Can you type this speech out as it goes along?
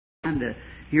time to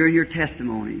hearing your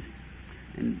testimonies.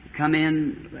 And come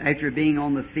in after being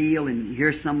on the field and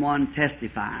hear someone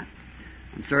testify.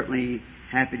 I'm certainly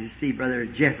happy to see Brother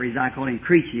Jeffries, I call him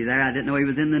Creechy there. I didn't know he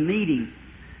was in the meeting.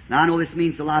 Now I know this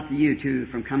means a lot to you too,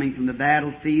 from coming from the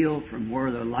battlefield, from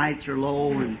where the lights are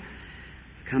low, and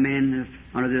come in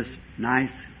under this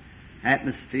nice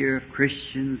atmosphere of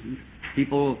Christians and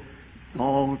people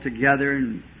all together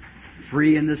and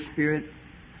free in the Spirit.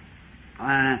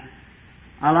 I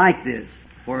like this,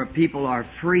 for people are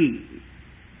free,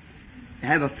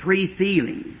 have a free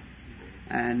feeling.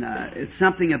 And it's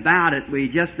something about it. We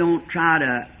just don't try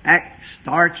to act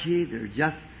starchy. They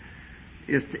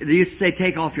used to say,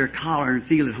 take off your collar and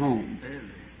feel at home.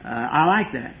 I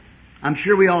like that. I'm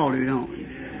sure we all do, don't we?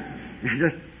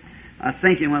 I was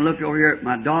thinking when I looked over here at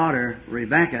my daughter,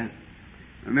 Rebecca,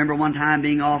 I remember one time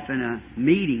being off in a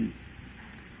meeting,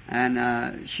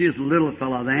 and she was a little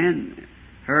fellow then.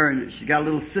 Her, and she got a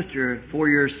little sister 4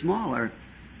 years smaller.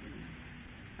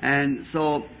 And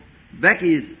so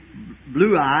Becky's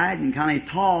blue-eyed and kind of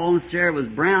tall, and Sarah was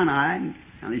brown-eyed and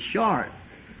kind of short.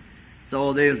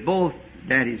 So they was both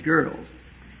Daddy's girls.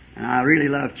 And I really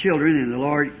love children, and the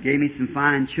Lord gave me some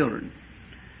fine children.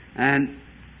 And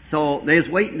so they was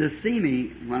waiting to see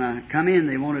me. When I come in,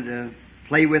 they wanted to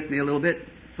play with me a little bit.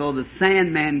 So the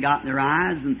Sandman got in their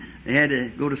eyes, and they had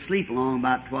to go to sleep along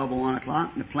about 12 or 1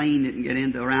 o'clock, and the plane didn't get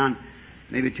into around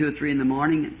maybe 2 or 3 in the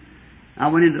morning. I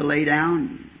went in to lay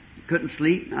down, couldn't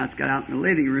sleep. I just got out in the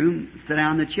living room, sat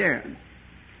down in the chair.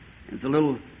 It's a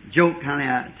little joke kind of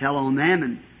I tell on them,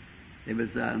 and it was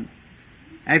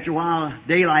after a while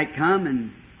daylight come,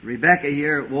 and Rebecca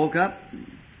here woke up,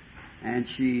 and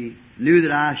she knew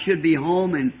that I should be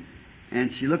home,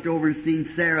 and she looked over and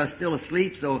seen Sarah still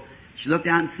asleep, so she looked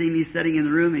out and seen me sitting in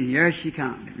the room, and here she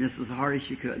come, just as hard as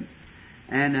she could,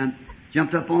 and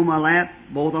jumped up on my lap,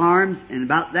 both arms, and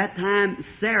about that time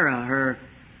Sarah, her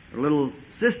little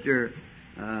sister,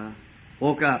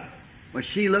 woke up. Well,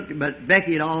 she looked, but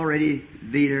Becky had already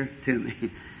beat her to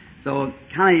me. So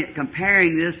kind of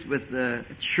comparing this with the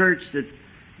church that's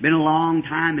been a long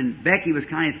time, and Becky was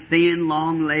kind of thin,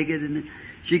 long-legged, and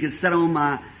she could sit on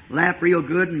my lap real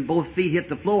good, and both feet hit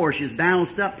the floor. She was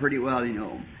balanced up pretty well, you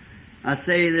know. I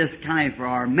say this kind of for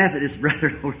our Methodist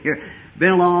brother over here. Been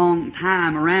a long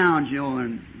time around, you know,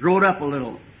 and growed up a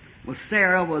little. Well,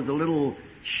 Sarah was a little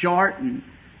short, and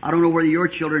I don't know whether your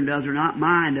children does or not.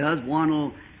 Mine does.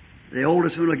 The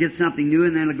oldest one will get something new,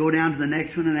 and then it'll go down to the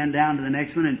next one, and then down to the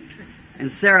next one.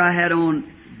 And Sarah had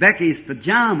on Becky's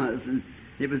pajamas, and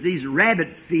it was these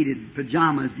rabbit-feeted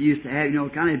pajamas you used to have, you know,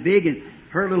 kind of big, and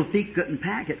her little feet couldn't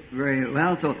pack it very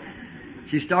well. So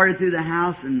she started through the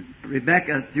house, and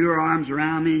Rebecca threw her arms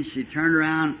around me, and she turned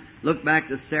around, looked back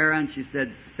to Sarah, and she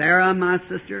said, "Sarah, my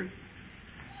sister,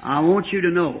 I want you to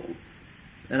know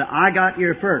that I got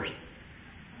here first."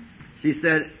 She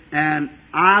said, "And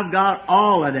I've got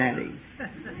all of Daddy,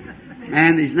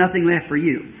 and there's nothing left for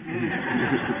you."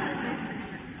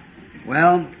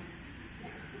 Well,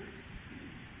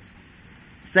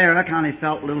 Sarah kind of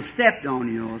felt a little stepped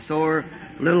on, you know, so her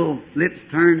little lips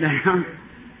turned down,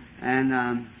 and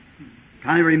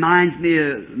kind of reminds me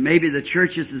of maybe the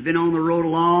churches has been on the road a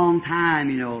long time,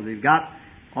 you know. They've got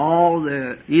all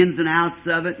the ins and outs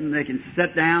of it, and they can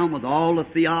sit down with all the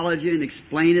theology and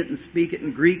explain it and speak it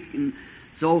in Greek and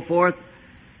so forth.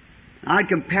 I'd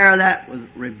compare that with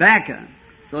Rebecca.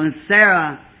 So then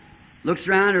Sarah looks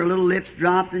around, her little lips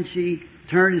dropped, and she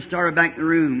turned and started back in the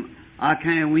room. I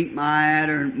kind of winked my eye at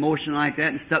her, motion like that,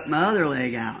 and stuck my other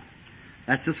leg out.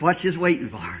 That's just what she's waiting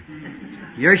for.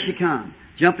 Here she come.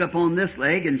 Jumped up on this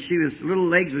leg, and little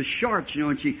legs was short, you know,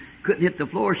 and she couldn't hit the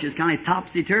floor. She was kind of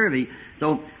topsy-turvy.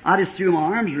 So I just threw my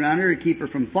arms around her to keep her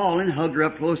from falling, hugged her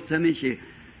up close to me. She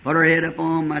put her head up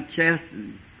on my chest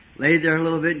and laid there a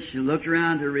little bit, and she looked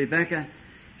around to Rebecca.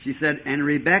 She said, "And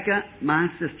Rebecca, my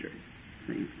sister."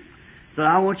 See? So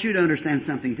I want you to understand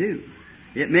something too.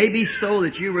 It may be so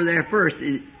that you were there first,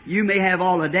 and you may have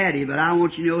all of Daddy, but I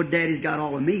want you to know Daddy's got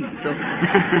all of me. So,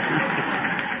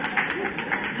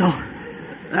 so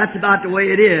that's about the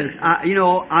way it is.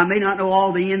 I may not know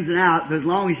all the ins and outs, but as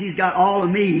long as He's got all of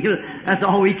me, that's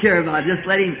all we care about. Just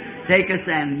let Him take us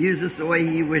and use us the way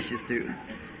He wishes to.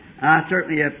 I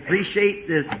certainly appreciate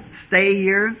this stay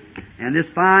here and this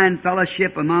fine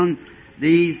fellowship among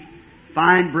these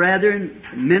fine brethren,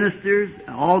 ministers,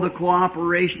 all the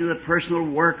cooperation of the personal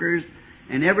workers,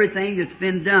 and everything that's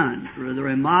been done for the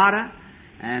Ramada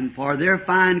and for their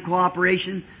fine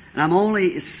cooperation. And I'm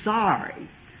only sorry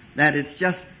that it's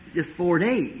just 4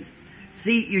 days.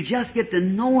 See, you just get to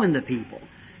knowing the people,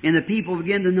 and the people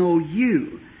begin to know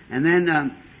you, and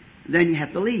then you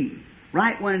have to leave.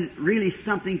 right when really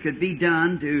something could be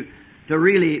done to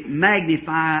really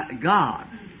magnify God.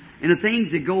 And the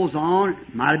things that goes on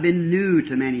might have been new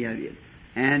to many of you.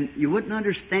 And you wouldn't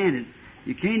understand it.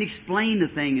 You can't explain the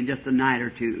thing in just a night or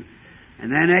two.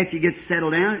 And then after you get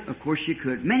settled down, of course you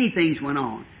could. Many things went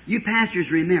on. You pastors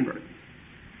remember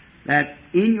that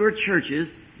in your churches,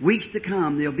 weeks to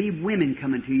come, there'll be women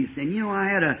coming to you saying, you know, I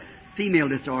had a female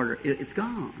disorder. It's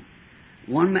gone.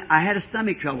 I had a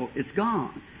stomach trouble. It's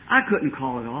gone. I couldn't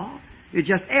call it off. It's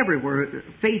just everywhere.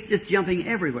 Faith just jumping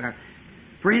everywhere.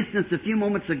 For instance, a few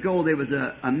moments ago, there was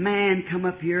a man come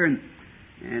up here and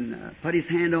put his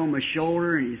hand on my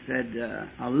shoulder, and he said,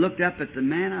 I looked up at the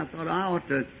man. I thought,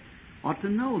 I ought to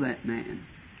know that man.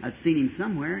 I'd seen him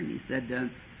somewhere, and he said,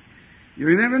 you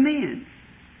remember me? And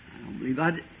I don't believe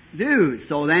I do.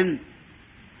 So then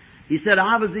he said,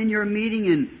 I was in your meeting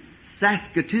in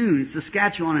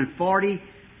Saskatchewan in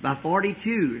by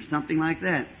 42 or something like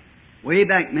that, way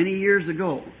back many years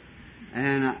ago.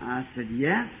 And I said,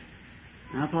 yes.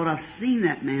 And I thought I've seen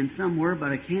that man somewhere,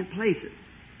 but I can't place it.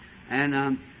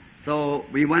 And so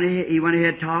he went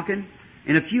ahead talking.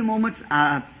 In a few moments,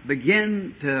 I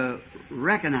began to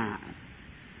recognize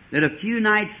that a few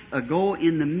nights ago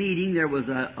in the meeting, there was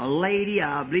a lady,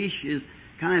 I believe she is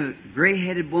kind of a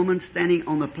gray-headed woman standing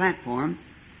on the platform.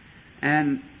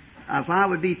 And if I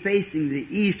would be facing the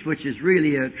east, which is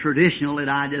really a traditional that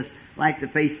I just like to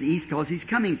face the east because he's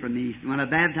coming from the east. When I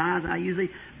baptize, I usually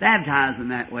baptize him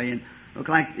that way and look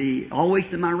like always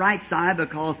to my right side,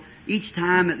 because each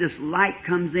time that this light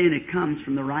comes in, it comes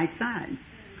from the right side.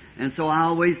 And so I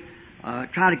always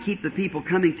try to keep the people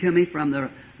coming to me from the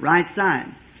right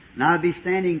side. And I'll be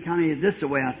standing kind of this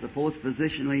way, I suppose,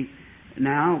 positionally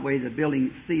now, the way the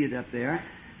building's seated up there.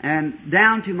 And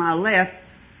down to my left,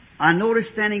 I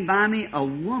noticed standing by me a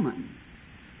woman,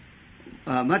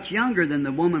 much younger than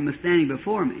the woman was standing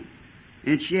before me.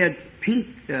 And she had pink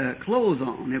clothes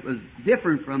on. It was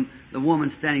different from the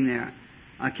woman standing there.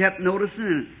 I kept noticing,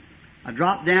 and I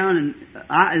dropped down, and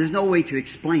there's no way to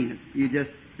explain it. You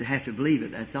just have to believe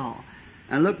it, that's all.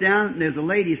 I looked down, and there's a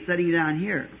lady sitting down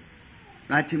here,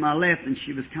 right to my left, and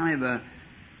she was kind of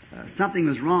something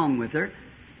was wrong with her.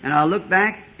 And I looked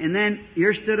back, and then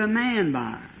here stood a man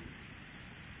by her.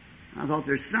 I thought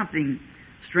there's something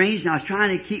strange, and I was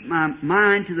trying to keep my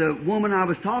mind to the woman I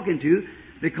was talking to,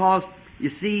 because you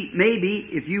see, maybe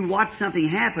if you watch something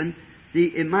happen, see,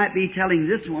 it might be telling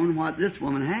this woman what this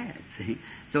woman had. See,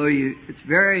 so it's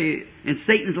very, and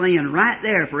Satan's laying right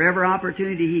there for every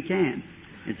opportunity he can.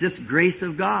 It's just grace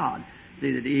of God,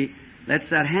 see, that he lets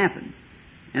that happen.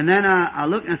 And then I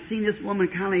looked and I seen this woman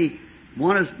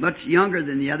one is much younger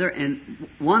than the other, and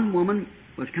one woman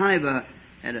was kind of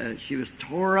she was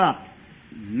tore up,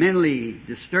 mentally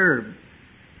disturbed.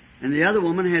 And the other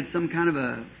woman had some kind of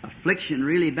a affliction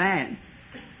really bad.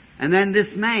 And then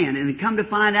this man, and come to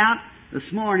find out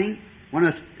this morning, when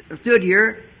I stood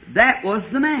here, that was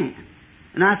the man.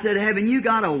 And I said, haven't you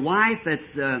got a wife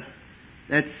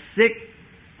that's sick,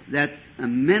 that's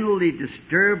mentally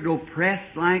disturbed,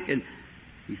 oppressed like? And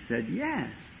he said,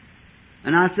 yes.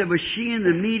 And I said, was she in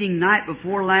the meeting night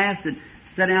before last and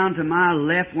sat down to my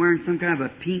left wearing some kind of a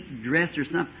pink dress or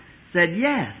something? Said,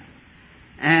 yes.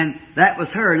 And that was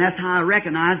her, and that's how I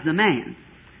recognized the man.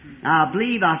 Now, I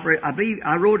believe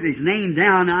I wrote his name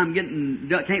down.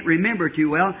 Can't remember too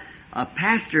well.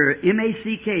 Pastor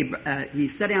M.A.C.K. He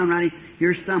sat down right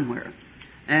here somewhere,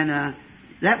 and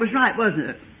that was right, wasn't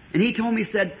it? And he told me,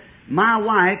 he said, my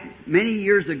wife many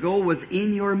years ago was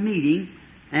in your meeting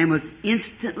and was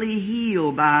instantly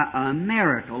healed by a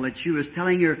miracle that she was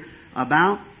telling her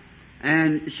about,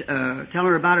 and telling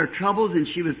her about her troubles, and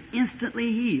she was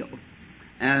instantly healed.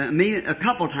 A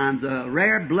couple times,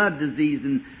 rare blood disease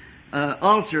and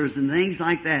ulcers and things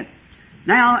like that.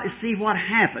 Now, see what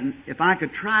happened, if I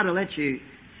could try to let you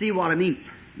see what I mean.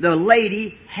 The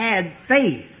lady had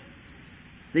faith.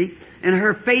 See? In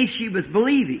her faith she was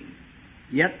believing.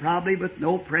 Yet probably with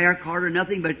no prayer card or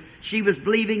nothing, but she was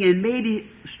believing, and maybe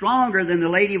stronger than the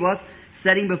lady was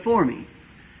sitting before me.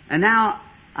 And now,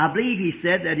 I believe he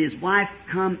said that his wife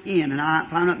come in, and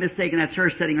if I'm not mistaken, that's her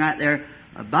sitting right there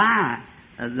by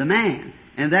the man.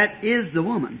 And that is the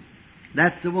woman.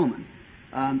 That's the woman.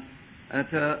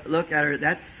 To look at her,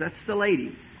 that's the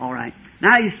lady. All right.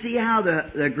 Now you see how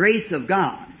the grace of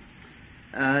God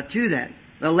to that.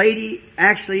 The lady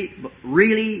actually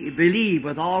really believed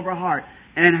with all of her heart.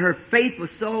 And her faith was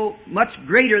so much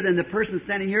greater than the person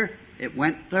standing here, it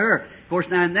went to her. Of course,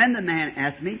 now and then the man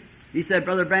asked me, he said,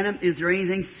 Brother Branham, is there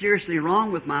anything seriously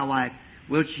wrong with my wife?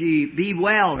 Will she be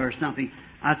well or something?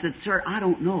 I said, sir, I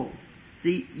don't know.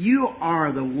 See, you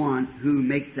are the one who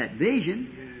makes that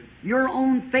vision. Your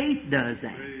own faith does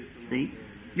that. See?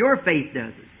 Your faith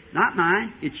does it. Not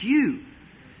mine. It's you.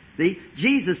 See?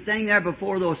 Jesus standing there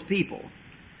before those people.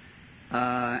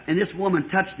 And this woman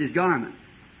touched his garment.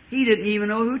 He didn't even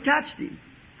know who touched him.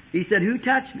 He said, "Who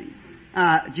touched me?"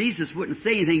 Jesus wouldn't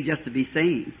say anything just to be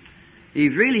saying. He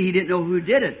didn't know who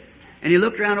did it. And he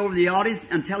looked around over the audience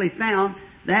until he found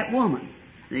that woman.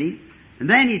 See? And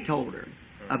then he told her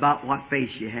about what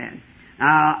faith she had.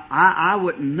 Now, I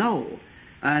wouldn't know.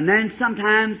 And then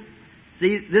sometimes,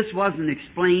 see, this wasn't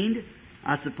explained,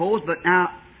 I suppose, but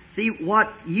now, see,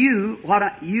 what's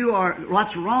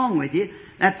wrong with you,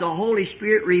 that's the Holy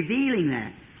Spirit revealing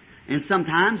that. And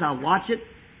sometimes I watch it,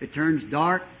 it turns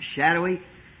dark, shadowy.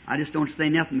 I just don't say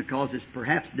nothing because it's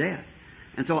perhaps death.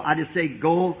 And so I just say,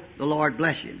 "Go, the Lord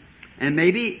bless you." And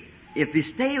maybe if you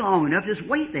stay long enough, just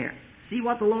wait there. See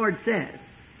what the Lord says.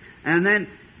 And then,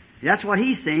 that's what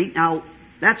He's saying. Now,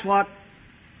 that's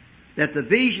that the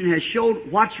vision has showed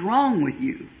what's wrong with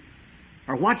you,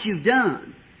 or what you've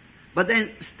done. But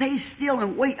then stay still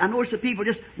and wait. I notice that people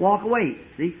just walk away.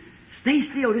 See? Stay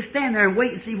still, just stand there and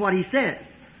wait and see what He says.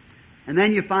 And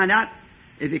then you find out,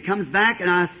 if it comes back and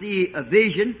I see a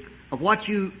vision of what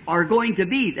you are going to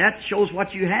be, that shows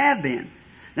what you have been.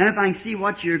 Then if I can see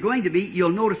what you're going to be,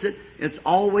 you'll notice it. It's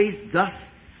always, "Thus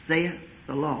saith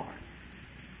the Lord."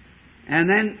 And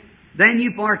then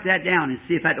you mark that down and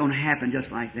see if that don't happen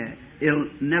just like that. It'll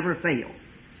never fail.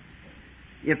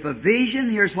 If a vision,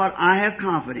 here's what I have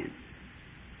confidence.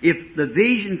 If the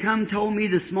vision told me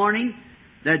this morning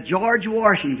that George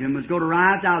Washington was going to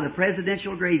rise out of the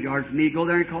presidential graveyard for me to go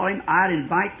there and call him, I'd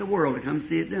invite the world to come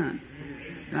see it done.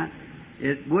 Right?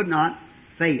 It would not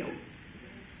fail.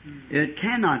 It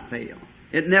cannot fail.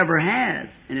 It never has,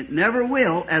 and it never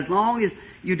will, as long as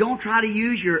you don't try to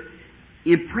use your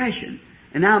impression.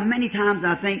 And now many times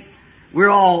I think we're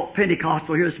all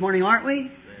Pentecostal here this morning, aren't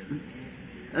we?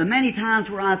 Many times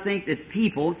where I think that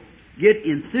people get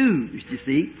enthused, you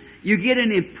see. You get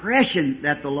an impression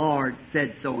that the Lord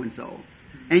said so and so.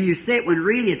 And you say it when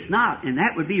really it's not, and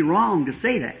that would be wrong to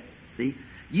say that. See?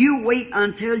 You wait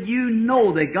until you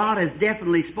know that God has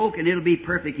definitely spoken. It'll be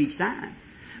perfect each time.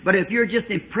 But if you're just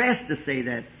impressed to say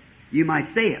that, you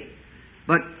might say it.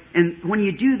 And when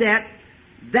you do that,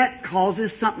 that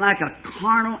causes something like a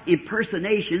carnal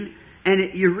impersonation,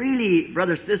 and you really,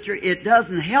 brother, sister, it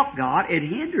doesn't help God, it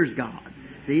hinders God.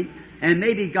 See? And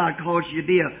maybe God calls you to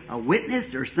be a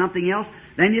witness or something else,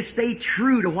 then you stay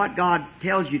true to what God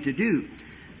tells you to do.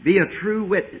 Be a true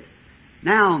witness.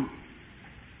 Now,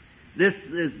 this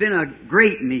has been a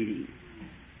great meeting.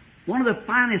 One of the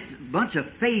finest bunch of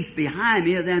faith behind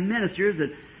me are them ministers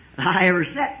that I ever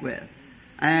sat with.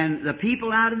 And the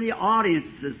people out in the audience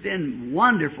has been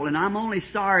wonderful, and I'm only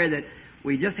sorry that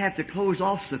we just have to close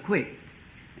off so quick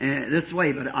this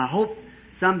way. But I hope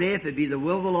someday, if it be the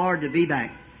will of the Lord, to be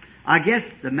back. I guess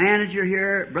the manager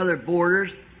here, Brother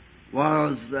Borders,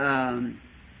 was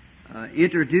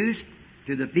introduced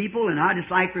to the people, and I'd just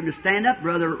like for him to stand up.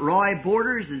 Brother Roy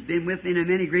Borders has been with me in a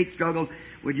many great struggle.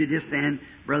 Would you just stand,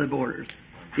 Brother Borders?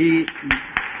 He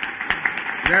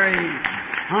very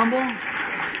humble.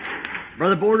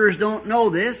 Brother Borders don't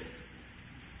know this,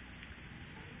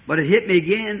 but it hit me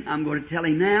again. I'm going to tell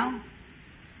him now.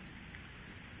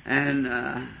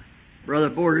 And Brother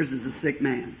Borders is a sick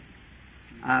man.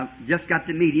 I just got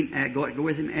to meet him, go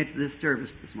with him after this service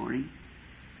this morning.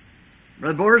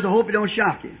 Brother Borders, I hope it don't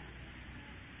shock you.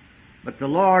 But the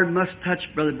Lord must touch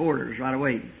Brother Borders right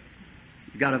away.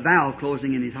 He's got a valve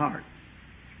closing in his heart.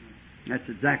 That's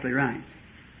exactly right.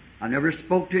 I never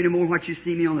spoke to him more what you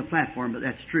see me on the platform, but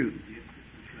that's true.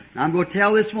 Now I'm going to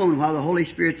tell this woman while the Holy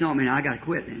Spirit's on me. Now I got to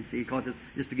quit then, see, because it's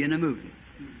just beginning to move.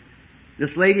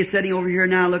 This lady sitting over here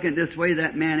now looking this way,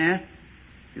 that man asked,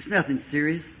 it's nothing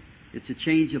serious. It's a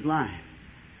change of life.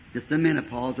 Just a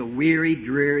menopause, a weary,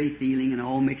 dreary feeling, and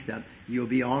all mixed up. You'll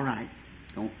be all right.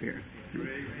 Don't fear.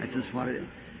 That's just what it is.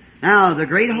 Now, the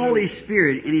great Holy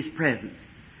Spirit in His presence.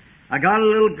 I got a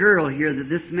little girl here that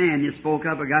this man just spoke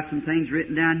up. I got some things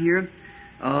written down here.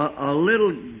 A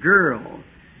little girl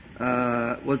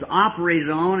was operated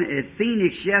on at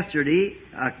Phoenix yesterday,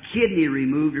 a kidney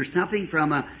removed or something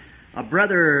from a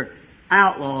Brother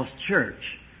Outlaw's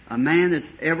church. A man that's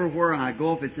everywhere I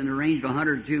go, if it's in a range of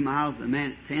 102 miles, a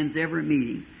man attends every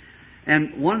meeting.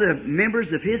 And one of the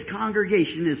members of his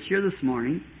congregation is here this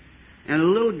morning, and a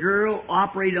little girl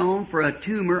operated on for a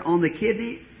tumor on the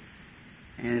kidney,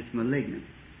 and it's malignant.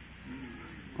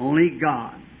 Only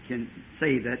God can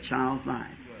save that child's life.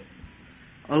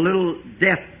 A little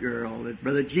deaf girl that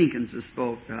Brother Jenkins has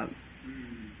spoke of.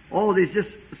 Oh, there's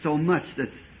just so much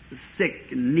that's sick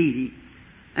and needy.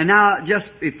 And now, just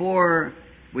before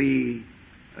we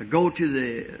go to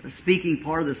the speaking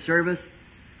part of the service,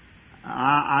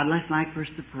 I'd just like for us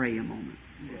to pray a moment.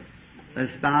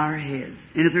 Let's bow our heads.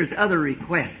 And if there's other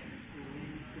requests,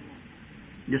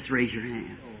 just raise your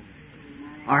hand.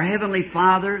 Our Heavenly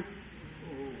Father,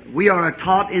 we are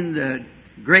taught in the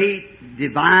great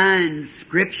divine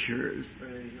Scriptures,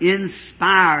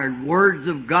 inspired words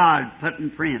of God put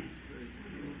in print,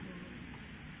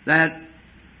 that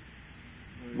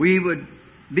we would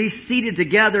be seated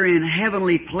together in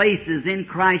heavenly places in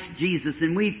Christ Jesus.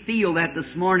 And we feel that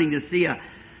this morning to see a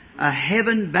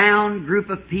heaven-bound group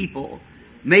of people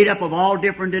made up of all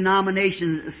different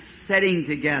denominations sitting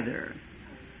together.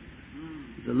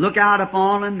 So look out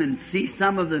upon them and see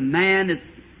some of the man that's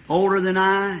older than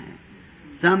I,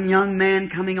 some young man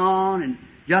coming on, and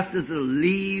just as the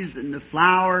leaves and the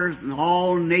flowers and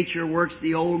all nature works,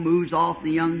 the old moves off,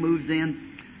 the young moves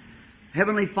in.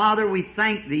 Heavenly Father, we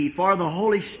thank Thee for the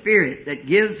Holy Spirit that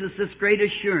gives us this great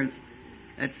assurance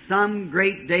that some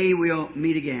great day we'll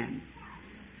meet again.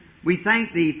 We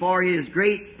thank Thee for His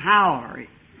great power.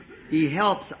 He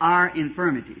helps our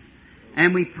infirmities.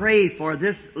 And we pray for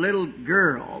this little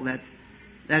girl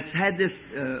that's had this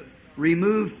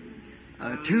removed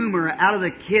tumor out of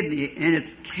the kidney, and it's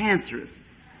cancerous.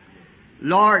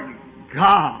 Lord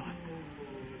God,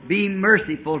 be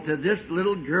merciful to this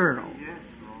little girl.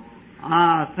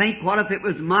 Think, what if it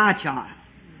was my child?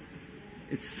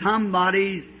 It's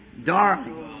somebody's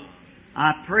darling.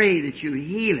 I pray that You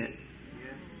heal it.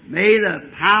 May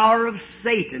the power of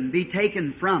Satan be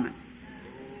taken from it.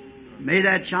 May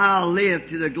that child live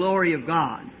to the glory of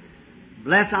God.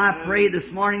 Bless, I pray,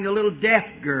 this morning the little deaf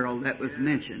girl that was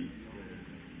mentioned.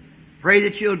 Pray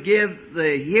that You'll give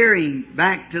the hearing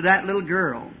back to that little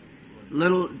girl,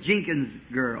 little Jenkins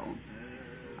girl.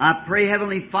 I pray,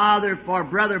 Heavenly Father, for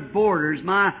Brother Borders,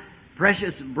 my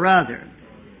precious brother.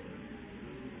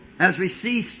 As we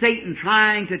see Satan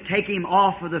trying to take him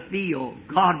off of the field,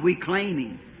 God, we claim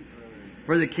him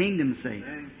for the kingdom's sake.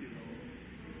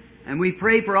 And we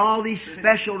pray for all these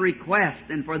special requests,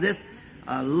 and for this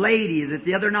lady that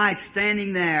the other night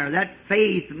standing there, that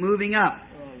faith moving up.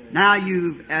 Now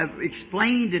You've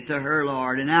explained it to her,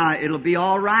 Lord, and now it'll be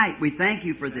all right. We thank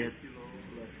You for this.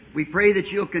 We pray that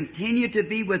You'll continue to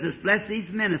be with us. Bless these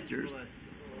ministers.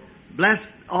 Bless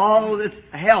all this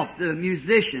help, the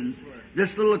musicians,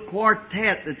 this little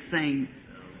quartet that sing,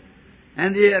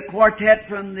 and the quartet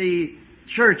from the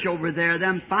church over there,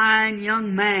 them fine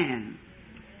young men.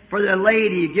 For the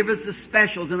lady, give us the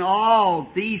specials and all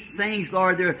these things,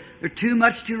 Lord. They're too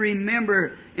much to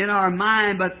remember in our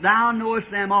mind, but Thou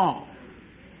knowest them all.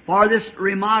 For this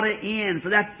Ramada Inn,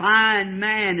 for that fine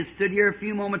man that stood here a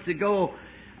few moments ago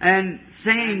and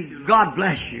saying, God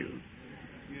bless you.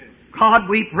 God,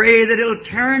 we pray that it'll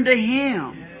turn to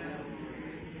him.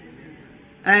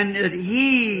 And that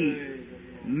he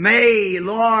may,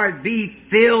 Lord, be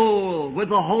filled with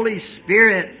the Holy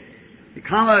Spirit,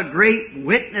 become a great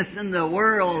witness in the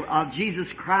world of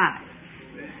Jesus Christ.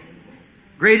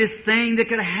 Greatest thing that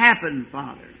could happen,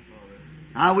 Father.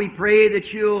 Now we pray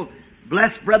that You'll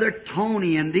bless Brother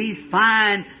Tony and these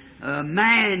fine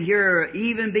men here,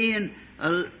 even being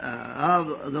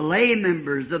of the lay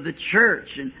members of the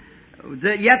church, and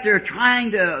yet they're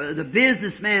trying to, the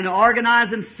businessmen, to organize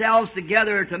themselves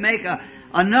together to make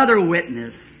another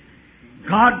witness.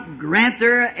 God, grant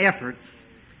their efforts.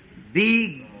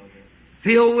 Be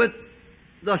filled with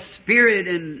the Spirit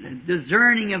and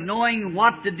discerning of knowing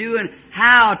what to do and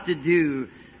how to do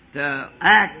to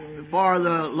act for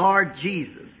the Lord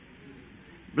Jesus.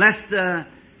 Bless the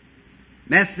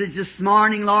message this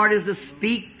morning, Lord, as I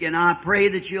speak, and I pray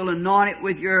that You'll anoint it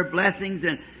with Your blessings,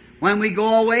 and when we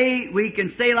go away, we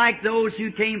can say like those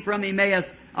who came from Emmaus,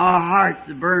 our hearts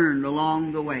burned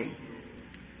along the way.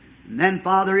 And then,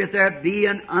 Father, if there be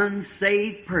an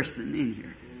unsaved person in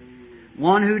here,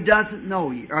 one who doesn't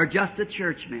know You, or just a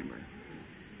church member,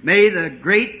 may the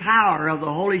great power of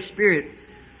the Holy Spirit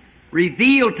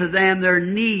reveal to them their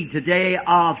need today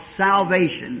of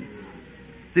salvation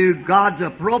through God's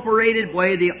appropriated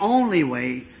way, the only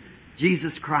way,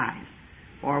 Jesus Christ.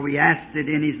 For we ask it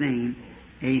in His name.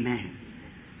 Amen.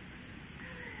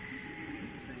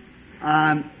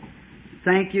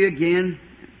 Thank you again.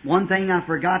 One thing I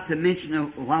forgot to mention a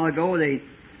while ago,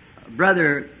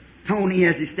 Brother Tony,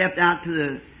 as he stepped out to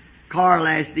the car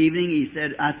last evening,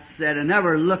 I said, I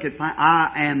never look at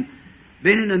I am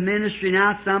been in the ministry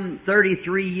now some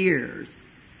 33 years.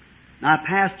 I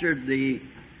pastored the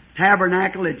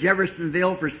tabernacle at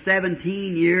Jeffersonville for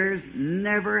 17 years,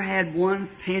 never had one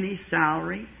penny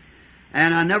salary,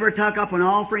 and I never took up an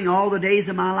offering all the days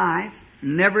of my life,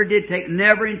 never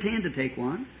intend to take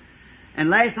one. And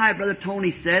last night, Brother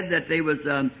Tony said that they was,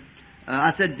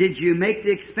 I said, did you make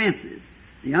the expenses?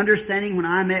 The understanding when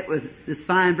I met with this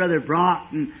fine Brother Brock,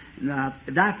 and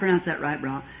did I pronounce that right,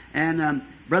 Brock? And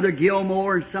Brother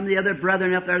Gilmore and some of the other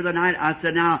brethren up there the other night, I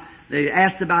said, now, they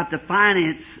asked about the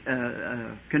finance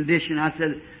condition. I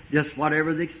said, just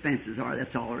whatever the expenses are,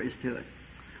 that's all there is to it.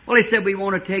 Well, he said, we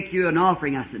want to take you an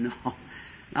offering. I said,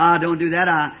 no, don't do that.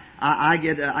 I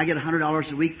get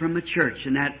 $100 a week from the church,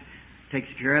 and that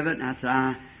takes care of it. And I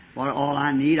said, all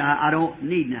I need, I don't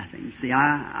need nothing. See,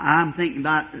 I'm thinking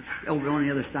about it's over on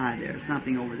the other side there,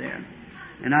 something over there.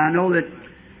 And I know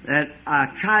that I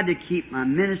tried to keep my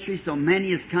ministry, so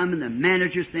many has come, and the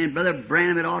manager saying, Brother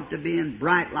Branham, it ought to be in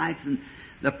bright lights. And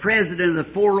the president of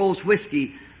the Four Rose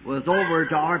Whiskey was over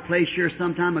to our place here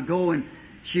some time ago, and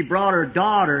she brought her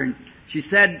daughter, and she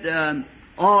said the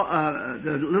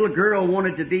little girl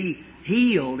wanted to be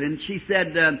healed, and she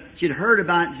said she'd heard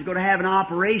about it, she's going to have an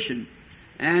operation.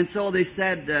 And so they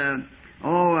said,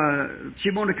 she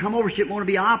wanted to come over, she didn't want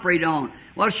to be operated on.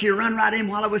 Well, she run right in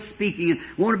while I was speaking and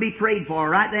wanted to be prayed for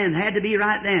right then, had to be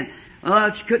right then.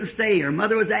 She couldn't stay. Her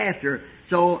mother was after her.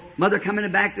 So mother come in the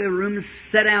back of the room and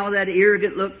sat down with that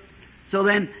arrogant look. So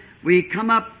then we come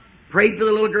up, prayed for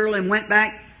the little girl, and went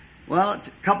back. Well, a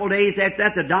couple of days after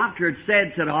that, the doctor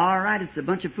had said, all right, it's a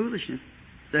bunch of foolishness.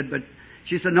 But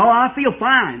she said, no, I feel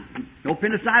fine. No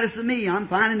appendicitis to me. I'm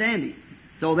fine and dandy.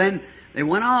 So then they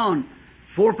went on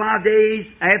 4 or 5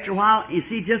 days. After a while, you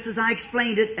see, just as I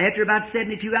explained it, after about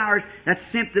 72 hours, that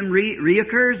symptom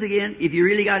reoccurs again if you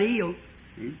really got healed.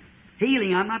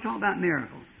 Healing, I'm not talking about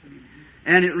miracle.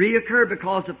 And it reoccurred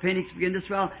because the appendix began to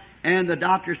swell. And the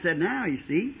doctor said, now, you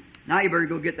see, now you better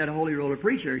go get that holy roller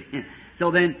preacher.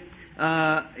 So then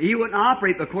he wouldn't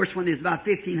operate, but of course when there's about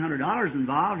 $1,500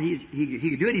 involved, he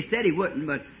could do it. He said he wouldn't,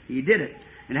 but he did it.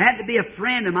 And it had to be a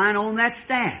friend of mine on that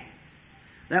staff.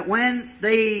 That when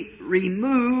they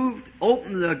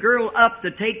opened the girl up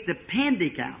to take the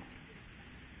appendix out,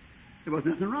 there was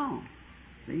nothing wrong.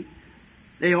 See?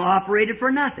 They operated for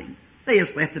nothing. They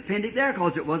just left the appendix there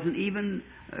because it wasn't even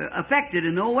affected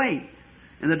in no way.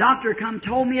 And the doctor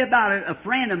told me about it, a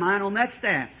friend of mine on that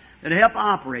staff that helped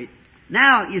operate.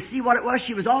 Now, you see what it was?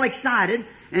 She was all excited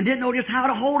and didn't know just how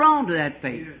to hold on to that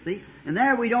faith. See? And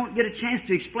there we don't get a chance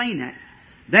to explain that.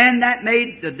 Then that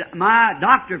made my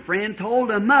doctor friend told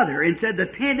a mother and said the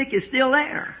appendix is still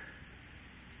there.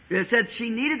 It said she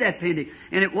needed that appendix.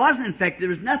 And it wasn't infected. There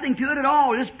was nothing to it at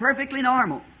all. Just perfectly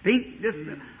normal. Pink, just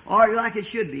or like it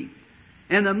should be.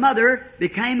 And the mother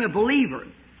became a believer.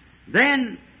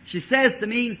 Then she says to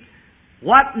me,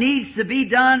 what needs to be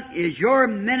done is your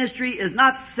ministry is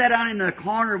not set down in the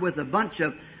corner with a bunch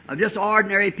of just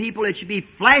ordinary people. It should be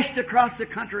flashed across the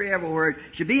country everywhere. It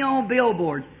should be on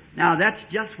billboards. Now, that's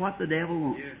just what the devil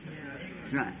wants.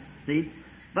 That's right. See?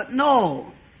 But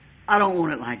no, I don't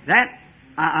want it like that.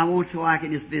 I want so I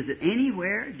can just visit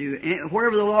anywhere,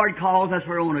 wherever the Lord calls, that's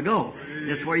where I want to go.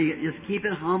 That's where you just keep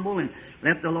it humble and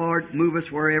let the Lord move us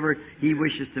wherever He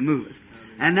wishes to move us.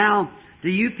 And now, to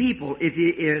you people, if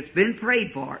it's been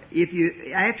prayed for,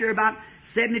 after about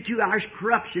 72 hours,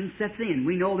 corruption sets in.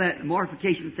 We know that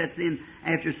mortification sets in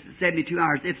after 72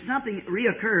 hours. If something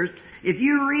reoccurs, if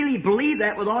you really believe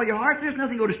that with all your heart, there's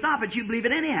nothing going to stop it. You believe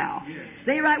it anyhow. Yeah.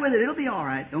 Stay right with it. It'll be all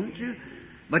right, don't you?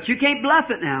 But you can't bluff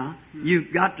it now.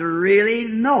 You've got to really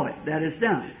know it, that it's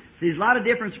done. See, there's a lot of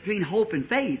difference between hope and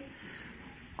faith.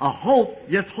 A hope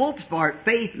just hopes for it.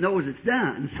 Faith knows it's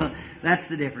done. So that's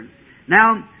the difference.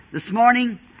 Now, this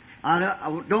morning,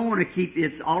 I don't want to keep,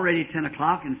 it's already 10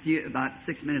 o'clock and about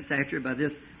 6 minutes after by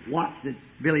this watch that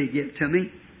Billy gave to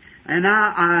me. And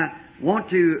now I want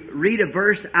to read a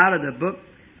verse out of the book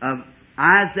of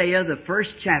Isaiah, the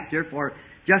first chapter, for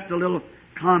just a little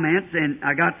comments. And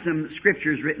I got some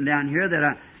scriptures written down here that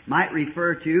I might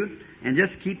refer to, and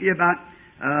just keep you about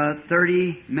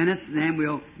 30 minutes, and then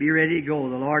we'll be ready to go,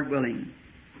 the Lord willing.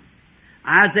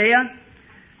 Isaiah,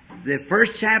 the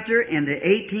first chapter and the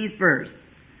 18th verse.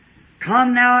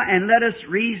 Come now and let us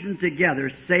reason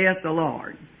together, saith the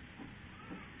Lord.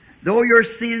 Though your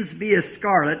sins be as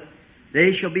scarlet,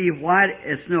 they shall be white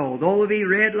as snow. Though they be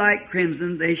red like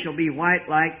crimson, they shall be white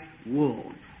like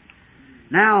wool.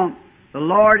 Now, the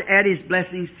Lord add His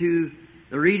blessings to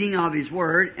the reading of His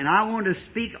Word, and I want to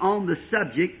speak on the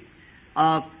subject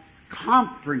of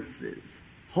conferences,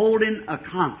 holding a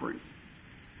conference.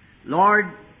 Lord,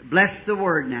 bless the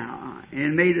Word now,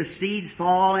 and may the seeds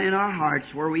fall in our hearts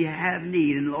where we have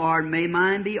need, and Lord, may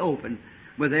mine be open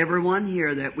with everyone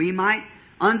here that we might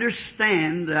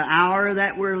understand the hour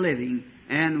that we're living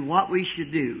and what we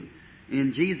should do.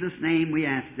 In Jesus' name we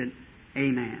ask it.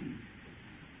 Amen.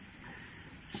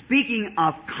 Speaking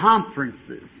of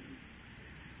conferences,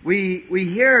 We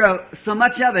hear so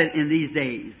much of it in these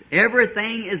days.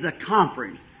 Everything is a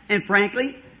conference. And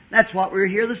frankly, that's what we're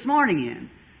here this morning in,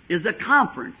 is a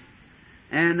conference.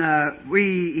 And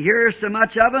we hear so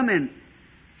much of them in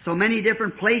so many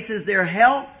different places they're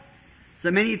held,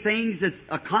 so many things that's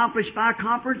accomplished by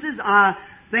conferences. I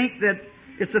think that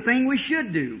it's the thing we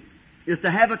should do, is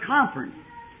to have a conference.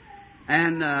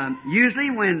 And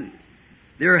usually when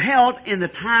they're held in the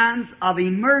times of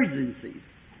emergencies,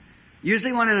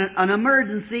 usually when an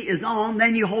emergency is on,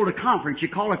 then you hold a conference. You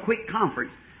call a quick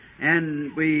conference.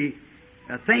 And we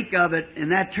think of it in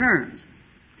that terms.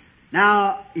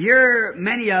 Now, here,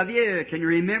 many of you can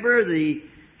remember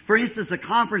for instance, the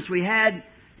conference we had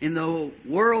in the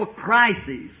world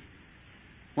crisis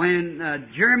when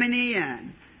Germany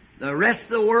and the rest of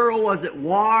the world was at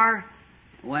war,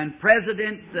 when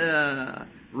President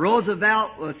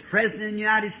Roosevelt was President of the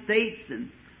United States,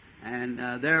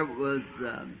 and there was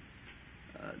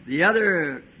the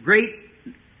other great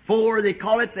four, they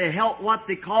call it, they held what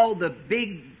they call the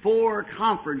Big Four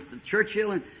Conference, the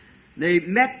Churchill, and they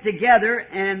met together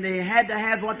and they had to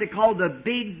have what they call the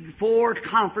Big Four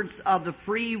Conference of the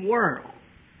free world.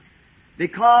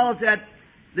 Because that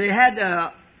they had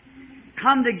to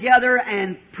come together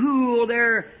and pool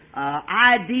their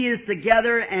ideas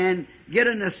together and get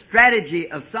in a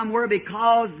strategy of somewhere,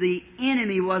 because the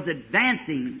enemy was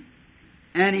advancing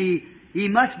and he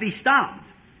must be stopped.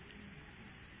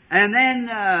 And then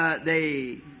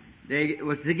they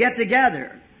was to get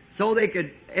together so they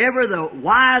could, ever the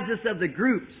wisest of the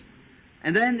groups,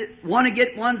 and then want to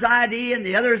get one's idea and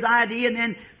the other's idea and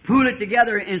then pool it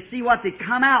together and see what they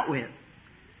come out with.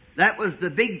 That was the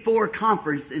Big Four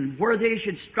Conference, and where they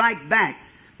should strike back,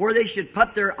 where they should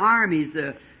put their armies,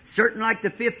 certain like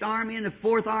the 5th Army and the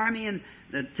 4th Army and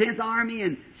the 10th Army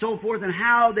and so forth, and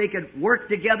how they could work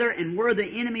together and where the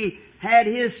enemy had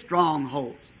his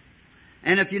strongholds.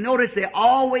 And if you notice, they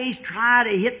always try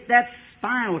to hit that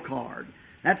spinal cord.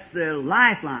 That's the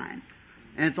lifeline.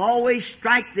 And it's always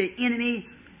strike the enemy.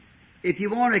 If you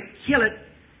want to kill it,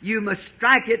 you must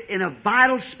strike it in a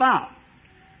vital spot.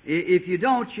 If you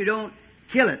don't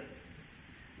kill it.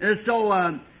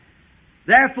 So,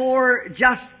 therefore,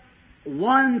 just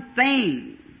one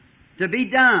thing to be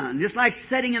done, just like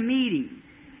setting a meeting.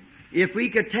 If we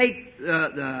could take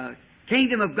the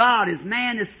kingdom of God, as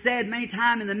man has said many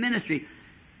times in the ministry,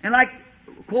 and like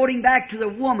quoting back to the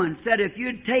woman, said, if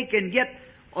you'd take and get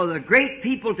the great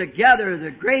people together,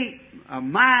 the great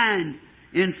minds,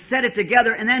 and set it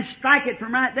together, and then strike it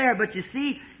from right there. But you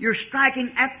see, you're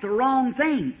striking at the wrong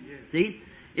thing. Yes. See?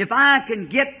 If I can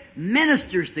get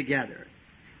ministers together,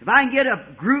 if I can get a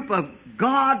group of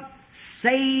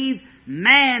God-saved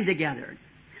man together,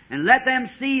 and let them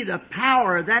see the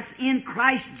power that's in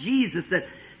Christ Jesus,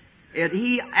 that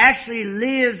He actually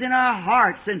lives in our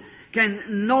hearts and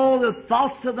can know the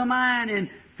thoughts of the mind and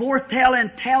foretell and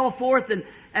tell forth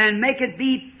and make it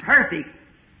be perfect,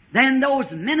 then those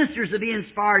ministers will be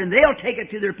inspired and they'll take it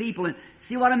to their people. And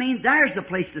see what I mean? There's the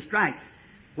place to strike,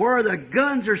 where the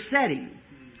guns are setting.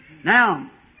 Now,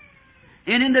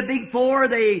 and in the Big Four,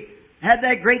 they had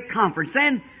that great conference.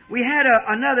 Then we had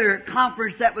another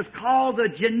conference that was called the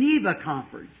Geneva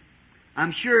Conference.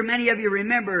 I'm sure many of you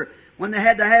remember when they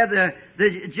had to have the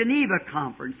Geneva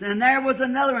Conference. And there was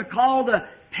another one called the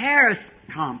Paris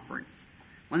Conference.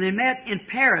 When they met in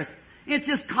Paris, it's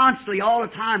just constantly, all the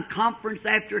time, conference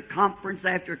after conference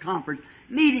after conference,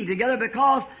 meeting together,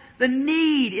 because the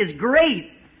need is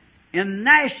great in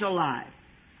national life.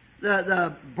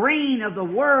 The brain of the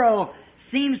world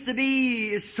seems to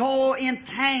be so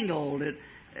entangled.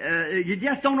 You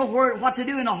just don't know what to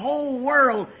do, and the whole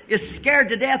world is scared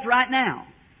to death right now.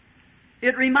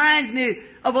 It reminds me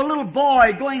of a little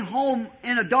boy going home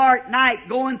in a dark night,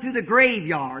 going through the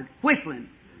graveyard, whistling.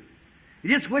 He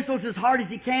just whistles as hard as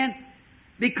he can,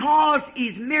 because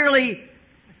he's merely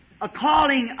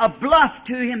calling a bluff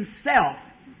to himself.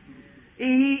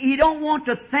 He don't want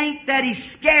to think that he's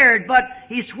scared, but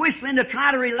he's whistling to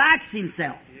try to relax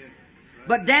himself.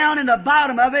 But down in the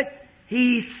bottom of it,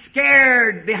 he's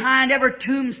scared. Behind every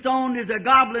tombstone is a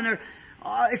goblin. Or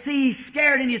see, he's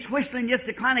scared and he's whistling just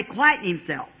to kind of quieten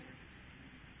himself.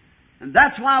 And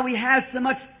that's why we have so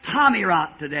much Tommy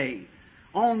rot today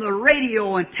on the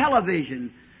radio and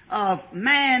television of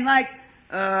man like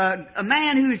a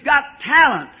man who's got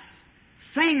talents,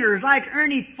 singers like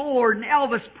Ernie Ford and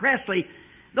Elvis Presley,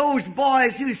 those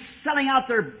boys who's selling out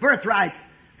their birthrights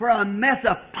for a mess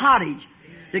of pottage.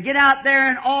 To get out there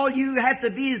and all you have to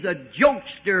be is a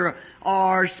jokester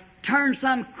or turn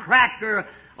some crack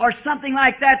or something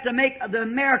like that to make the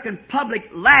American public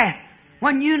laugh.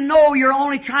 When you know you're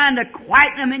only trying to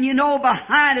quieten them, and you know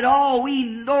behind it all, we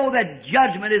know that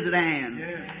judgment is at hand.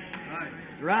 Yeah.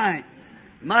 Right.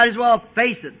 Might as well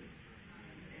face it.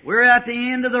 We're at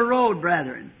the end of the road,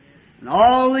 brethren. And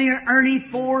all the Ernie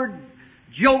Ford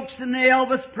jokes and the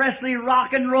Elvis Presley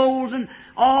rock and rolls and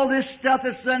all this stuff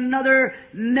is another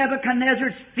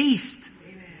Nebuchadnezzar's feast.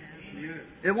 Amen.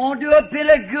 It won't do a bit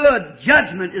of good.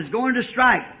 Judgment is going to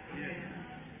strike.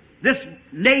 This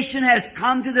nation has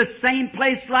come to the same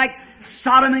place like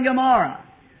Sodom and Gomorrah.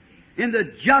 And the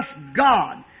just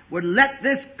God would let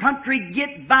this country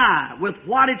get by with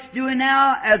what it's doing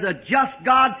now as a just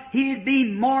God. He'd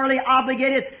be morally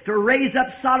obligated to raise up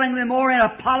Sodom and Gomorrah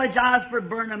and apologize for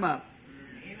burning them up.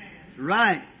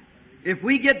 Right. If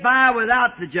we get by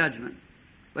without the judgment.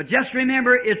 But just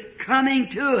remember, it's coming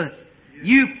to us.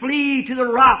 You flee to the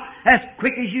rock as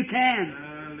quick as you can.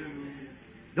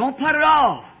 Don't put it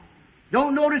off.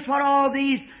 Don't notice what all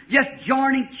these just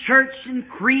joining church and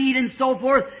creed and so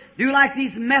forth do, like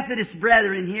these Methodist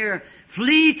brethren here.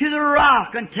 Flee to the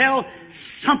rock until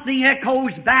something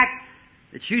echoes back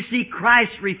that you see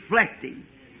Christ reflecting.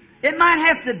 It might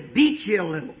have to beat you a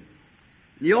little.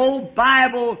 The old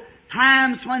Bible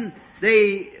times when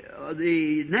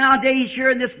nowadays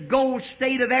here in this gold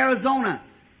state of Arizona,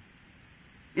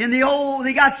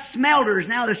 they got smelters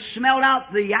now. They smelt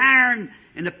out the iron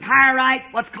and the pyrite,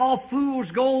 what's called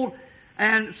fool's gold,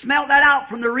 and smelt that out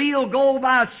from the real gold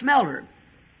by a smelter.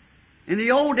 In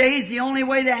the old days, the only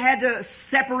way they had to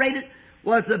separate it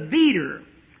was a beater.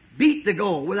 Beat the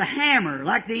gold with a hammer,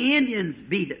 like the Indians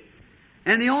beat it.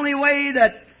 And the only way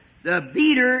that the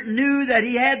beater knew that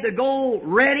he had the gold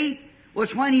ready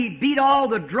was when he beat all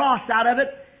the dross out of it,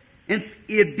 and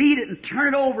he'd beat it and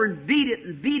turn it over and beat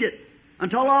it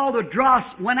until all the dross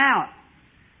went out.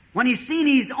 When he seen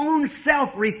his own self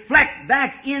reflect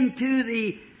back into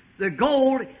the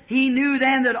gold, he knew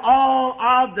then that all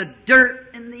of the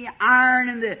dirt and the iron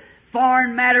and the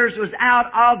foreign matters was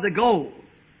out of the gold.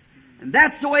 And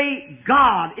that's the way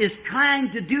God is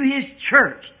trying to do His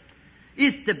church,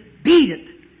 is to beat it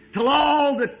till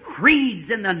all the creeds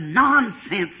and the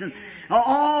nonsense and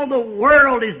all the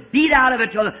world is beat out of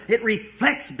it till it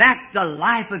reflects back the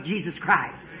life of Jesus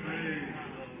Christ.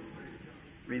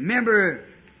 Remember,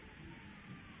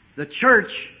 the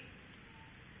church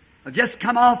have just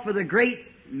come off of the great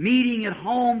meeting at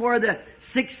home where the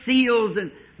 6 seals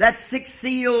and that 6th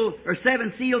seal, or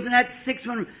 7 seals, and that 6th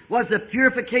one was the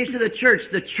purification of the church.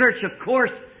 The church, of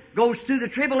course, goes through the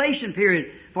tribulation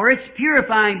period, for it's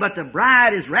purifying, but the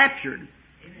bride is raptured.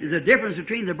 There's a difference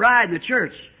between the bride and the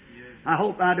church. I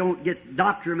hope I don't get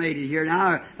doctrinated here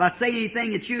now. If I say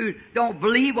anything that you don't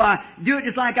believe, well, do it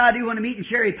just like I do when I'm eating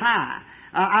cherry pie.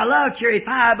 I love cherry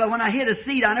pie, but when I hit a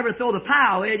seed, I never throw the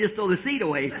pie away, I just throw the seed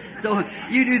away. So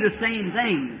you do the same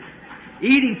thing.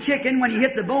 Eating chicken, when you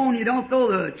hit the bone, you don't throw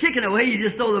the chicken away, you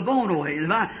just throw the bone away. And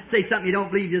if I say something you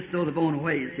don't believe, you just throw the bone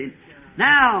away, you see.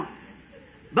 Now,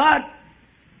 but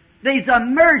there's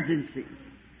emergencies.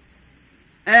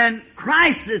 And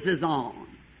crisis is on.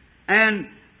 And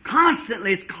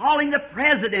constantly it's calling the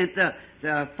president,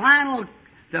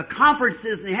 the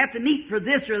conferences, and they have to meet for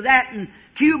this or that, and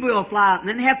Cuba will fly out, and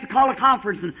then they have to call a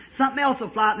conference, and something else will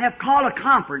fly out, and they have to call a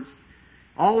conference.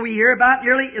 All we hear about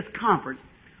nearly is conference.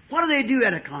 What do they do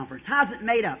at a conference? How's it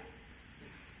made up?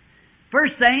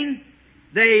 First thing,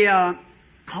 they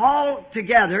call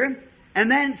together and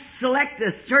then select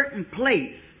a certain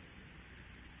place.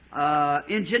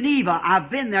 In Geneva, I've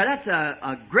been there. That's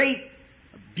a great,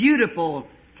 beautiful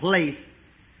place.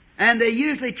 And they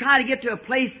usually try to get to a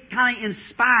place kind of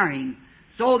inspiring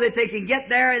so that they can get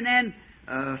there and then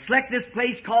select this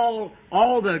place, call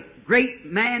all the great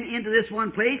men into this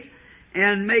one place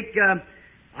and make...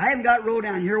 I haven't got it wrote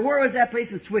down here. Where was that place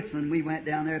in Switzerland? We went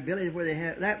down there, Billy, where they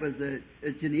had... That was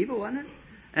Geneva, wasn't it?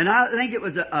 And I think it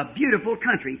was a beautiful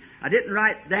country. I didn't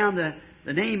write down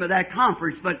the name of that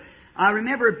conference, but I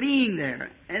remember being there.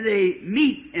 And they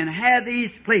meet and have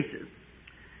these places.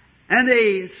 And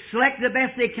they select the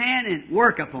best they can and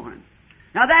work upon it.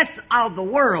 Now that's of the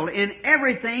world. And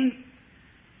everything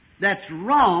that's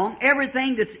wrong,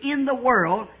 everything that's in the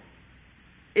world,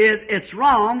 it's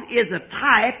wrong, is a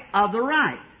type of the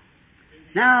right.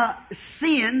 Now,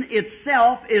 sin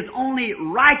itself is only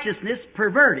righteousness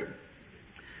perverted.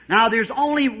 Now, there's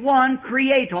only one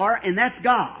Creator, and that's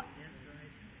God.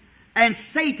 And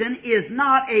Satan is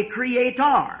not a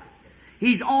Creator.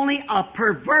 He's only a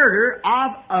perverter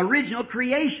of original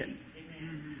creation.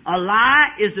 A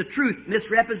lie is the truth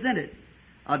misrepresented.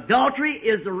 Adultery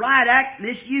is the right act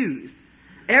misused.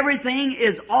 Everything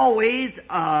is always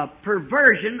a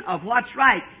perversion of what's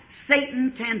right.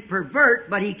 Satan can pervert,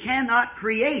 but he cannot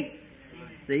create.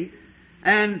 See?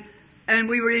 And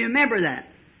we remember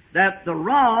that the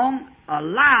wrong, a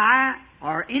lie,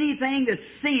 or anything that's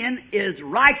sin is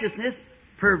righteousness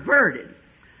perverted.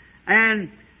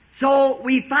 And so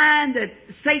we find that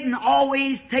Satan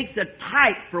always takes a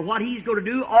type for what he's going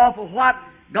to do off of what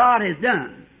God has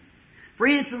done. For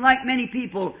instance, like many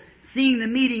people seeing the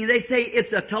meeting, they say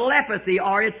it's a telepathy,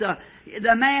 or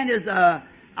the man is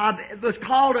it was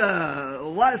called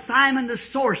Simon the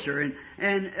sorcerer,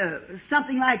 and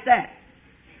something like that.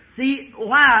 See,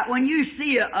 why? When you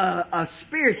see a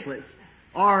spiritualist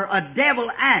or a devil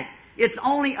act, it's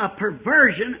only a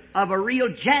perversion of a real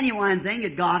genuine thing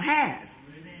that God has.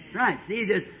 Right, see,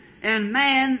 and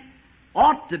man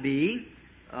ought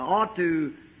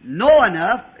to know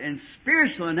enough and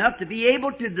spiritual enough to be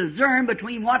able to discern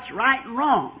between what's right and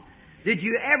wrong. Did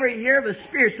you ever hear of a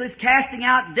spiritualist casting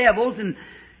out devils and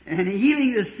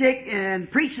healing the sick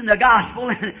and preaching the gospel?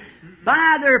 And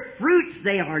by their fruits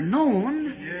they are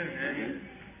known. Yeah.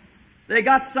 They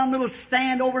got some little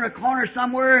stand over in a corner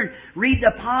somewhere and read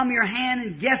the palm of your hand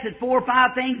and guess at 4 or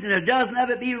 5 things and a dozen of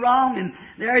it be wrong, and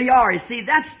there you are. You see,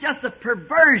 that's just a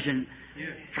perversion.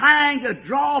 Yeah. Trying to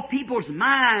draw people's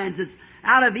minds. It's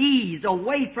out of ease,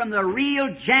 away from the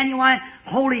real, genuine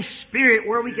Holy Spirit,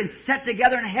 where we can sit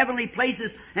together in heavenly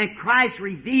places and Christ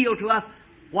reveal to us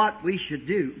what we should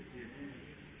do.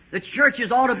 The churches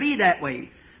ought to be that way.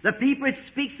 The people that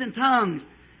speaks in tongues.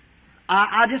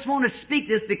 I just want to speak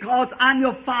this because I'm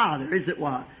your father, as it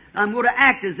was. I'm going to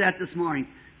act as that this morning.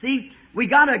 See, we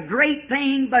got a great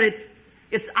thing, but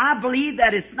I believe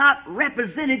that it's not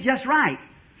represented just right.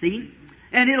 See?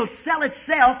 And it'll sell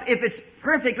itself if it's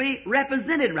perfectly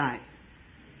represented right.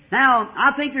 Now,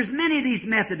 I think there's many of these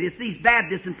Methodists, these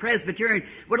Baptists and Presbyterians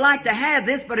would like to have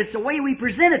this, but it's the way we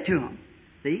present it to them.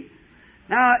 See?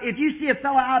 Now, if you see a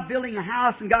fellow out building a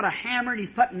house and got a hammer and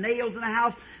he's putting nails in the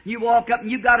house, you walk up and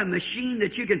you've got a machine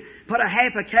that you can put a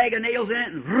half a keg of nails in it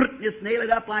and just nail it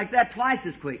up like that twice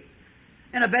as quick.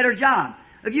 And a better job.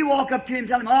 If you walk up to him and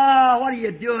tell him, "Oh, what are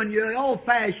you doing? You're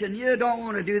old-fashioned. You don't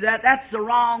want to do that. That's the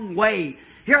wrong way.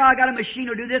 Here, I got a machine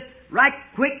to do this." Right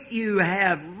quick, you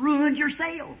have ruined your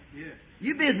sale. Yeah.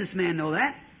 You businessmen know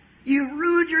that. You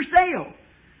ruined your sale.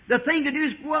 The thing to do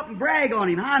is go up and brag on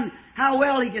him, how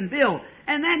well he can build.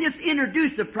 And then just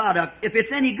introduce a product. If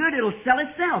it's any good, it'll sell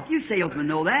itself. You salesmen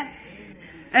know that.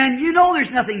 And you know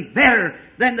there's nothing better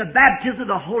than the baptism of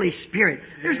the Holy Spirit.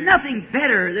 There's nothing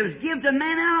better that was given to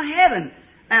man out of heaven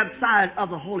outside of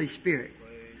the Holy Spirit.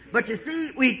 But you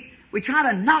see, we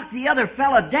try to knock the other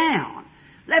fella down.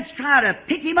 Let's try to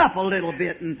pick him up a little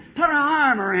bit and put our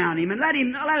arm around him and let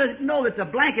us know that the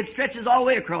blanket stretches all the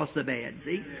way across the bed,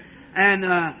 see? And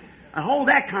hold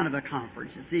that kind of a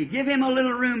conference, you see. Give him a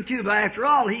little room too, but after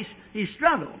all, he's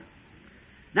struggled.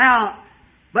 Now,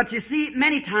 but you see,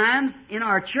 many times in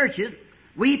our churches,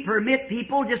 we permit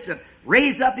people just to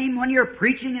raise up, even when you're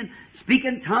preaching and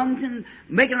speaking tongues and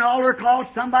making an altar call,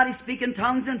 somebody speaking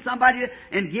tongues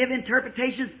and give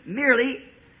interpretations. Merely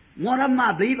one of them,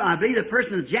 I believe the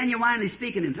person is genuinely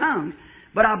speaking in tongues,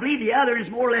 but I believe the other is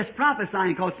more or less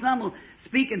prophesying, because some will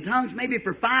speak in tongues maybe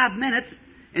for 5 minutes,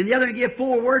 and the other will give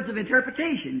 4 words of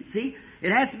interpretation. See?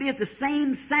 It has to be at the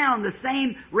same sound, the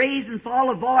same raise and fall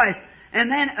of voice.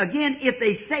 And then, again, if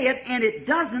they say it and it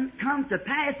doesn't come to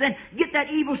pass, then get that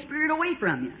evil spirit away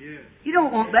from you. Yeah. You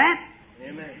don't want that.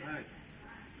 Amen.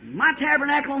 My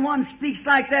tabernacle one speaks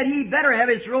like that, he better have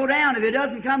it thrown down. If it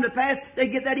doesn't come to pass, they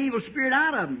get that evil spirit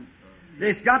out of them.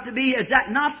 There's got to be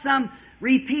not some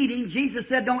repeating. Jesus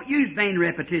said don't use vain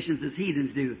repetitions as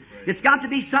heathens do. Right. It's got to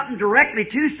be something directly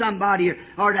to somebody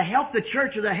or to help the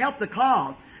church or to help the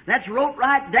cause. That's wrote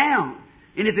right down.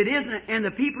 And if it isn't, and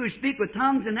the people who speak with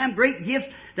tongues and them great gifts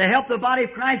to help the body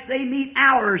of Christ, they meet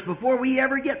hours before we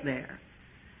ever get there.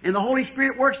 And the Holy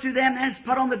Spirit works through them, and it's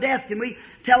put on the desk, and we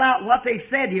tell out what they've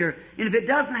said here. And if it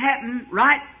doesn't happen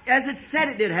right as it said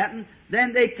it did happen,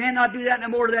 then they cannot do that no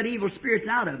more to that evil spirit's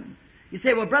out of them. You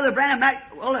say, "Well, Brother Branham,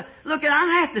 look,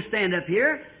 I have to stand up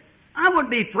here. I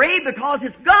wouldn't be afraid because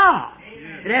it's God.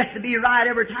 Amen. It has to be right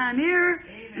every time here,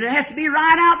 and it has to be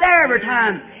right out there every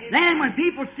time. Then when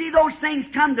people see those things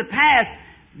come to pass,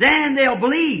 then they'll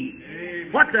believe."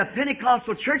 Amen. What the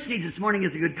Pentecostal church needs this morning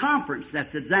is a good conference.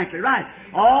 That's exactly right.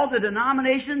 All the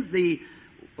denominations, the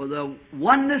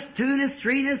oneness, two-ness,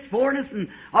 three-ness, four-ness, and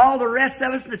all the rest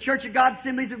of us in the Church of God,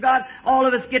 Assemblies of God, all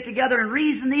of us get together and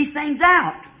reason these things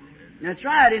out. That's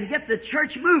right, and get the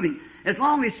church moving. As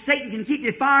long as Satan can keep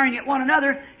you firing at one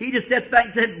another, he just sits back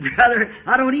and says, "Brother,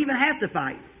 I don't even have to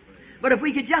fight." But if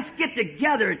we could just get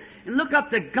together and look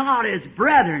up to God as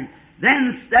brethren,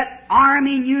 then that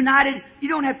army united, you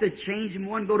don't have to change them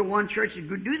one, go to one church and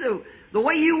do the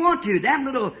way you want to. Them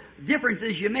little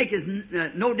differences you make is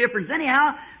no difference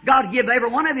anyhow. God give every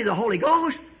one of you the Holy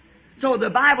Ghost. So the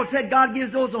Bible said God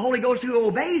gives those the Holy Ghost who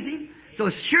obeys Him. So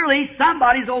surely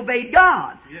somebody's obeyed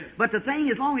God. Yes. But the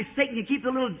thing, as long as Satan can keep the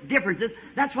little differences,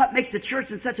 that's what makes the church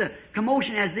in such a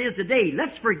commotion as it is today.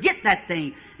 Let's forget that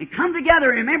thing and come together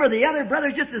and remember the other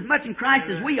brothers just as much in Christ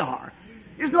as we are.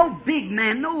 There's no big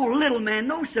man, no little man,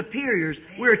 no superiors.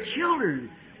 We're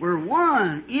children. We're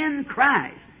one in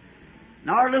Christ. And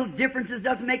our little differences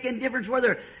doesn't make any difference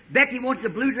whether Becky wants a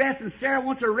blue dress and Sarah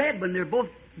wants a red when they're both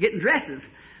getting dresses.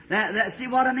 See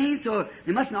what I mean? So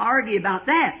they mustn't argue about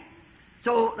that.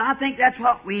 So I think that's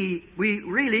what we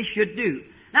really should do.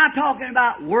 Now, talking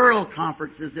about world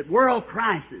conferences, at world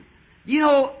crisis. You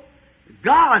know,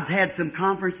 God's had some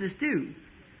conferences too.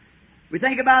 We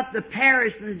think about the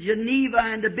Paris and Geneva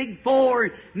and the Big Four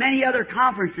and many other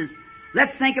conferences.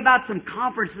 Let's think about some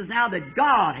conferences now that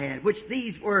God had, which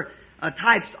these were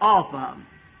types off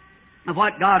of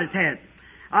what God has had.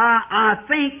 I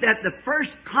think that the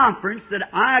first conference that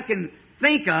I can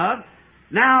think of,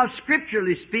 now,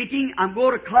 scripturally speaking, I'm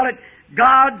going to call it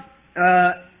God's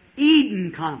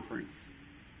Eden Conference.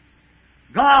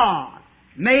 God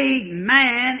made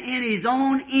man in His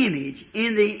own image.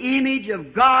 In the image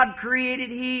of God created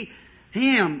He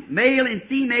him. Male and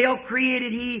female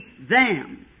created He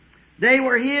them. They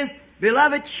were His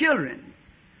beloved children.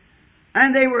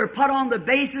 And they were put on the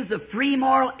basis of free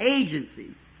moral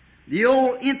agency. The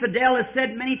old infidel has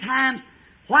said many times,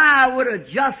 why would a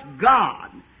just God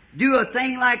do a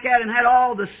thing like that and had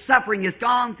all the suffering that's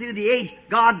gone through the age?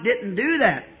 God didn't do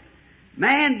that.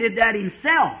 Man did that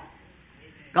himself.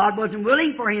 God wasn't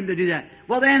willing for him to do that.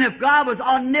 Well then, if God was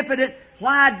omnipotent,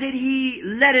 why did He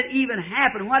let it even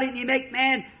happen? Why didn't He make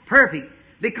man perfect?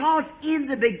 Because in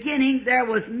the beginning there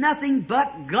was nothing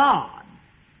but God.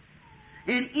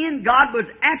 And in God was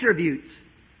attributes.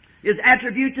 His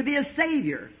attribute to be a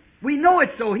Savior. We know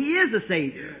it so. He is a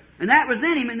Savior. And that was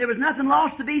in Him, and there was nothing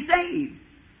lost to be saved.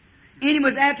 In Him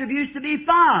was attributes to be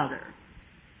Father.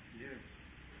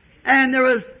 And there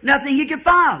was nothing He could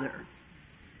father.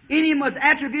 In Him was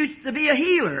attributes to be a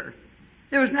healer.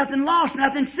 There was nothing lost,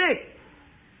 nothing sick.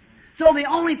 So the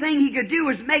only thing He could do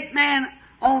was make man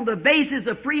on the basis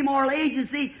of free moral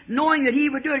agency, knowing that He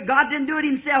would do it. God didn't do it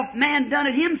Himself. Man done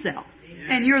it Himself.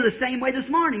 And you're the same way this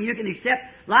morning. You can accept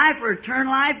life or turn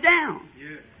life down.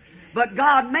 But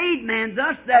God made man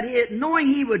thus that knowing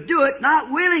He would do it,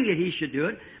 not willing it He should do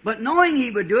it, but knowing He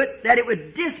would do it, that it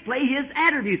would display His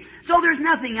attributes. So there's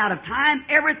nothing out of time.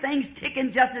 Everything's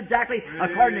ticking just exactly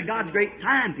according to God's great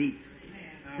timepiece.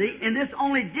 See, and this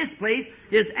only displays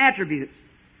His attributes.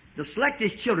 To select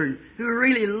His children who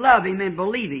really love Him and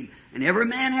believe Him. And every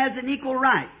man has an equal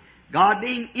right. God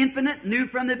being infinite, knew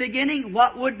from the beginning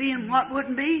what would be and what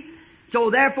wouldn't be. So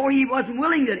therefore He wasn't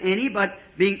willing that any, but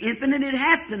being infinite, He'd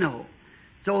have to know.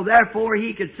 So therefore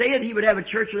He could say it, He would have a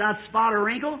church without spot or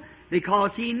wrinkle,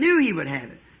 because He knew He would have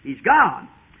it. He's God.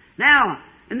 Now,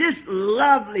 in this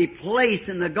lovely place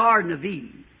in the Garden of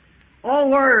Eden,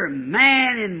 where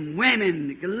man and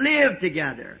women live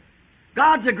together,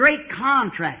 God's a great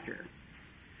contractor.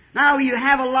 Now, you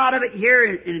have a lot of it here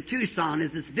in Tucson,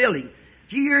 is this building. A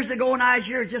few years ago when I was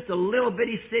here, just a little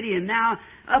bitty city, and now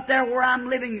up there where I'm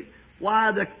living,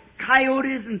 why, the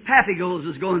coyotes and papagos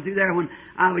was going through there when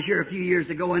I was here a few years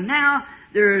ago. And now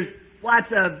there's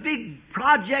lots of big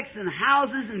projects and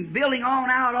houses and building on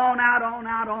out.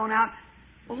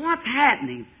 Well, what's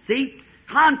happening? See,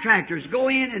 contractors go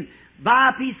in and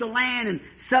buy a piece of land and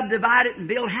subdivide it and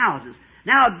build houses.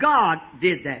 Now God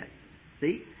did that.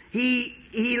 See, He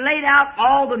laid out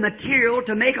all the material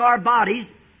to make our bodies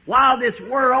while this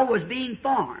world was being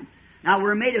formed. Now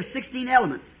we're made of 16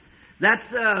 elements. That's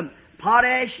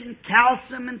potash and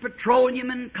calcium and petroleum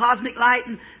and cosmic light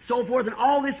and so forth, and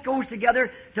all this goes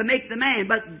together to make the man.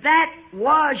 But that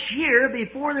was here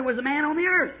before there was a man on the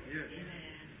earth. Yes.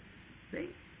 See?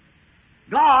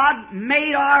 God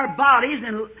made our bodies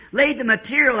and laid the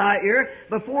material out here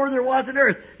before there was an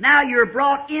earth. Now you're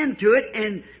brought into it,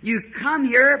 and you come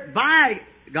here by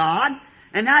God,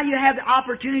 and now you have the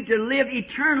opportunity to live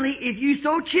eternally if you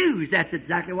so choose. That's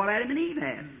exactly what Adam and Eve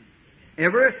had.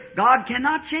 God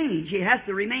cannot change. He has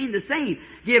to remain the same.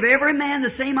 Give every man the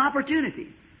same opportunity.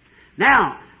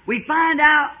 Now, we find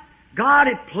out God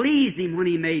had pleased Him when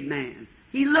He made man.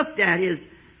 He looked at his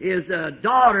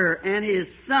daughter and his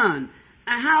son,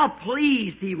 and how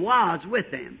pleased He was with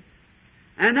them.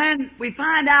 And then we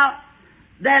find out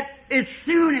that as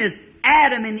soon as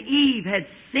Adam and Eve had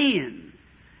sinned,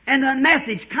 and the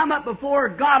message come up before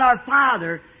God our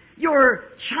Father, your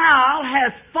child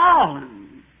has fallen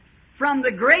from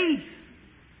the grace.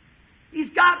 He's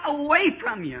got away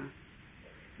from you.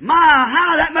 My,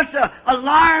 how that must have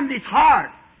alarmed his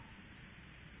heart.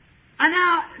 And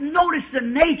now notice the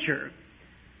nature.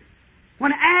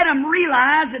 When Adam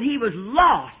realized that he was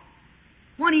lost,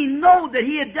 when he knew that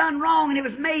he had done wrong and it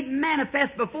was made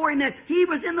manifest before him that he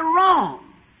was in the wrong,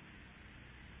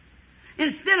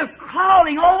 instead of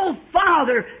calling, "Oh,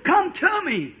 Father, come to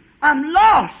me. I'm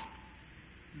lost.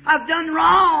 I've done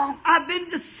wrong. I've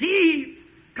been deceived.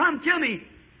 Come to me,"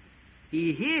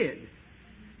 he hid.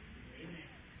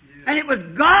 And it was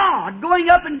God going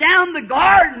up and down the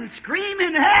garden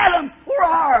screaming, "Adam, where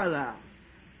are thou?"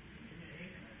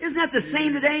 Isn't that the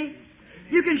same today?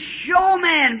 You can show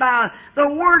man by the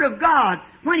Word of God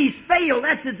when he's failed.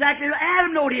 That's exactly what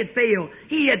Adam knew he had failed.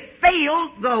 He had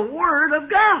failed the Word of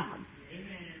God.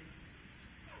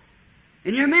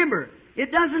 And you remember,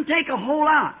 it doesn't take a whole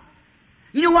lot.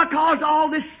 You know what caused all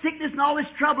this sickness and all this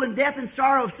trouble and death and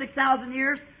sorrow of 6,000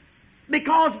 years?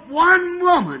 Because one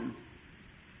woman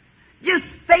just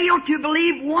failed to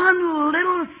believe one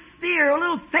little sphere, a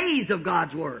little phase of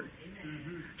God's Word.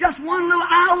 Just one little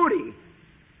iota.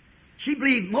 She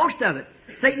believed most of it.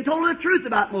 Satan told her the truth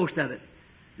about most of it.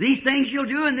 These things you'll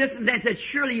do and this and that, said,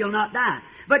 surely you'll not die.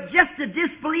 But just to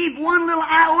disbelieve one little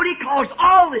iota caused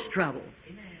all this trouble.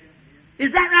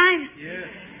 Is that right? Yes.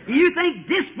 Do you think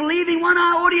disbelieving one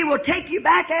iota will take you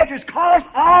back after it's caused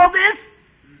all this?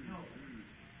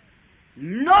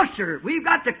 No, sir. We've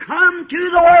got to come to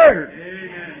the Word.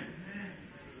 Amen.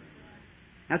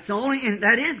 That's the only, and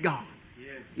that is God.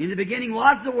 Yes. In the beginning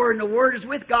was the Word, and the Word is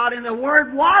with God, and the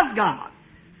Word was God.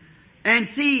 And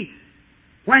see,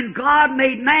 when God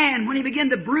made man, when He began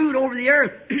to brood over the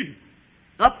earth,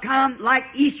 up come like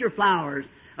Easter flowers,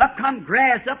 up come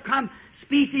grass, up come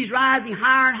species rising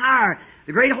higher and higher.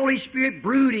 The great Holy Spirit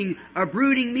brooding, or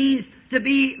brooding means to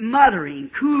be mothering,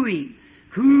 cooing.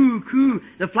 Coo, coo.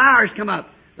 The flowers come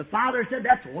up. The Father said,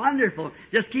 "That's wonderful.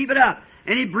 Just keep it up."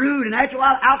 And He brewed, and after a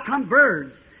while, out come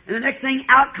birds. And the next thing,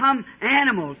 out come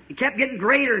animals. It kept getting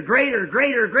greater, greater,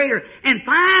 greater, greater. And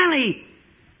finally,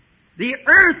 the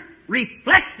earth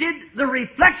reflected the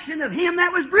reflection of Him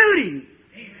that was brooding.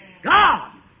 Amen.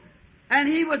 God. And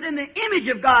He was in the image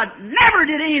of God. Never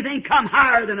did anything come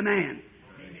higher than a man.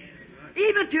 Amen.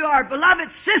 Even to our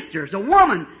beloved sisters, a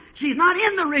woman, she's not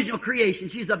in the original creation.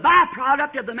 She's a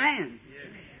byproduct of the man. Yes.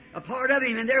 A part of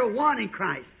Him, and they're one in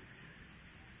Christ.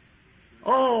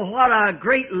 Oh, what a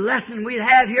great lesson we'd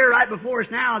have here right before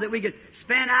us now that we could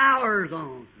spend hours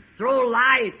on, throw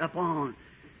light upon.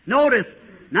 Notice,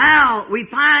 now we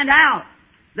find out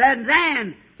that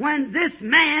then when this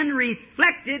man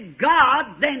reflected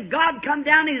God, then God come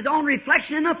down in His own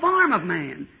reflection in the form of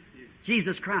man,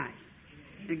 Jesus Christ.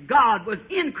 And God was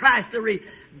in Christ.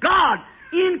 God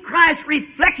in Christ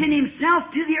reflecting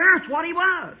Himself to the earth what He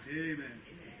was. Amen.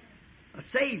 A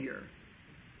Savior,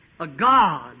 a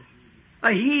God,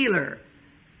 a healer.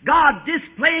 God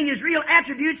displaying His real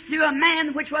attributes to a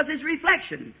man which was His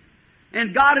reflection.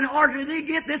 And God, in order to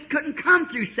get this, couldn't come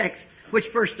through sex, which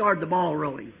first started the ball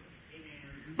rolling.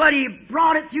 But He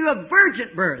brought it through a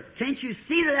virgin birth. Can't you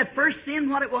see that first sin,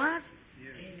 what it was?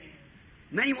 Yes.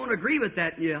 Many won't agree with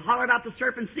that. You holler about the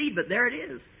serpent seed, but there it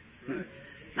is. Right.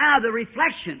 Now, the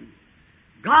reflection.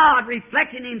 God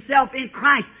reflecting Himself in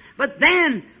Christ. But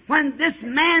then, when this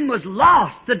man was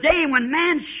lost, the day when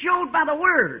man showed by the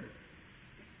Word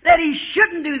that he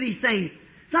shouldn't do these things,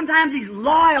 sometimes he's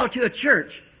loyal to a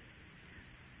church.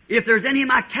 If there's any of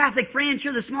my Catholic friends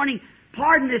here this morning,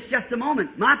 pardon this just a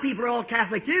moment. My people are all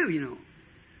Catholic too, you know.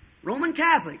 Roman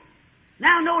Catholic.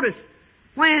 Now notice,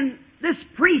 when this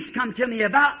priest come to me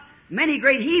about many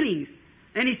great healings,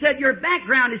 and he said, "Your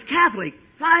background is Catholic.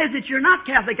 Why is it you're not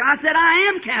Catholic?" I said,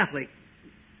 "I am Catholic."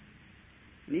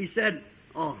 And he said,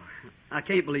 "Oh, I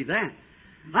can't believe that."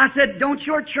 I said, "Don't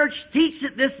your church teach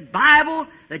that this Bible,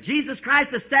 that Jesus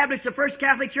Christ established the first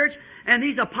Catholic Church, and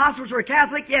these apostles were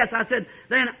Catholic?" "Yes." I said,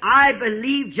 "Then I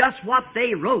believe just what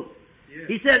they wrote." Yes.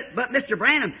 He said, "But Mr.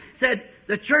 Branham said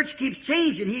the church keeps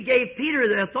changing. He gave Peter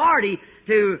the authority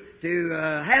to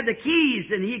have the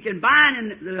keys, and he can bind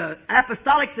in the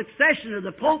apostolic succession of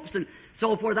the popes and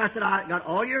so forth." I said, "I got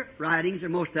all your writings, or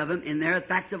most of them, in there,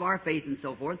 facts of our faith and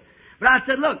so forth." But I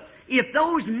said, "Look, if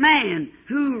those men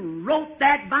who wrote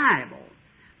that Bible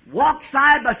walked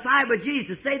side by side with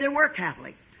Jesus, say they were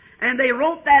Catholic, and they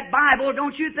wrote that Bible,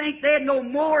 don't you think they'd know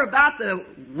more about the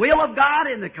will of God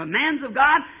and the commands of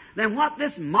God than what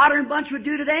this modern bunch would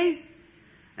do today?"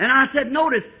 And I said,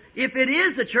 "Notice, if it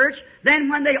is the church, then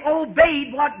when they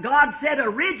obeyed what God said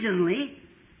originally,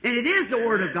 and it is the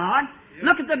Word of God,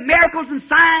 look at the miracles and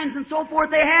signs and so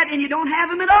forth they had, and you don't have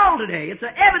them at all today. It's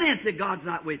an evidence that God's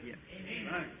not with you."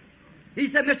 Right. He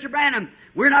said, Mr. Branham,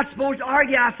 we're not supposed to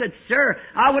argue. I said, sir,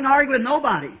 I wouldn't argue with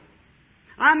nobody.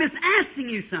 I'm just asking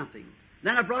you something.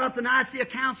 Then I brought up the Nicaea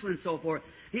Council and so forth.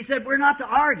 He said, we're not to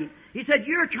argue. He said,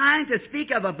 you're trying to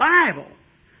speak of a Bible,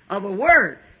 of a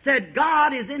Word. Said,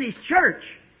 God is in His church.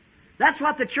 That's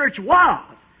what the church was.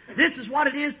 This is what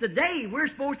it is today. We're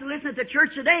supposed to listen to the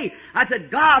church today. I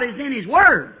said, God is in His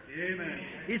Word. Amen.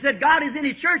 He said, God is in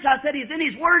His church. I said, He's in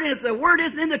His Word, and if the Word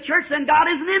isn't in the church, then God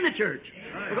isn't in the church.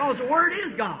 Because the Word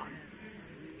is God.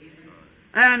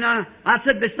 And I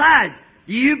said, besides,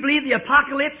 do you believe the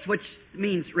Apocalypse, which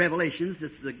means Revelations,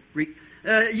 this is the Greek,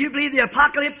 you believe the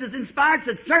Apocalypse is inspired?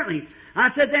 Said, certainly. I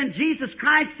said, then Jesus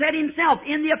Christ said Himself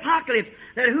in the Apocalypse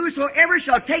that whosoever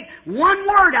shall take one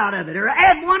word out of it or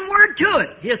add one word to it,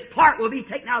 his part will be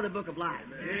taken out of the book of life.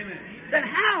 Amen. Then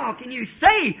how can you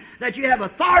say that you have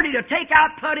authority to take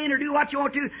out, put in, or do what you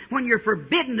want to when you're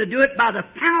forbidden to do it by the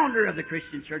founder of the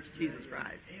Christian church, Jesus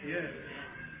Christ? Yes.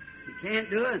 You can't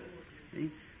do it.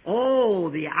 See? Oh,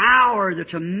 the hour, the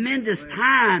tremendous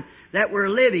time that we're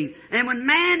living. And when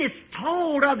man is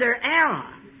told of their error,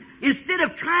 instead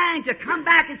of trying to come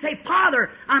back and say, Father,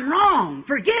 I'm wrong,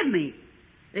 forgive me,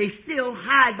 they still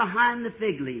hide behind the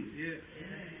fig leaves. Yes.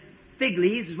 Fig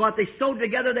leaves is what they sewed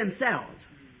together themselves.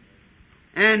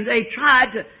 And they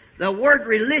tried to, the word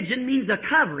religion means a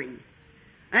covering.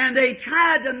 And they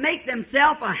tried to make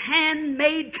themselves a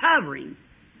handmade covering.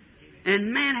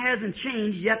 And man hasn't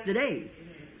changed yet today.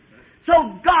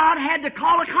 So God had to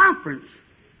call a conference.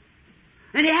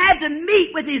 And He had to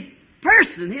meet with His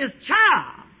person, His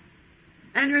child.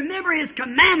 And remember, His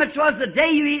commandments was the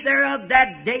day you eat thereof,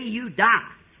 that day you die.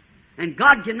 And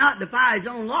God cannot defy His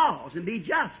own laws and be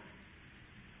just.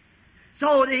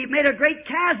 So He made a great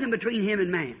chasm between Him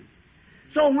and man.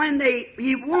 So when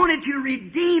He wanted to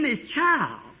redeem His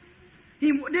child,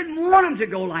 He didn't want him to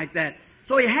go like that.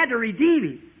 So He had to redeem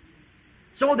him.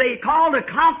 So they called a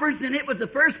conference, and it was the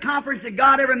first conference that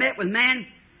God ever met with man,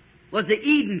 was the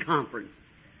Eden Conference.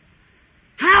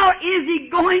 How is He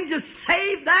going to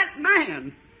save that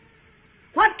man?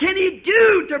 What can He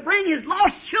do to bring his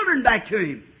lost children back to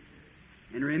Him?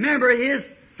 And remember, His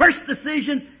first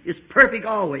decision is perfect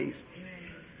always.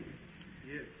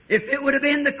 If it would have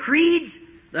been the creeds,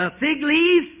 the fig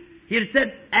leaves, He'd have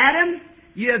said, Adam,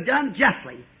 you have done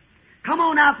justly. Come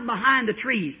on out from behind the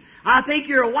trees. I think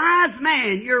you're a wise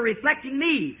man. You're reflecting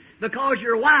me because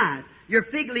you're wise. Your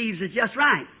fig leaves is just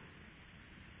right.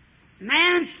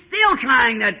 Man's still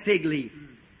trying that fig leaf.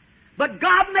 But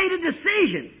God made a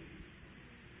decision.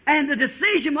 And the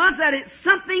decision was that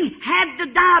something had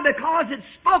to die because it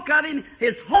spoke of Him,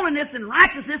 His holiness and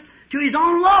righteousness to His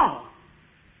own law.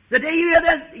 The day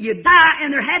you die,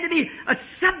 and there had to be a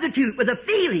substitute with a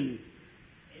feeling.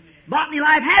 Bodily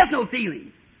life has no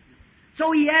feeling.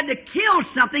 So He had to kill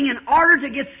something in order to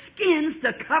get skins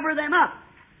to cover them up.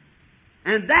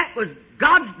 And that was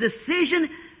God's decision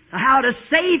how to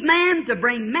save man, to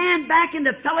bring man back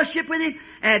into fellowship with Him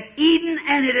at Eden,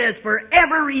 and it has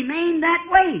forever remained that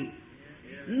way.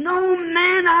 No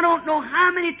man, I don't know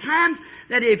how many times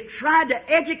that they've tried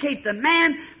to educate the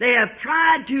man, they have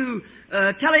tried to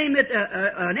tell him that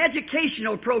an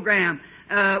educational program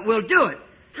will do it.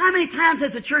 How many times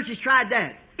has the church has tried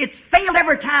that? It's failed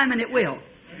every time, and it will.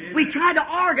 Amen. We try to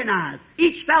organize.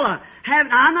 Each fella now,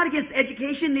 I'm not against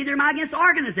education, neither am I against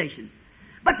organization.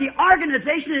 But the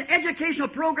organization and educational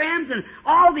programs and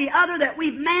all the other that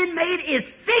we've man-made is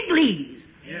fig leaves.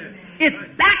 Yes.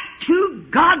 It's back to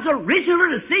God's original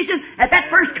decision at that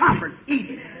first conference,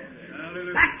 Eden.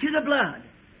 Hallelujah. Back to the blood.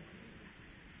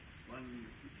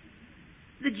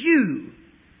 The Jew,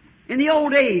 in the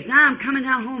old days, now I'm coming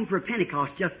down home for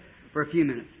Pentecost just for a few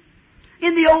minutes.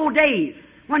 In the old days,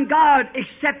 when God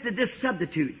accepted this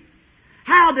substitute,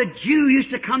 how the Jew used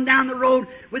to come down the road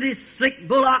with his slick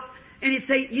bullock, and he'd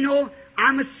say, you know,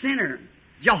 I'm a sinner.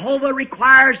 Jehovah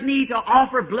requires me to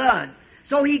offer blood.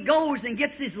 So he goes and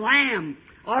gets his lamb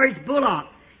or his bullock.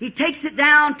 He takes it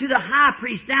down to the high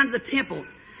priest, down to the temple,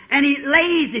 and he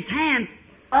lays his hands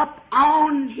up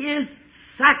on his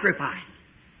sacrifice.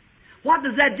 What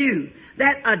does that do?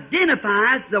 That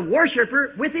identifies the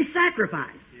worshiper with his sacrifice.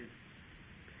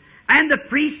 And the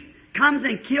priest comes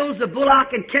and kills the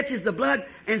bullock and catches the blood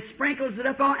and sprinkles it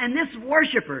up on. And this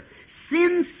worshiper,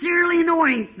 sincerely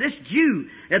knowing, this Jew,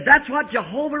 that that's what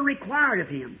Jehovah required of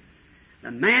him.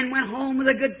 The man went home with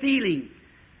a good feeling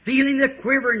the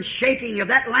quiver and shaking of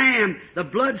that lamb, the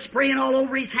blood spraying all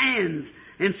over his hands,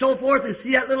 and so forth, and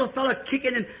see that little fellow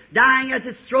kicking and dying as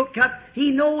his throat cut.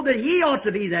 He knew that he ought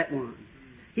to be that one.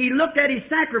 He looked at his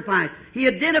sacrifice. He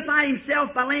identified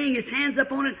himself by laying his hands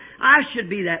upon it. I should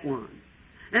be that one.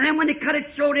 And then when they cut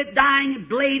its throat, it dying and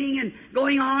bleeding and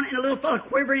going on, and the little fellow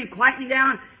quivering and quieting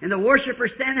down, and the worshiper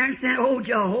standing there and saying, "Oh,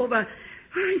 Jehovah,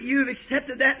 you've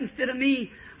accepted that instead of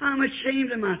me. I'm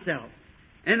ashamed of myself."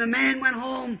 And the man went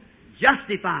home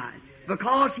justified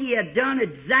because he had done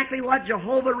exactly what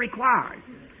Jehovah required.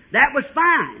 That was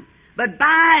fine. But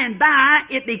by and by,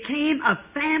 it became a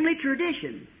family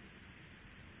tradition.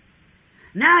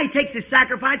 Now he takes his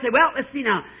sacrifice and says, "Well, let's see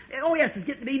now. Oh yes, it's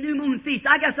getting to be New Moon Feast.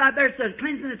 I guess I better, it's a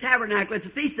cleansing the tabernacle. It's a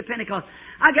feast of Pentecost.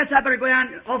 I guess I better go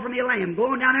down and offer me a lamb.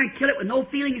 Go on down there and kill it with no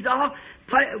feelings at all.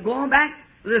 Go on back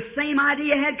with the same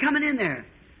idea he had coming in there."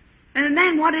 And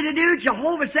then what did it do?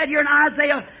 Jehovah said here in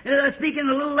Isaiah, speaking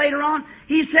a little later on,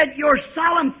 He said, "Your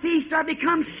solemn feasts are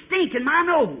become stink in my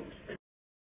nose."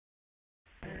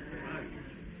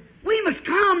 We must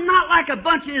come not like a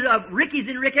bunch of Rickies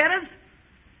and Rickettas.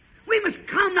 We must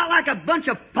come not like a bunch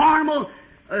of formal,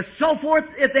 so forth,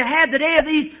 if they have today of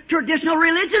these traditional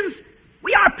religions.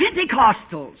 We are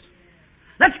Pentecostals.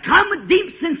 Let's come with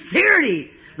deep sincerity.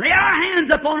 Lay our hands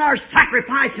upon our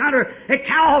sacrifice yonder at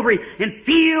Calvary and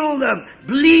feel the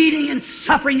bleeding and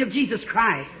suffering of Jesus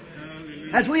Christ.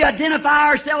 As we identify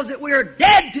ourselves that we are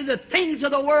dead to the things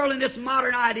of the world and this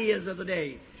modern ideas of the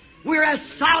day. We're as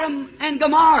Sodom and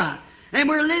Gomorrah, and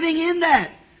we're living in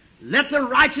that. Let the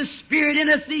righteous spirit in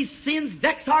us, these sins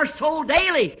vex our soul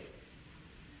daily.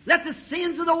 Let the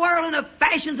sins of the world and the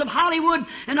fashions of Hollywood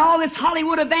and all this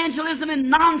Hollywood evangelism and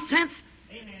nonsense,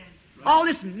 all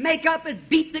this makeup and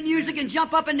beat the music and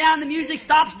jump up and down, the music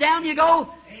stops, down you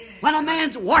go. When a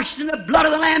man's washed in the blood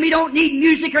of the Lamb, he don't need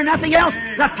music or nothing else.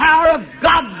 The power of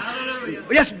God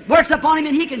just works upon him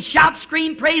and he can shout,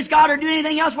 scream, praise God, or do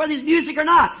anything else, whether it's music or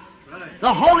not.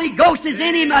 The Holy Ghost is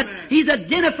in him. He's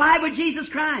identified with Jesus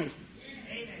Christ.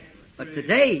 But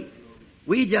today,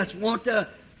 we just want to,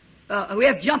 we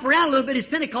have to jump around a little bit as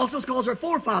Pentecostals because our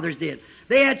forefathers did.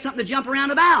 They had something to jump around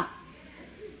about.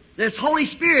 This Holy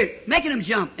Spirit making them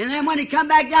jump. And then when you come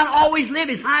back down, always live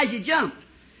as high as you jumped.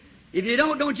 If you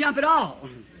don't jump at all.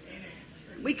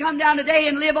 We come down today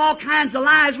and live all kinds of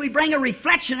lives. We bring a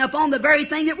reflection upon the very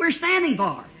thing that we're standing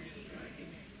for.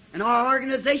 And our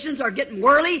organizations are getting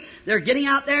whirly. They're getting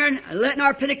out there and letting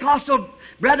our Pentecostal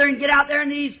brethren get out there in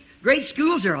these great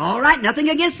schools. They're all right, nothing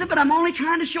against it, but I'm only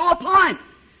trying to show a point.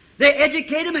 They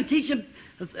educate them and teach them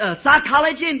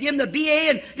psychology and give them the BA,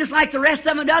 and just like the rest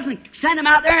of them does, and send them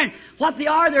out there. And what they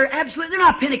are, they're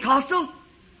not Pentecostal.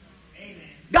 Amen.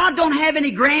 God don't have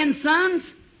any grandsons.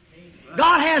 Amen.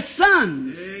 God has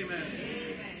sons. Amen.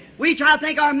 We try to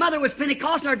think our mother was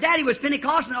Pentecostal, our daddy was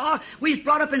Pentecostal, and we was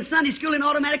brought up in Sunday school and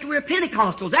automatically we're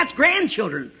Pentecostals. That's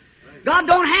grandchildren. God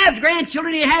don't have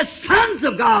grandchildren. He has sons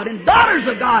of God and daughters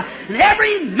of God. And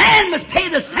every man must pay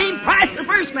the same price the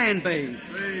first man paid.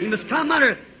 He must come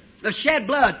under the shed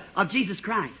blood of Jesus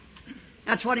Christ.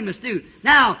 That's what he must do.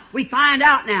 Now, we find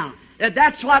out now that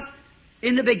that's what,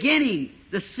 in the beginning,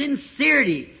 the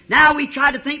sincerity. Now we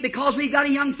try to think because we've got a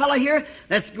young fellow here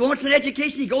that wants an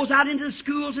education, he goes out into the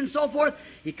schools and so forth,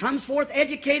 he comes forth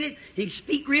educated, he can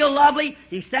speak real lovely,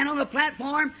 he can stand on the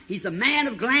platform, he's a man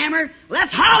of glamour. Well,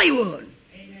 that's Hollywood.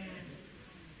 Amen.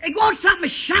 They want something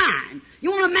to shine.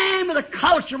 You want a man with a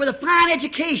culture, with a fine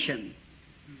education.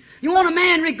 You want a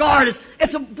man regardless.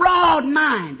 It's a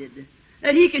broad-minded.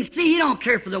 That he can see, he don't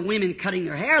care for the women cutting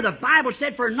their hair. The Bible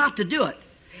said for not to do it.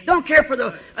 Don't care for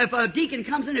if a deacon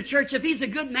comes into church, if he's a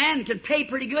good man and can pay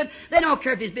pretty good, they don't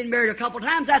care if he's been married a couple of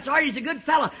times, that's all right, he's a good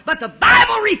fellow. But the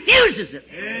Bible refuses it.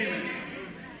 Amen.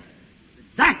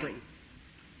 Exactly.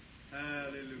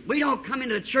 Hallelujah. We don't come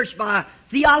into the church by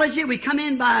theology, we come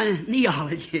in by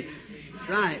neology. That's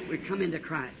right, we come into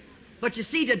Christ. But you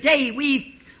see, today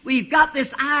we've got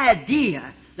this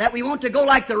idea that we want to go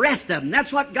like the rest of them.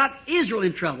 That's what got Israel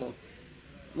in trouble.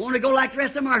 We want to go like the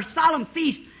rest of them. Our solemn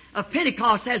feast of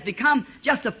Pentecost has become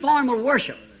just a formal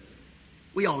worship.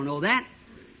 We all know that.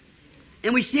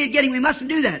 And we see it getting, we mustn't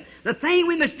do that. The thing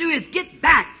we must do is get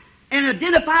back and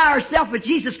identify ourselves with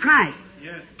Jesus Christ.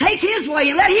 Yes. Take His way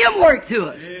and let Him work to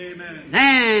us. Amen.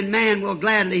 Then man will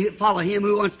gladly follow Him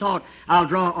who once taught, "I'll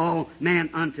draw all man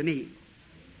unto me."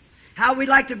 How we'd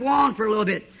like to go on for a little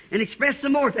bit and express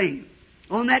some more things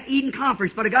on that Eden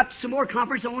conference, but I got some more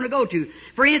conference I want to go to.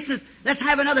 For instance, let's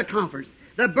have another conference.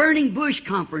 The Burning Bush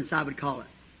Conference, I would call it.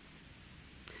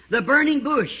 The Burning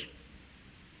Bush.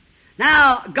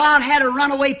 Now, God had a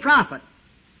runaway prophet.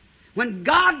 When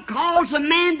God calls a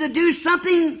man to do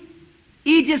something,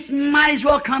 he just might as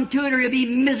well come to it or he'll be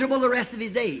miserable the rest of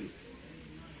his days.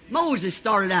 Moses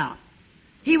started out.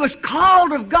 He was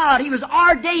called of God. He was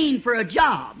ordained for a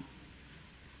job.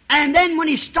 And then when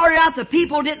he started out, the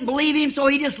people didn't believe him, so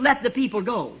he just let the people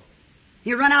go.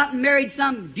 He ran out and married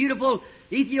some beautiful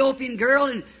Ethiopian girl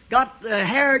and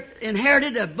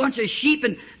inherited a bunch of sheep,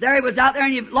 and there he was out there,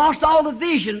 and he lost all the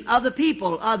vision of the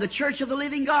people of the Church of the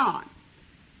Living God.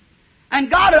 And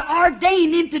God had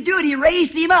ordained him to do it. He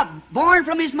raised him up, born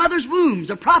from his mother's wombs,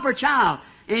 a proper child,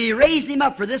 and he raised him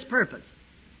up for this purpose.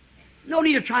 No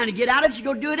need of trying to get out of it. You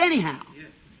go do it anyhow.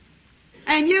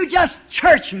 And you just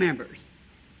church members,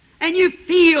 and you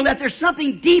feel that there's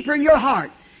something deeper in your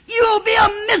heart, you'll be a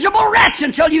miserable wretch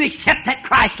until you accept that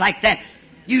Christ like that.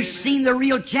 You've seen the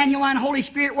real, genuine Holy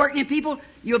Spirit working in people,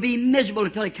 you'll be miserable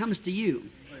until He comes to you.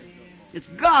 It's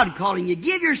God calling you.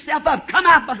 Give yourself up. Come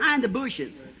out behind the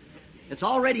bushes. It's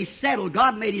already settled.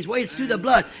 God made His ways through the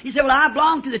blood. He said, well, I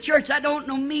belong to the church. That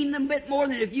don't mean a bit more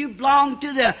than if you belong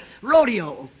to the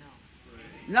rodeo.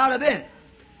 Not a bit.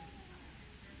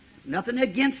 Nothing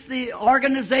against the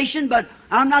organization, but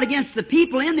I'm not against the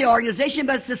people in the organization,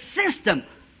 but it's a system.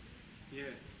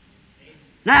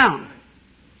 Now,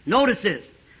 notice this.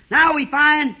 Now we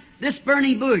find this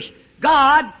burning bush.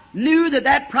 God knew that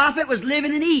that prophet was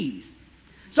living in ease.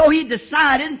 So He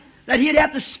decided that He'd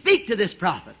have to speak to this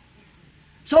prophet.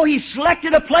 So He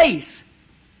selected a place.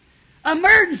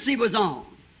 Emergency was on.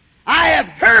 I have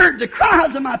heard the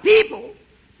cries of my people.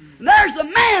 And there's a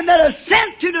man that is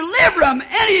sent to deliver them,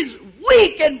 and he's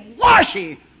weak and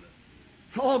washy.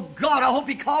 Oh God, I hope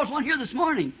He calls one here this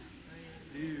morning.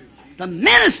 The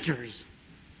ministers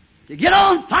to get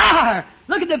on fire.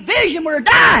 Look at the vision. We're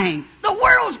dying. The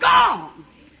world's gone.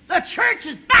 The church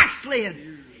is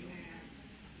backslid.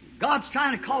 God's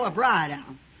trying to call a bride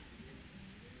out.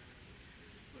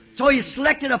 So He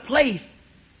selected a place.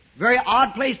 Very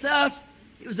odd place to us.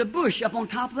 It was a bush up on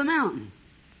top of the mountain.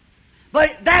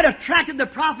 But that attracted the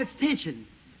prophet's attention.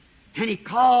 And he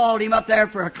called him up there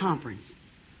for a conference.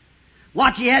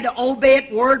 Watch, he had to obey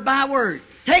it word by word.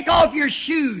 Take off your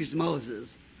shoes, Moses.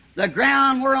 The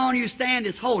ground whereon you stand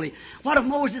is holy. What if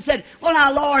Moses said, well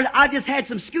now Lord, I just had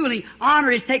some schooling.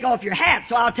 Honor is take off your hat,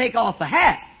 so I'll take off the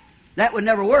hat. That would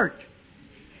never work.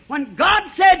 When God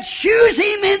said shoes,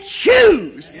 He meant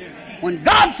shoes. When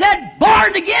God said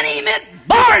born again, He meant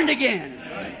born again.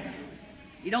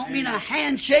 You don't mean a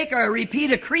handshake or a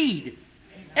repeat of creed.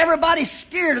 Everybody's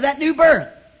scared of that new birth.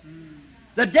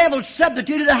 The devil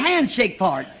substituted the handshake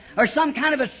part, or some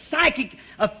kind of a psychic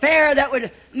affair that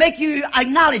would make you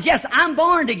acknowledge, yes, I'm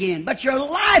born again, but your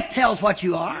life tells what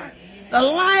you are. The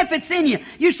life that's in you.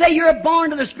 You say you're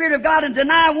born to the Spirit of God and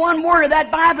deny one word of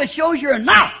that Bible that shows you're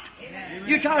not. Amen.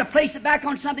 You try to place it back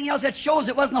on something else that shows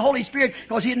it wasn't the Holy Spirit,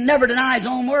 because He'd never deny His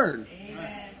own word.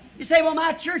 Amen. You say, well,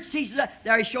 my church teaches that.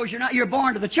 There He shows you're not. You're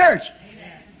born to the church,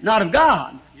 Amen. Not of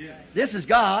God. Yeah. This is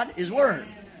God, His Word.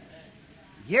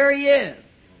 Here He is.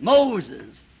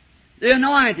 Moses, the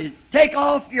anointed. Take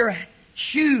off your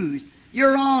shoes.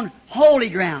 You're on holy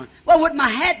ground. Well, would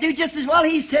my hat do just as well?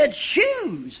 He said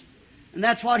shoes. And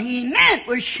that's what He meant,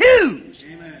 was shoes.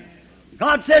 Amen.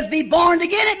 God says be born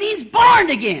again. It means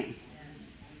born again.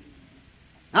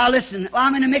 Now listen,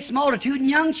 I'm in a mixed multitude and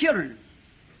young children.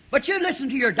 But you listen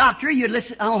to your doctor. You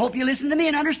listen. I hope you listen to me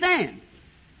and understand.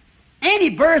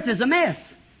 Any birth is a mess.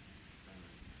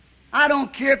 I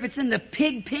don't care if it's in the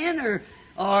pig pen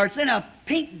or it's in a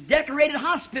pink decorated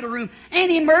hospital room.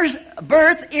 Any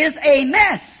birth is a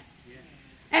mess.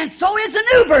 And so is a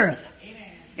new birth.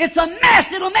 It's a mess.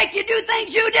 It'll make you do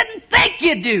things you didn't think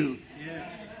you'd do.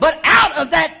 But out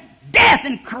of that death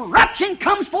and corruption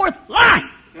comes forth life.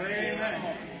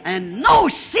 And no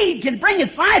seed can bring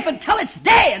its life until it's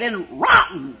dead and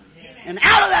rotten. And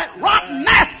out of that rotten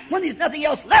mass, when there's nothing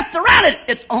else left around it,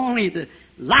 it's only the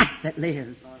life that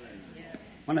lives.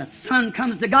 When a son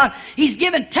comes to God, He's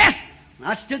given tests.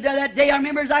 I stood there that day, I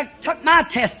remember, as I took my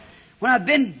test. When I've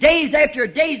been days after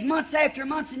days, months after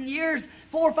months, and years,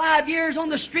 4 or 5 years on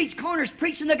the streets, corners,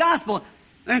 preaching the gospel,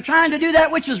 and trying to do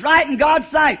that which was right in God's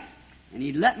sight. And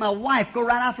He'd let my wife go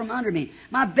right out from under me.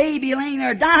 My baby laying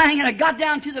there dying, and I got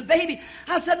down to the baby.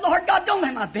 I said, Lord God, don't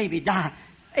let my baby die.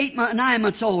 9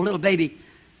 months old, little baby.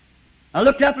 I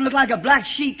looked up and looked like a black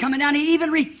sheep coming down. He even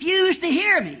refused to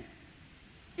hear me.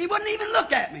 He wouldn't even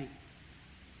look at me.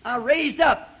 I raised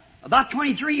up, about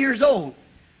 23 years old.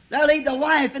 There laid the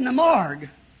wife in the morgue.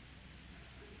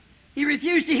 He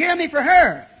refused to hear me for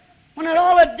her. When it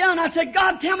all had done, I said,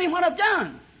 God, tell me what I've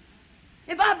done.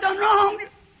 If I've done wrong,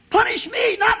 punish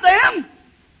me, not them.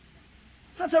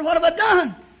 I said, what have I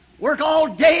done? Work all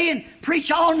day and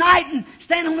preach all night and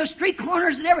stand on the street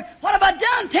corners and everything. What have I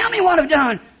done? Tell me what I've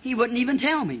done. He wouldn't even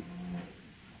tell me.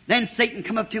 Then Satan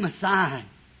come up to my side.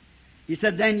 He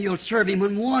said, then you'll serve him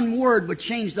when one word would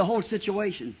change the whole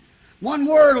situation. One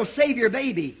word will save your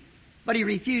baby. But he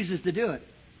refuses to do it.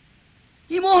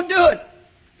 He won't do it.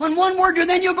 When one word,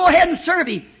 then you'll go ahead and serve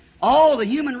him. All the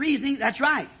human reasoning, that's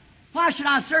right. Why should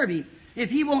I serve Him if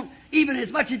He won't even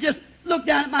as much as just look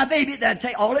down at my baby? That'd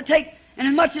take all it takes. And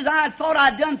as much as I thought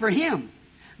I'd done for Him,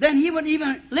 then He wouldn't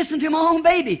even listen to my own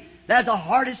baby. That's the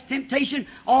hardest temptation.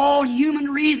 All human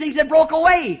reasonings that broke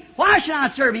away. Why should I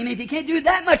serve Him if He can't do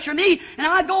that much for me, and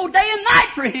I go day and night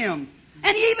for Him?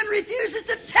 And He even refuses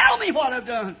to tell me what I've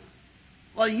done.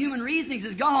 Well, human reasonings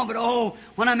is gone, but oh,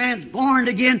 when a man's born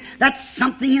again, that's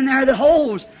something in there that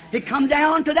holds. It come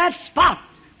down to that spot.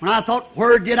 When I thought,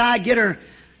 where did I get her?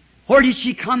 Where did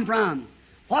she come from?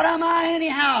 What am I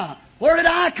anyhow? Where did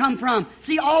I come from?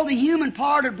 See, all the human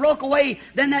part had broke away.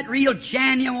 Then that real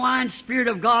genuine Spirit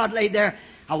of God laid there.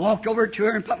 I walked over to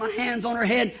her and put my hands on her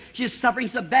head. She was suffering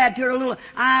so bad to her little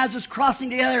eyes was crossing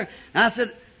together. And I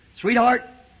said, sweetheart,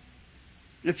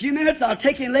 in a few minutes I'll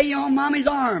take you and lay you on Mommy's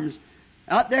arms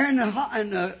out there in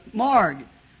the morgue.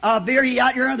 I'll bury you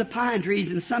out here under the pine trees,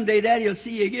 and someday Daddy will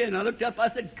see you again. I looked up, I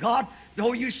said, God,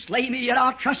 though you slay me, yet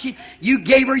I'll trust you. You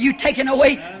gave her, you taken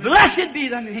away. Blessed be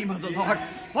the name of the Lord.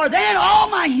 For then all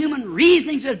my human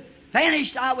reasonings had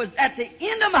vanished. I was at the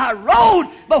end of my road.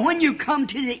 But when you come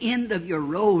to the end of your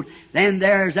road, then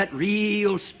there's that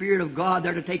real Spirit of God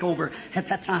there to take over at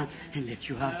that time and lift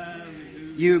you up.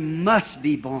 You must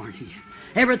be born again.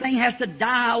 Everything has to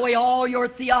die away. All your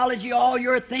theology, all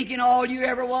your thinking, all you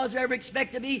ever was or ever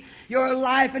expect to be, your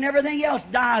life and everything else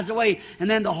dies away. And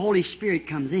then the Holy Spirit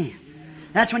comes in.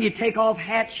 That's when you take off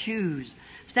hat, shoes.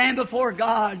 Stand before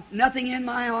God. Nothing in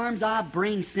my arms I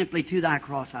bring simply to thy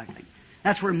cross, I think.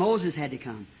 That's where Moses had to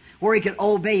come. Where he could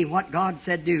obey what God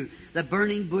said do. The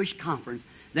burning bush conference.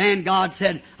 Then God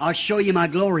said, I'll show you my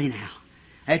glory now.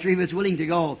 After he was willing to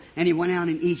go, and he went out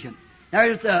in Egypt.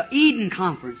 There's the Eden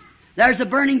conference. There's the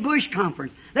burning bush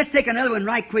conference. Let's take another one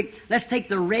right quick. Let's take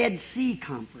the Red Sea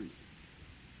conference.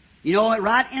 You know,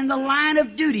 right in the line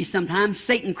of duty sometimes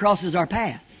Satan crosses our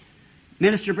path.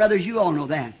 Minister brothers, you all know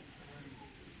that.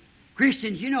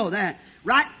 Christians, you know that.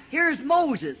 Right? Here's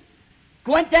Moses.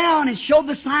 Went down and showed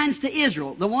the signs to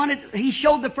Israel. The one that he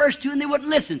showed the first two and they wouldn't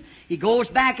listen. He goes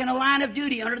back in a line of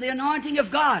duty under the anointing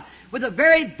of God with the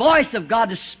very voice of God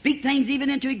to speak things even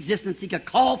into existence. He could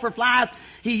call for flies.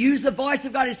 He used the voice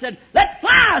of God. He said, let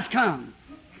flies come.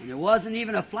 And there wasn't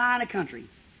even a fly in the country.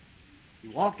 He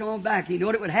walked on back. He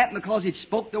knew it would happen because he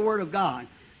spoke the Word of God.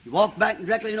 He walked back and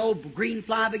directly an old green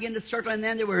fly began to circle, and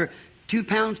then there were 2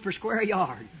 pounds per square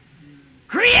yard.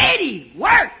 Creative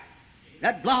work!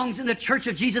 That belongs in the Church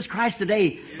of Jesus Christ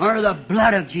today, under the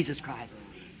blood of Jesus Christ.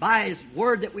 By His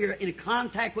Word that we are in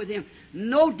contact with Him.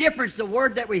 No difference. The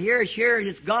Word that we hear is here, and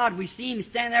it's God. We see Him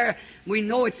stand there. We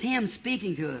know it's Him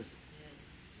speaking to us.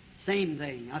 Same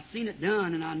thing. I've seen it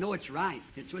done, and I know it's right.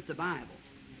 It's with the Bible.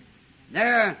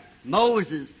 There,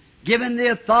 Moses, given the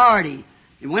authority,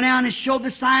 he went out and showed the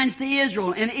signs to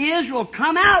Israel, and Israel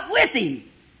come out with him.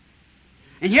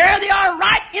 And here they are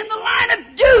right in the line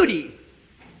of duty.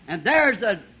 And there's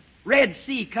the Red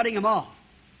Sea cutting them off.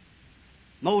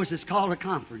 Moses called a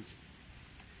conference.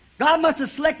 God must have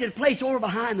selected a place over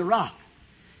behind the rock.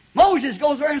 Moses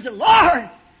goes there and said, Lord,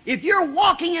 if you're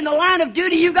walking in the line of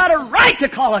duty, you've got a right to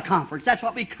call a conference. That's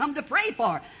what we come to pray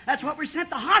for. That's what we're sent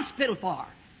to the hospital for.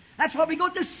 That's what we go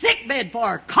to the sick bed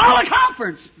for. Call a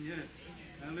conference. Yes.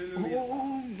 Hallelujah.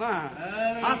 Oh, my.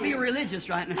 Hallelujah. I feel religious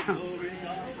right now.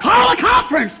 Call a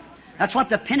conference. That's what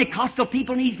the Pentecostal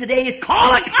people needs today is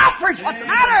call a conference. What's the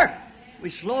matter?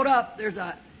 We slowed up. There's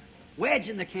a wedge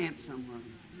in the camp somewhere.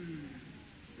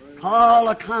 Call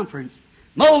a conference.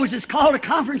 Moses called a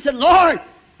conference and said, Lord,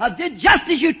 I did just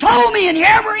as you told me, and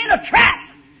here we're in a trap.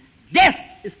 Death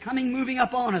is coming, moving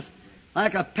up on us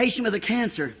like a patient with a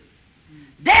cancer.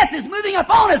 Death is moving up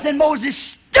on us, and Moses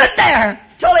stood there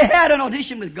till he had an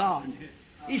audition with God.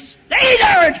 He stayed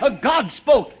there until God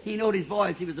spoke. He knew his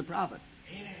voice. He was a prophet.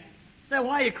 Say,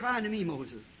 why are you crying to me,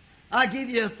 Moses? I gave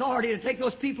you authority to take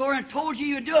those people over and told you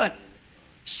you'd do it.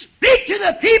 Speak to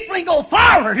the people and go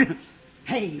forward.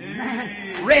 Hey,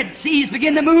 man, Red Seas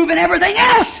begin to move and everything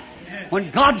else. When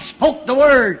God spoke the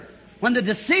Word, when the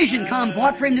decision comes,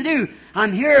 what for Him to do?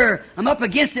 I'm here, I'm up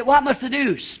against it, what must I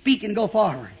do? Speak and go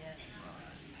forward.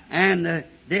 And the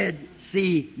Dead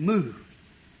Sea moved.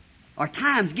 Our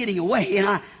time's getting away,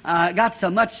 and I got so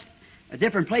much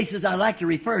different places I'd like to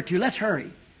refer to. Let's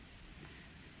hurry.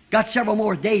 Got several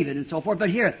more, David and so forth. But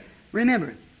here,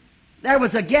 remember, there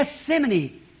was a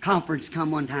Gethsemane conference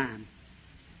come one time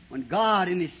when God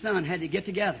and His Son had to get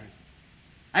together.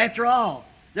 After all,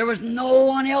 there was no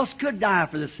one else could die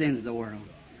for the sins of the world.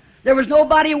 There was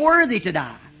nobody worthy to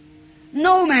die.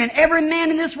 No man, every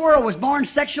man in this world was born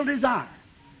sexual desire.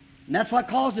 And that's what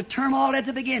caused the turmoil at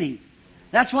the beginning.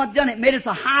 That's what done it. Made us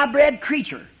a hybrid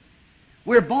creature.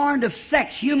 We're born of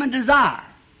sex, human desire.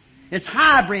 It's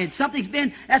hybrid. That's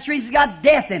the reason it's got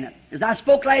death in it, as I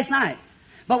spoke last night.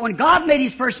 But when God made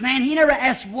His first man, He never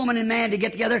asked woman and man to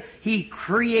get together. He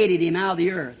created him out of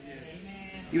the earth.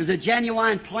 He was a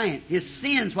genuine plant. His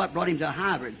sin's what brought him to a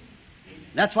hybrid.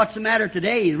 That's what's the matter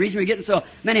today. The reason we're getting so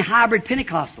many hybrid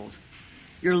Pentecostals.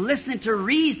 You're listening to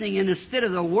reasoning instead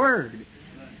of the Word.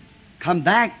 Come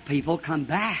back, people, come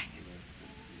back.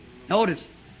 Notice,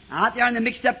 out there in the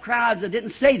mixed up crowds that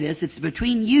didn't say this, it's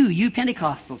between you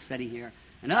Pentecostals sitting here,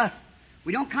 and us.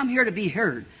 We don't come here to be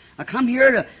heard. I come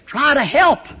here to try to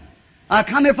help. I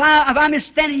come if I'm just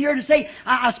standing here to say,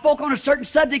 I spoke on a certain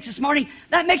subject this morning,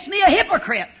 that makes me a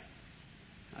hypocrite.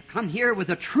 I come here with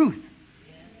the truth.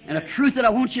 And a truth that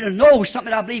I want you to know, something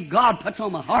that I believe God puts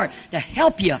on my heart to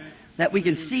help you, that we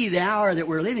can see the hour that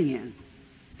we're living in.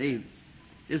 See,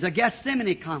 there's a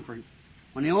Gethsemane conference,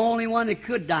 when the only one that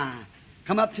could die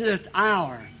come up to this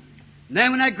hour. And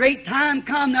then when that great time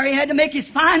come, there he had to make his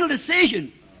final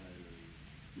decision.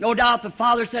 No doubt the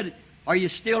Father said, are you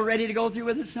still ready to go through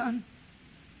with it, son?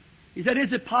 He said,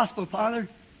 is it possible, Father?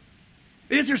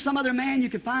 Is there some other man you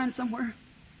could find somewhere?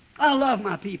 I love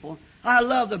my people. I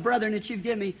love the brethren that you've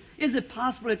given me. Is it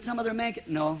possible that some other man can?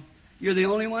 No. You're the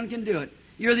only one can do it.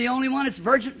 You're the only one that's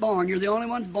virgin born. You're the only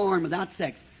one that's born without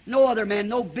sex. No other man,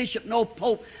 no bishop, no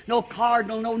pope, no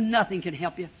cardinal, no nothing can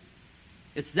help you.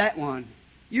 It's that one.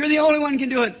 You're the only one can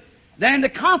do it. Then the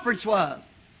conference was.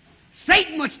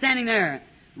 Satan was standing there,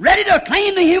 ready to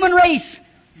claim the human race.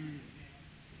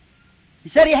 He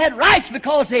said he had rights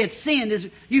because they had sinned. As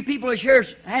you people here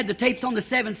had the tapes on the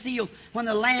 7 seals, when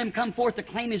the Lamb come forth to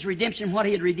claim His redemption, what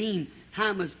He had redeemed,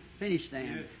 time was finished then.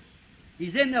 Yes.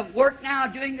 He's in the work now,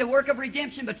 doing the work of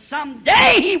redemption, but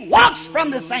someday He walks from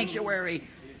the sanctuary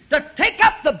to take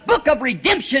up the book of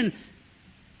redemption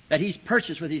that He's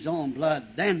purchased with His own blood.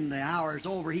 Then the hour is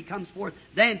over. He comes forth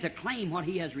then to claim what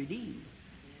He has redeemed.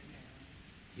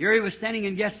 Here He was standing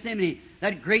in Gethsemane,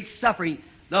 that great suffering.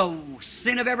 The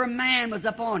sin of every man was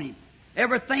upon Him.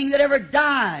 Everything that ever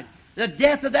died, the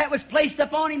death of that was placed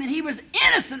upon Him, and He was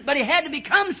innocent, but He had to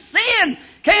become sin.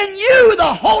 Can you,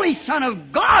 the Holy Son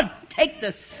of God, take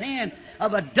the sin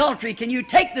of adultery? Can you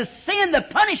take the sin, the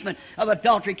punishment of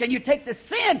adultery? Can you take the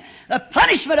sin, the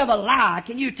punishment of a lie?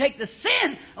 Can you take the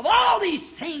sin of all these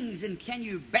things, and can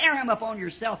you bear them upon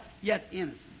yourself, yet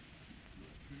innocent?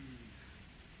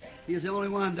 He is the only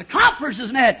one. The conference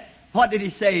is met. What did He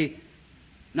say?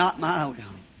 Not my will,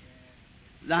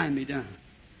 thine be done.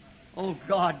 Oh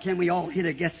God, can we all hit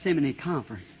a Gethsemane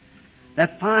conference?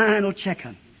 That final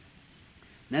checkup.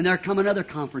 Then there come another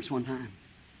conference one time.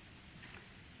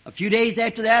 A few days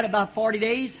after that, about 40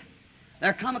 days,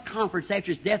 there come a conference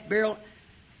after His death, burial,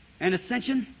 and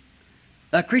ascension.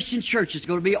 A Christian church is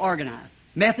going to be organized.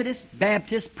 Methodist,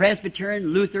 Baptist, Presbyterian,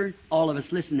 Lutheran, all of us.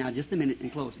 Listen now, just a minute in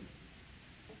closing.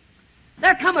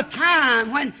 There come a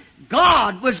time when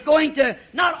God was going to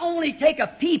not only take a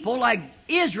people like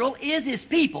Israel is His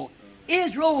people.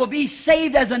 Israel will be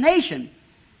saved as a nation.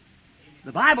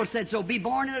 The Bible said so, be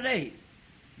born in a day.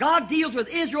 God deals with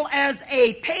Israel as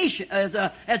a patient, as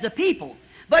a people.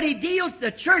 But He deals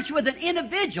the church with an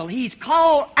individual. He's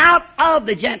called out of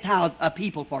the Gentiles a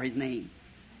people for His name.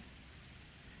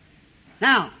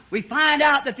 Now, we find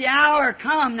out that the hour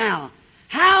come now.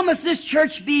 How must this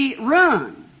church be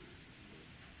run?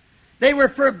 They were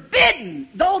forbidden,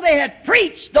 though they had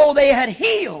preached, though they had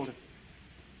healed.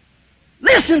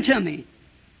 Listen to me.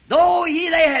 Though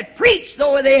they had preached,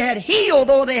 though they had healed,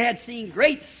 though they had seen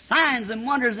great signs and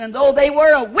wonders, and though they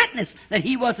were a witness that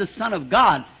He was the Son of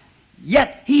God,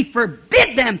 yet He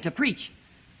forbid them to preach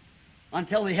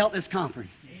until they held this conference.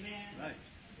 Amen.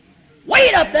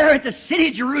 Wait up there at the city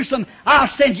of Jerusalem. I'll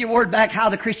send you word back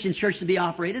how the Christian church to be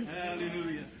operated.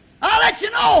 Hallelujah. I'll let you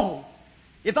know.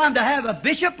 If I'm to have a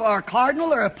bishop or a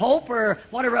cardinal or a pope or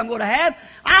whatever I'm going to have,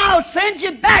 I'll send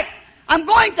you back. I'm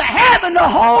going to heaven to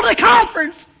hold a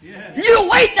conference. Yes. You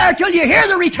wait there till you hear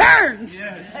the returns.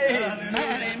 Yes. Amen.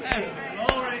 Amen.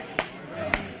 Glory.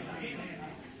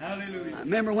 Hallelujah. I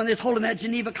remember when they was holding that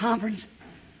Geneva conference,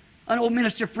 an old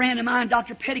minister friend of mine,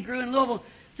 Dr. Pettigrew in Louisville,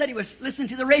 said he was listening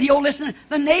to the radio, listening.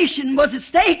 The nation was at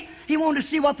stake. He wanted to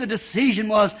see what the decision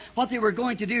was, what they were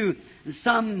going to do. And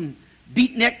some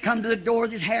beatnik come to the door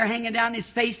with his hair hanging down his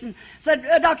face and said,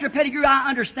 Dr. Pettigrew, I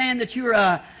understand that you're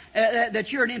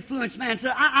an influenced man.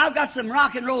 So I've got some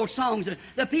rock and roll songs.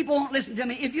 The people won't listen to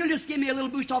me. If you'll just give me a little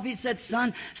boost off. He said,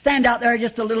 son, stand out there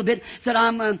just a little bit. Said,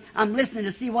 I'm listening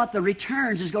to see what the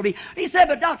returns is going to be. He said,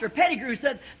 but Dr. Pettigrew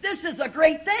said, this is a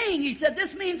great thing. He said,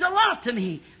 this means a lot to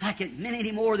me. Like it meant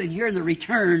any more than hearing the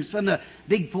returns from the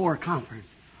Big Four conference.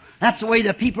 That's the way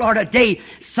the people are today.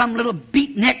 Some little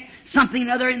beatnik something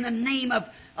other in the name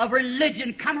of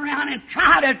religion come around and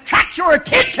try to attract your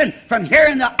attention from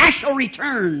hearing the actual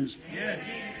returns. Yes.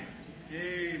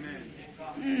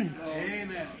 Amen.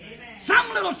 Amen.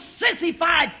 Some little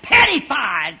sissified,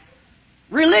 pettified,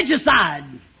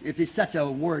 religiousized, if it's such a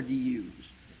word to use.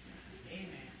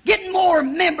 Getting more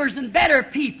members and better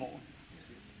people.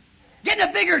 Getting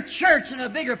a bigger church and a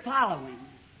bigger following.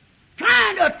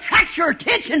 Trying to attract your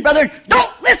attention, brother.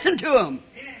 Don't listen to them.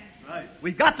 Right.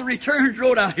 We've got the returns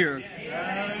road out here.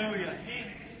 Hallelujah.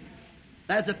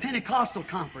 That's a Pentecostal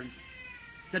conference.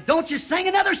 Said, don't you sing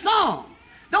another song.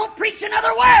 Don't preach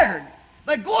another word.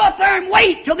 But go up there and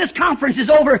wait till this conference is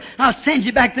over. I'll send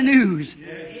you back the news.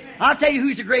 Yes. I'll tell you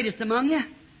who's the greatest among you.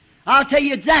 I'll tell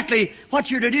you exactly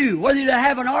what you're to do. Whether you're to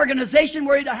have an organization,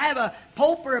 whether you're to have a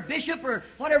pope or a bishop or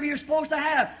whatever you're supposed to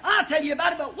have. I'll tell you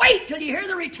about it, but wait till you hear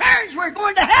the returns we're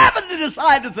going to heaven to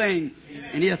decide the thing. Amen.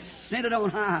 And He ascended on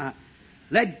high,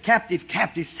 led captive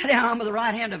captives, sat down on the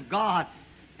right hand of God,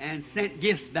 and sent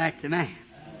gifts back to man.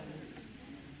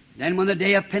 Then when the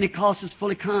day of Pentecost was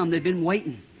fully come, they'd been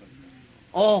waiting.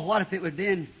 Oh, what if it would have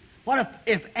been, what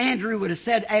if Andrew would have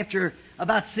said after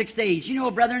about 6 days, you know,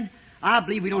 brethren, I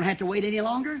believe we don't have to wait any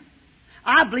longer.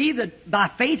 I believe that by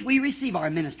faith we receive our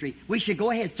ministry. We should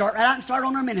go ahead, start right out and start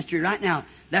on our ministry right now.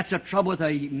 That's the trouble with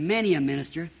many a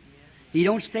minister. He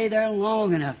don't stay there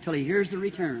long enough till he hears the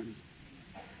returns,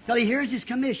 till he hears his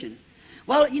commission.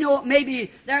 Well, you know,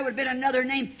 maybe there would have been another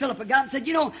named Philip who got up and said,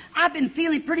 you know, I've been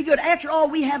feeling pretty good. After all,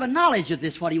 we have a knowledge of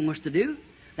this, what he wants to do.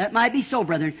 That might be so,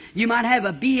 brethren. You might have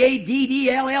a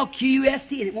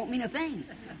BADDLLQUST, and it won't mean a thing.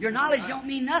 Your knowledge don't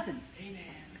mean nothing.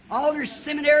 All your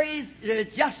seminaries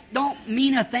just don't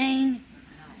mean a thing.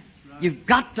 You've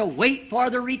got to wait for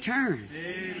the returns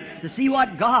to see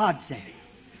what God says.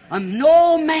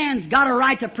 No man's got a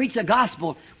right to preach the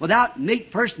gospel without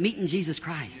first meeting Jesus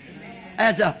Christ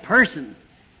as a person.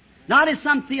 Not as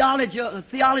some well,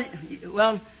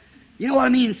 you know what I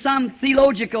mean, some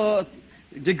theological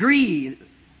degree.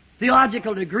 He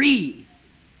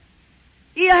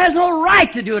has no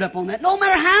right to do it upon that. No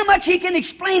matter how much he can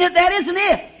explain it, that isn't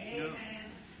it. Amen.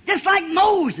 Just like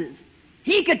Moses.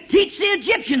 He could teach the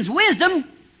Egyptians wisdom.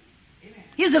 Amen.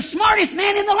 He was the smartest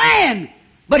man in the land.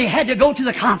 But he had to go to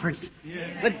the conference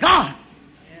with God.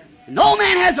 No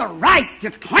man has a right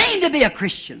to claim to be a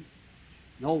Christian.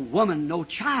 No woman, no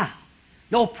child,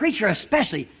 no preacher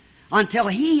especially, until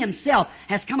he himself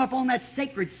has come upon that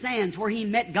sacred sands where he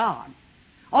met God.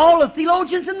 All the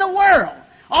theologians in the world,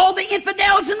 all the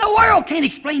infidels in the world can't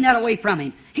explain that away from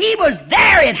him. He was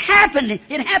there. It happened.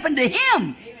 It happened to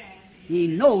him. He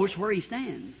knows where he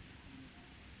stands.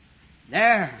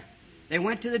 There. They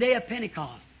went to the day of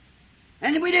Pentecost.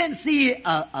 And we didn't see,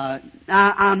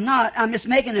 I'm just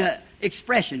making an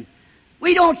expression.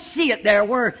 We don't see it there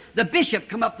where the bishop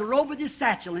come up the road with his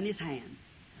satchel in his hand.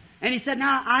 And he said,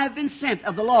 now I have been sent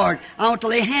of the Lord. I want to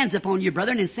lay hands upon you,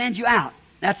 brethren, and send you out.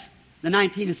 That's the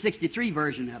 1963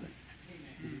 version of it.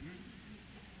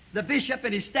 The bishop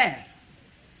and his staff.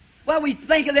 Well, we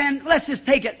think of then, let's just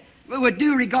take it with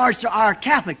due regards to our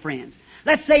Catholic friends.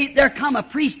 Let's say there come a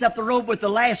priest up the road with the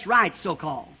last rites,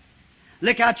 so-called.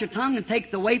 Lick out your tongue and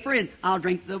take the wafer and I'll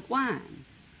drink the wine.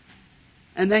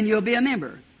 And then you'll be a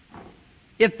member.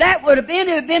 If that would have been,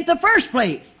 it would have been the first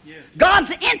place. Yes.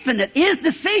 God's infinite. His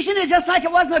decision is just like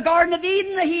it was in the Garden of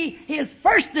Eden. His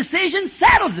first decision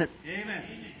settles it. Amen.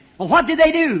 Well, what did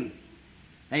they do?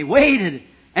 They waited,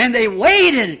 and they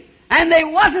waited, and they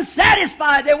wasn't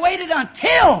satisfied. They waited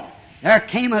until there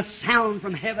came a sound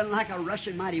from heaven like a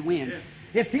rushing mighty wind. Yes.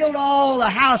 It filled all the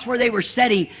house where they were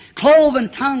sitting. Cloven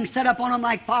tongues set up on them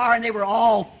like fire, and they were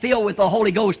all filled with the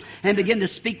Holy Ghost and began to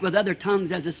speak with other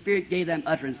tongues as the Spirit gave them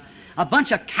utterance. A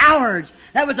bunch of cowards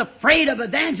that was afraid of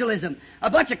evangelism. A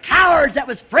bunch of cowards that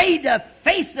was afraid to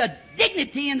face the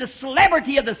dignity and the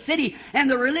celebrity of the city,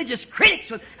 and the religious critics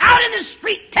was out in the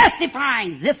street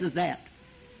testifying this is that.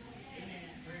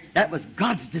 That was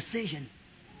God's decision.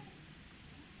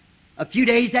 A few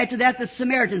days after that, the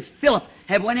Samaritans, Philip,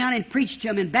 had went out and preached to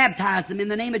them and baptized them in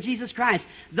the name of Jesus Christ,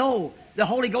 though the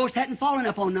Holy Ghost hadn't fallen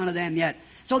upon none of them yet.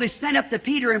 So they sent up to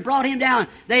Peter and brought him down.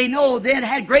 They know they'd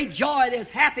had great joy. They was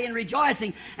happy and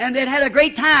rejoicing. And they'd had a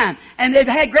great time. And they'd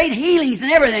had great healings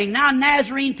and everything. Now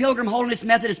Nazarene, Pilgrim, Holiness,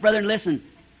 Methodist, brethren, listen.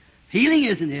 Healing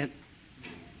isn't it.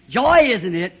 Joy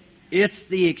isn't it. It's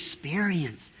the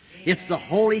experience. It's the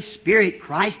Holy Spirit,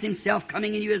 Christ Himself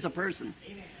coming in you as a person.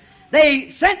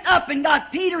 They sent up and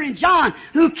got Peter and John,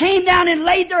 who came down and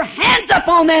laid their hands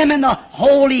upon them, and the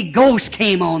Holy Ghost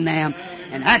came on them.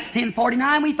 In Acts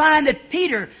 10:49, we find that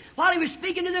Peter while he was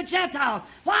speaking to the Gentiles,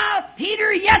 while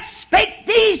Peter yet spake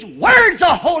these words,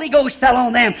 the Holy Ghost fell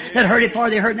on them that heard it, for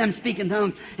they heard them speak in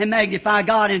tongues and magnify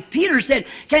God. And Peter said,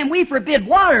 can we forbid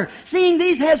water, seeing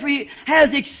these has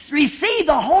received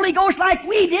the Holy Ghost like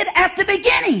we did at the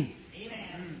beginning?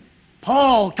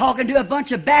 Paul, talking to a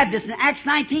bunch of Baptists in Acts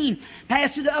 19,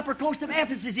 passed through the upper coast of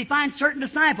Ephesus. He finds certain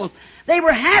disciples. They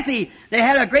were happy. They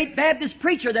had a great Baptist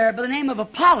preacher there by the name of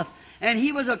Apollos, and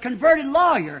he was a converted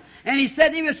lawyer. And he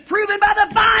said he was proven by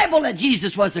the Bible that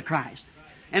Jesus was the Christ.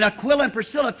 And Aquila and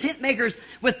Priscilla, tent makers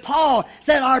with Paul,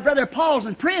 said, our brother Paul's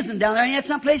in prison down there. And he had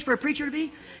some place for a preacher to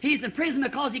be? He's in prison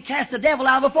because he cast the devil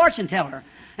out of a fortune teller.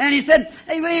 And he said,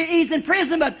 he's in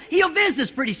prison, but he'll visit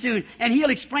us pretty soon, and he'll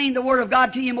explain the Word of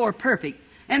God to you more perfect.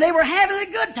 And they were having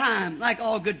a good time, like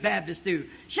all good Baptists do,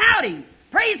 shouting,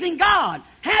 praising God,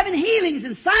 having healings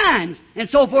and signs, and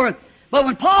so forth. But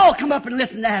when Paul come up and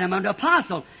listened to him, an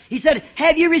apostle, he said,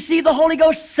 have you received the Holy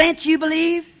Ghost since you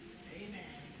believe? Amen.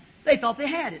 They thought they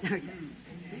had it.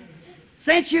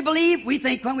 Since you believe, we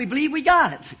think when we believe we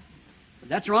got it. But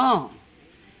that's wrong.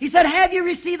 He said, have you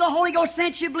received the Holy Ghost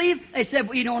since you believe? They said,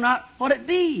 we know not what it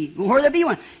be. Where there be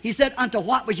one? He said, unto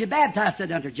what was you baptized?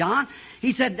 Said unto John.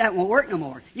 He said, that won't work no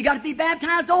more. You got to be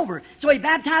baptized over. So he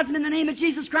baptized them in the name of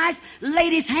Jesus Christ,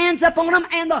 laid his hands up on them,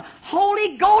 and the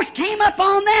Holy Ghost came up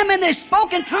on them, and they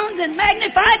spoke in tongues and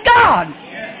magnified God.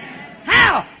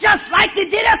 How? Just like they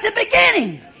did at the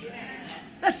beginning.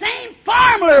 The same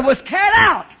formula was carried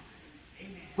out.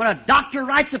 When a doctor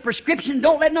writes a prescription,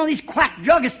 don't let none of these quack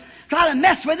druggists try to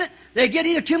mess with it. They get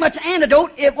either too much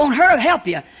antidote, it won't help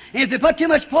you. And if they put too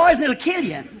much poison, it'll kill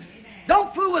you.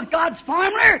 Don't fool with God's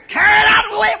formula. Carry it out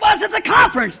the way it was at the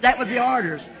conference. That was the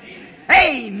orders.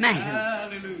 Amen.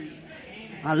 Hallelujah.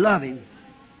 I love him.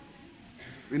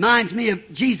 Reminds me of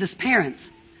Jesus' parents.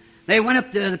 They went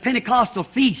up to the Pentecostal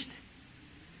feast.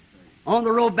 On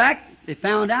the road back, they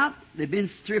found out they'd been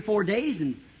 3 or 4 days,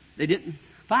 and they didn't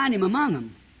find him among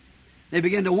them. They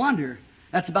began to wonder.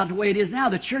 That's about the way it is now.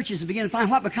 The churches begin to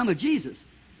find what become of Jesus.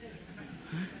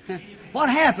 What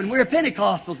happened? We're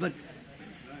Pentecostals, but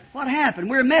what happened?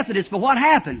 We're Methodists, but what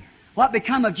happened? What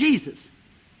become of Jesus?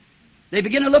 They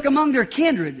begin to look among their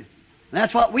kindred.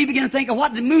 That's what we begin to think of.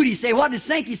 What did Moody say? What did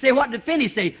Sankey say? What did Finney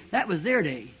say? That was their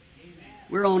day.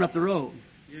 We're on up the road.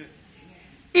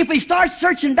 If we start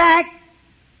searching back,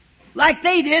 like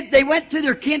they did, they went to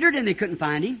their kindred and they couldn't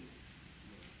find him.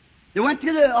 They went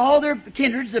to all their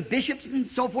kindreds, the bishops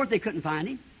and so forth, they couldn't find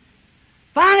him.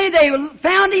 Finally, they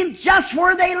found him just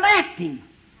where they left him.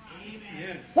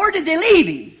 Amen. Where did they leave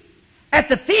him? At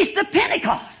the Feast of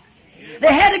Pentecost. Yes.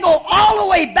 They had to go all the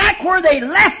way back where they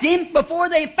left him before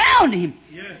they found him.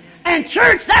 Yes. And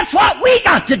church, that's what we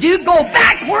got to do, go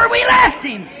back where we left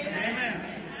him. Amen.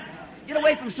 Get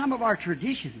away from some of our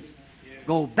traditions. Yes.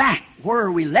 Go back where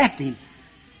we left him.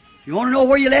 If you want to know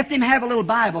where you left him, have a little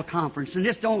Bible conference and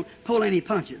just don't pull any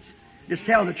punches. Just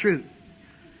tell the truth.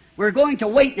 We're going to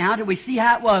wait now till we see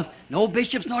how it was. No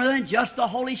bishops, no nothing, just the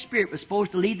Holy Spirit was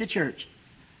supposed to lead the church.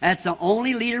 That's the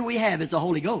only leader we have is the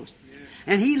Holy Ghost.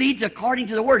 Yeah. And He leads according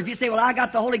to the Word. If you say, well, I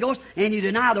got the Holy Ghost, and you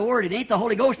deny the Word, it ain't the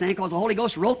Holy Ghost then, because the Holy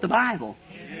Ghost wrote the Bible.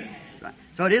 Yeah. Right.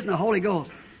 So it isn't the Holy Ghost.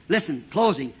 Listen,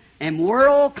 closing. And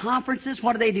world conferences,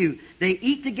 what do? They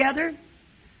eat together,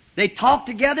 they talk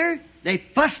together, they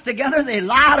fuss together, they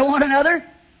lie to one another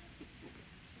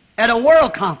at a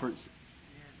world conference,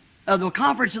 of the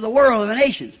conference of the world of the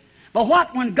nations. But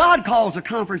when God calls a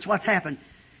conference, what's happened?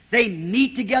 They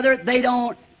meet together, they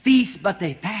don't feast, but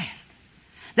they fast.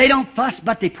 They don't fuss,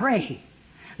 but they pray.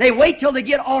 They wait till they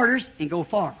get orders and go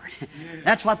forward.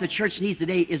 That's what the church needs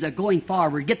today, is a going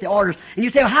forward. Get the orders. And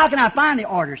you say, well, how can I find the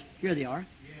orders? Here they are.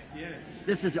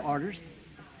 This is the orders.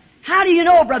 How do you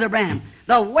know, Brother Branham?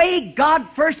 The way God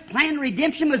first planned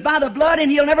redemption was by the blood, and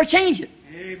He'll never change it.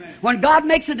 Amen. When God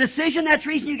makes a decision, that's the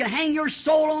reason you can hang your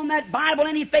soul on that Bible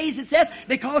any phase it says,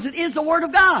 because it is the Word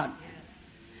of God.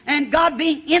 And God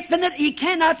being infinite, He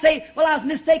cannot say, well, I was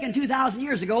mistaken 2,000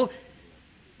 years ago.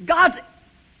 God's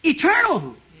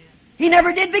eternal. He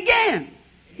never did begin.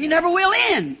 He never will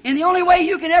end. And the only way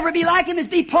you can ever be like Him is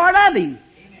be part of Him.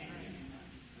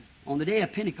 On the day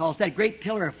of Pentecost, that great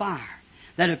pillar of fire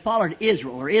that had followed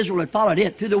Israel, or Israel had followed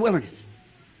it through the wilderness.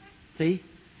 See?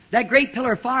 That great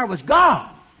pillar of fire was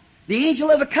God, the angel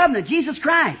of the covenant, Jesus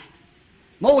Christ.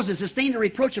 Moses sustained the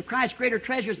reproach of Christ greater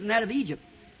treasures than that of Egypt.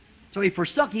 So he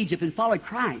forsook Egypt and followed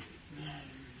Christ.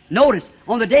 Notice,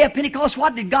 on the day of Pentecost,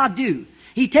 what did God do?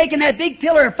 He taken that big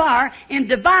pillar of fire and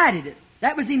divided it.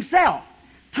 That was Himself.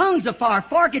 Tongues of fire,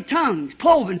 forked tongues,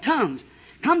 cloven tongues,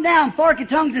 come down, forked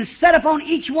tongues, and set upon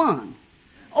each one.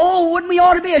 Oh, wouldn't we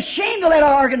ought to be ashamed to let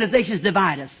our organizations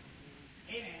divide us?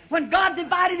 Amen. when God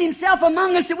divided Himself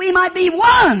among us that we might be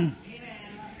one.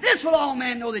 This will all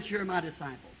men know that you're my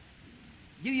disciple.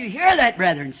 Do you hear that,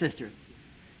 brother and sister?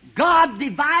 God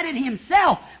divided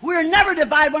Himself. We're never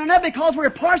divided one another because we're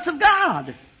parts of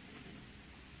God.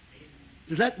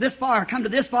 Just let this far come to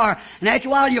this far, and after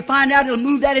a while you'll find out it'll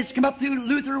move that. It's come up through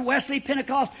Luther, Wesley,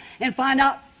 Pentecost, and find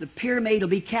out the pyramid will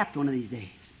be capped one of these days.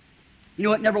 You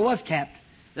know, it never was capped.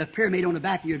 The pyramid on the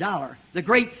back of your dollar. The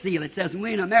Great Seal. It says,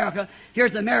 we in America,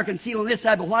 here's the American seal on this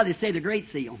side, but why do they say the Great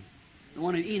Seal? The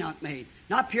one that Enoch made.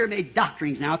 Not pyramid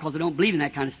doctrines now, because they don't believe in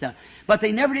that kind of stuff. But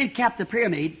they never did cap the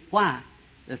pyramid. Why?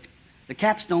 The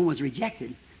capstone was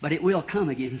rejected, but it will come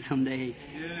again someday.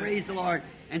 Yeah. Praise the Lord.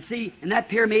 And see, in that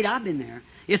pyramid, I've been there.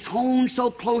 It's honed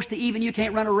so close to even you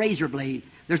can't run a razor blade.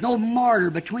 There's no mortar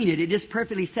between it. It is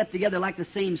perfectly set together like the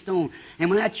same stone. And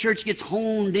when that church gets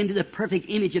honed into the perfect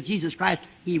image of Jesus Christ,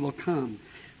 He will come.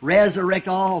 Resurrect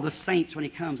all the saints when He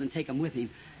comes and take them with Him.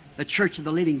 The church of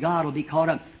the living God will be caught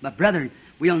up. But brethren,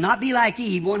 we'll not be like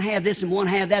Eve. One have this and one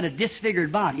have that, a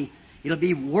disfigured body. It'll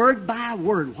be word by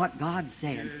word what God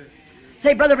said.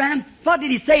 Say, Brother Branham, what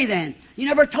did He say then? You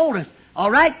never told us.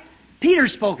 All right? Peter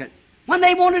spoke it. When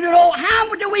they wanted to know,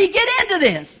 how do we get into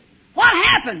this? What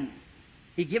happened?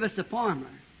 He gave us the formula.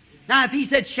 Now, if He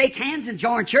said shake hands and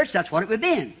join church, that's what it would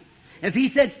have been. If He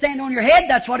said stand on your head,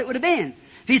 that's what it would have been.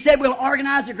 If He said we'll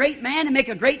organize a great man and make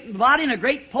a great body and a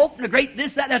great pope and a great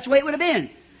this, that's the way it would have been.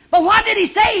 But what did He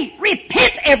say?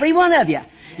 Repent, every one of you,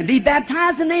 and be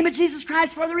baptized in the name of Jesus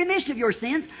Christ for the remission of your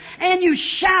sins, and you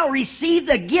shall receive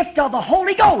the gift of the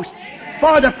Holy Ghost.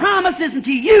 For the promise is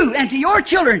unto you and to your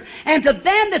children and to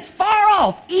them that's far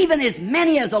off, even as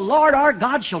many as the Lord our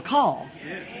God shall call.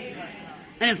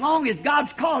 And as long as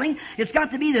God's calling, it's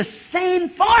got to be the same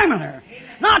formula.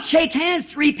 Not shake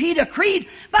hands, repeat a creed,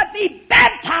 but be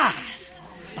baptized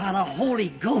by the Holy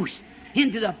Ghost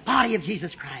into the body of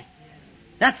Jesus Christ.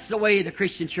 That's the way the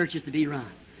Christian church is to be run.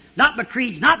 Not by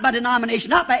creeds, not by denomination,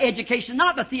 not by education,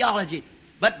 not by theology,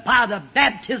 but by the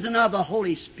baptism of the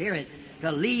Holy Spirit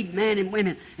to lead men and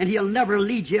women. And He'll never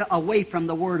lead you away from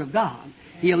the Word of God.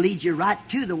 He'll lead you right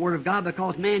to the Word of God,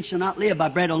 because man shall not live by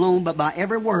bread alone, but by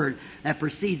every word that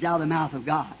proceeds out of the mouth of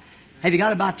God. Have you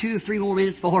got about 2 or 3 more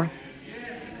minutes for?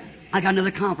 I got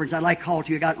another conference I'd like to call to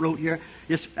you. I got it wrote here.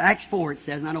 This Acts 4 it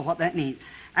says, and I know what that means.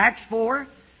 Acts 4,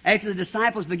 after the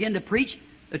disciples begin to preach,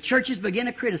 the churches begin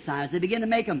to criticize. They begin to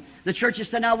make them. The churches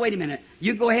said, now wait a minute.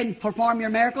 You go ahead and perform your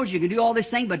miracles. You can do all this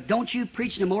thing, but don't you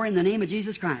preach no more in the name of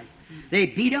Jesus Christ. They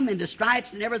beat them into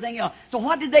stripes and everything else. So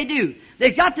what did they do?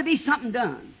 There's got to be something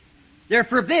done. They're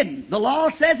forbidden. The law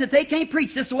says that they can't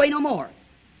preach this way no more.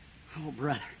 Oh,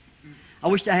 brother, I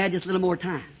wish I had just a little more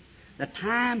time. The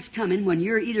time's coming when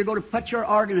you're either going to put your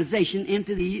organization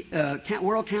into the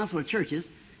World Council of Churches.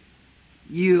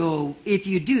 If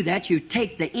you do that, you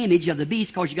take the image of the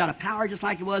beast, because you got a power just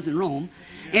like it was in Rome.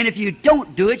 And if you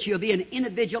don't do it, you'll be an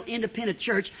individual, independent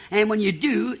church. And when you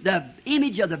do, the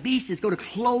image of the beast is going to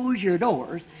close your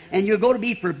doors, and you're going to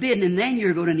be forbidden, and then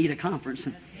you're going to need a conference.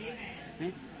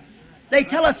 They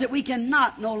tell us that we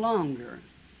cannot no longer.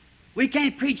 We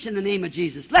can't preach in the name of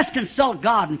Jesus. Let's consult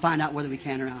God and find out whether we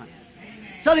can or not.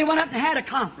 So they went up and had a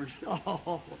conference.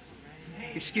 Oh,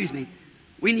 excuse me.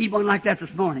 We need one like that this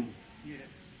morning.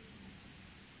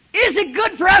 Is it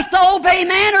good for us to obey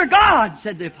man or God?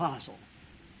 Said the apostle.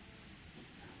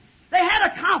 They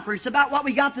had a conference about what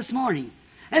we got this morning.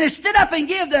 And they stood up and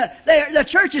give the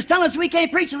churches telling us we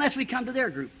can't preach unless we come to their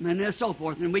group, and so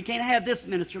forth. And we can't have this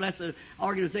minister unless the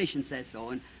organization says so.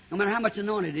 And no matter how much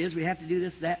anointed it is, we have to do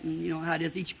this, that, and you know how it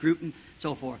is, each group and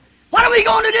so forth. What are we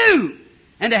going to do?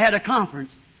 And they had a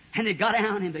conference. And they got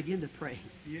down and began to pray.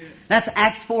 Yeah. That's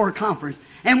Acts 4 conference.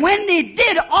 And when they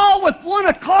did all with one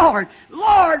accord,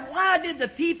 Lord, why did the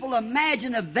people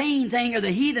imagine a vain thing, or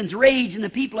the heathens rage and the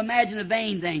people imagine a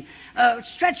vain thing?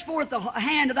 Stretch forth the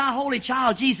hand of thy holy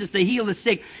child Jesus to heal the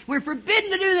sick. We're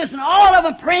forbidden to do this, and all of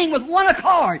them praying with one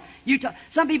accord.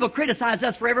 Some people criticize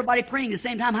us for everybody praying at the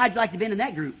same time. How'd you like to be in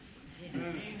that group?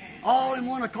 Amen. All in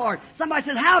one accord. Somebody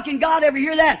says, how can God ever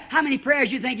hear that? How many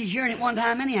prayers you think He's hearing at one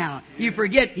time anyhow? You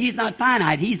forget He's not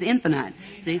finite, He's infinite.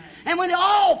 See? And when they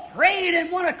all prayed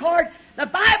in one accord, the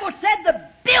Bible said the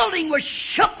building was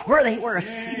shook where they were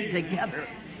seated together.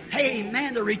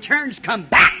 Amen. The returns come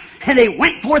back, and they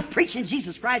went forth preaching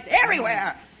Jesus Christ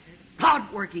everywhere.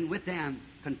 God working with them,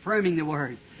 confirming the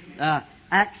words.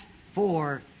 Acts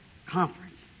 4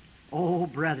 conference. Oh,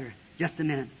 brother, just a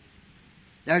minute.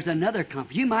 There's another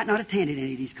conference. You might not have attended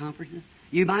any of these conferences.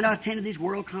 You might not have attended these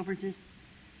world conferences.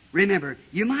 Remember,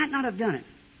 you might not have done it.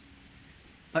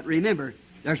 But remember,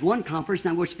 there's one conference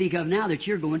I'm going to speak of now that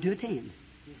you're going to attend.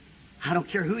 I don't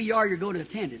care who you are, you're going to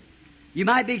attend it. You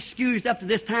might be excused up to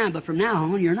this time, but from now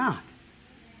on, you're not.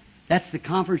 That's the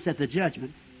conference at the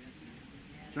judgment.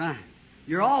 That's right.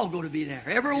 You're all going to be there,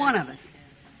 every one of us.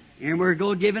 And we're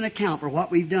going to give an account for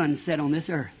what we've done and said on this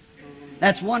earth.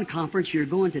 That's one conference you're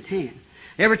going to attend.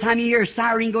 Every time you hear a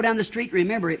siren go down the street,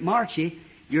 remember, it marks you.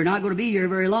 You're not going to be here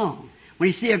very long. When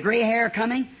you see a gray hair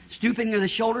coming, stooping to the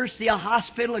shoulders, see a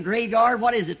hospital, a graveyard,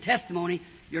 what is it? Testimony.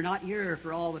 You're not here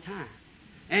for all the time.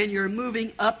 And you're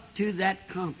moving up to that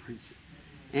conference.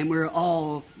 And we're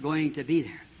all going to be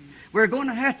there. We're going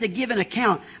to have to give an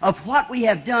account of what we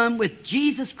have done with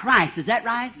Jesus Christ. Is that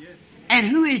right? Yes. And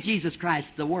who is Jesus Christ?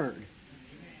 The Word.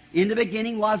 In the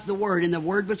beginning was the Word, and the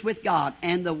Word was with God,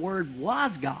 and the Word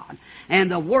was God.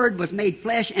 And the Word was made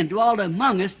flesh and dwelt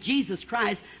among us, Jesus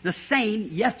Christ, the same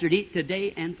yesterday,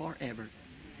 today, and forever.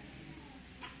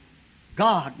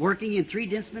 God working in three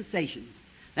dispensations.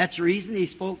 That's the reason He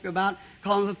spoke about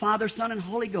calling the Father, Son, and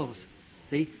Holy Ghost.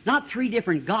 See? Not three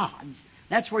different gods.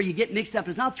 That's where you get mixed up.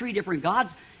 It's not three different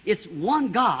gods. It's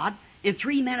one God in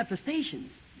three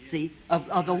manifestations. See?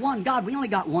 Of the one God. We only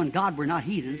got one God. We're not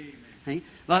heathens. See?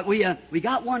 But we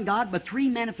got one God, but three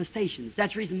manifestations.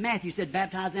 That's the reason Matthew said,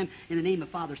 baptize them in the name of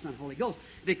Father, Son, Holy Ghost.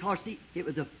 Because, see, it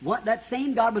was that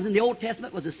same God was in the Old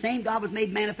Testament, was the same God was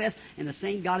made manifest, and the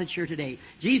same God is here today.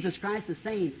 Jesus Christ, the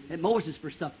same that Moses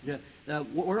forsook the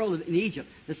world in Egypt.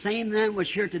 The same man was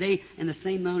here today, and the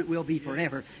same man it will be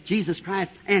forever. Jesus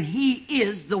Christ, and He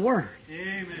is the Word.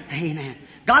 Amen. Amen.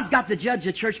 God's got to judge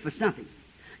the church for something.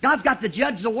 God's got to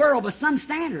judge the world by some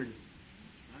standard.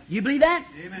 You believe that?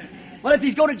 Amen. Well, if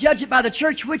He's going to judge it by the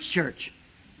church, which church?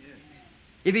 Yes.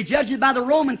 If He judges it by the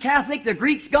Roman Catholic, the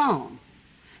Greek's gone.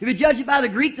 If He judges it by the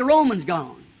Greek, the Roman's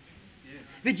gone. Yes.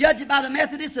 If He judges it by the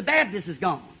Methodist, the Baptist is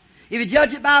gone. If He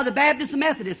judges it by the Baptist, the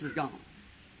Methodist is gone.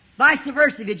 Vice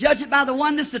versa. If you judge it by the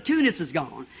oneness, the two-ness is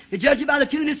gone. If you judge it by the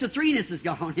two-ness, the three-ness is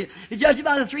gone. If you judge it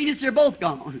by the three-ness, they're both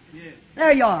gone. Yes.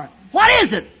 There you are. What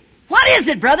is it? What is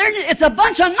it, brother? It's a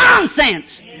bunch of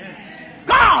nonsense. Yes.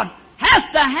 God has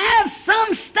to have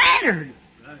some standard.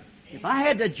 Right. If I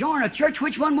had to join a church,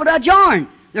 which one would I join?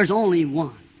 There's only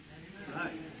one.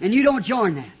 Right. And you don't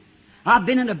join that. I've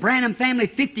been in the Branham family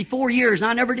 54 years, and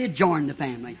I never did join the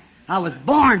family. I was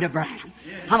born to Branham.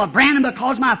 Yes. I'm a Branham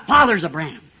because my father's a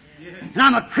Branham. Yes. And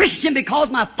I'm a Christian because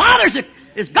my father's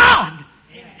is God.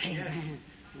 Amen.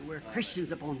 And we're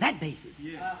Christians upon that basis.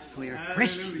 Yes. We are Hallelujah.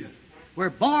 Christians. We're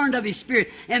born of His Spirit.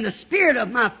 And the Spirit of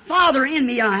my Father in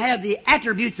me, I have the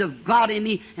attributes of God in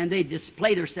me, and they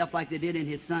display themselves like they did in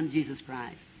His Son, Jesus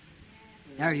Christ.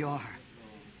 There you are.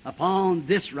 Upon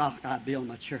this rock I build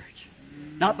my church.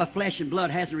 Not by flesh and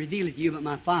blood hasn't revealed it to you, but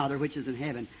my Father which is in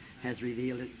heaven has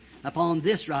revealed it. Upon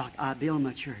this rock I build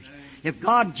my church. If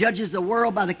God judges the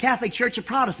world by the Catholic Church, the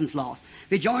Protestants lost. If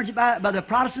He judges it by the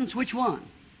Protestants, which one?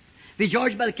 If He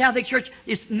judged by the Catholic Church,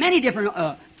 it's many different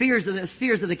spheres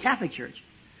of the Catholic Church.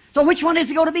 So which one is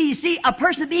it going to be? You see, a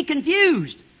person would be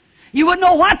confused. You wouldn't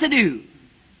know what to do.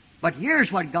 But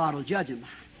here's what God will judge him by.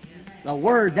 The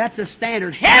Word, that's a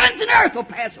standard. Heavens and earth will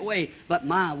pass away, but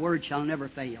my Word shall never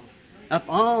fail.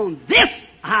 Upon this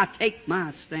I take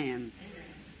my stand.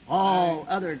 All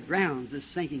other grounds is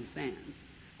sinking sand.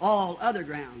 All other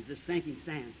grounds is sinking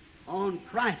sand. On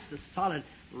Christ, the solid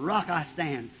rock I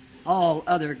stand. All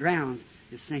other grounds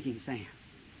is sinking sand.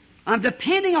 I'm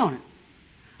depending on it.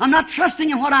 I'm not trusting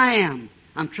in what I am.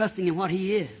 I'm trusting in what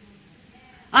He is.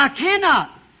 I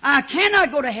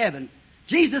cannot go to heaven.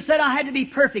 Jesus said I had to be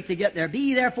perfect to get there. Be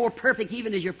ye therefore perfect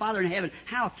even as your Father in heaven.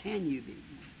 How can you be?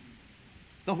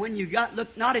 But when you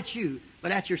look not at you,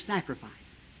 but at your sacrifice.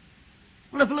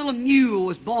 Well, if a little mule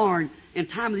was born in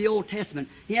time of the Old Testament,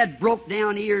 he had broke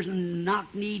down ears and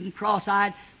knock-kneed and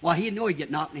cross-eyed, well, he'd know he'd get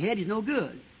knocked in the head. He's no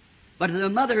good. But if the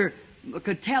mother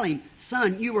could tell him,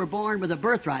 son, you were born with a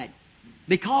birthright.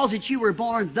 Because that you were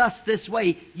born thus this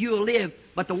way, you'll live.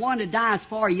 But the one that dies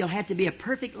for you, you'll have to be a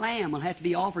perfect lamb. Will have to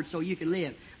be offered so you can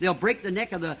live. They'll break the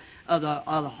neck of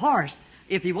the horse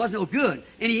if he was no good.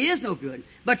 And he is no good.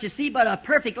 But you see, but a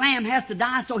perfect lamb has to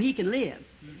die so he can live.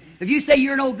 If you say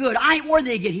you're no good, I ain't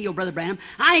worthy to get healed, Brother Branham.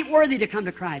 I ain't worthy to come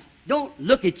to Christ. Don't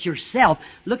look at yourself.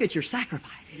 Look at your sacrifice.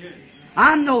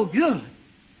 I'm no good.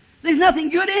 There's nothing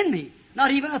good in me.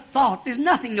 Not even a thought. There's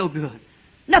nothing no good.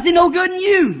 Nothing no good in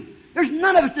you. There's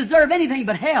none of us deserve anything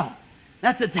but hell.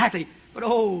 That's exactly. But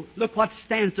oh, look what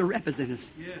stands to represent us.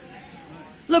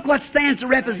 Look what stands to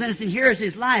represent us, and here is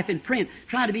His life in print,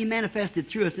 trying to be manifested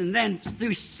through us. And then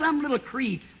through some little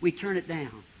creed, we turn it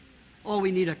down. Oh,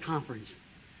 we need a conference.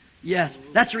 Yes,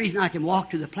 that's the reason I can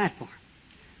walk to the platform.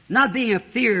 Not being a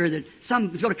fear that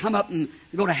something's going to come up and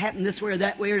it's going to happen this way or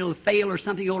that way, or it'll fail or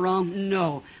something go wrong.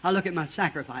 No, I look at my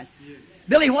sacrifice.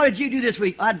 Billy, what did you do this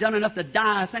week? I'd done enough to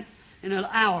die in an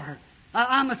hour.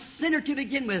 I'm a sinner to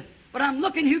begin with, but I'm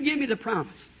looking who gave me the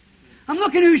promise. I'm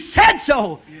looking who said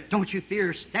so. Yes. Don't you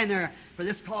fear. Stand there. For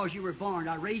this cause you were born.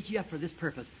 I raised you up for this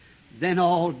purpose. Then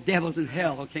all devils in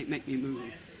hell can't make me move.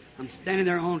 I'm standing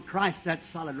there on Christ, that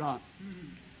solid rock.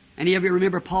 Any of you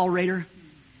remember Paul Rader?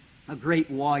 A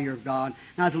great warrior of God.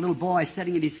 Now, as a little boy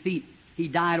sitting at his feet, he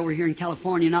died over here in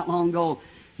California not long ago.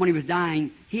 When he was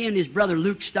dying, he and his brother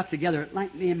Luke stuck together,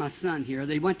 like me and my son here.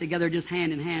 They went together just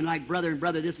hand in hand, like brother and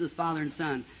brother. This is father and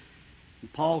son.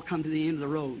 And Paul come to the end of the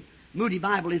road. Moody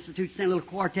Bible Institute sent a little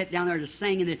quartet down there to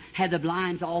sing, and they had the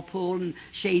blinds all pulled and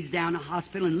shades down in the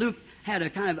hospital. And Luke had a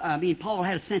kind of, Paul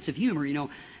had a sense of humor, you know.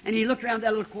 And he looked around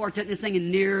that little quartet and he's singing,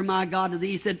 "Near my God to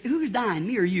thee." He said, "Who's dying,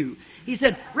 me or you?" He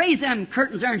said, "Raise them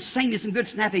curtains there and sing me some good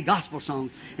snappy gospel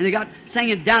songs." And they got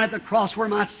singing, "Down at the cross where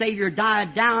my Savior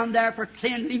died, down there for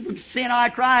cleansing from sin I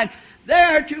cried.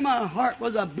 There to my heart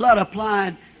was a blood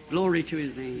applied. Glory to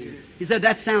His name." He said,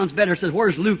 "That sounds better." He says,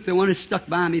 "Where's Luke, the one who stuck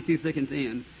by me through thick and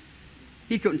thin?"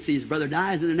 He couldn't see his brother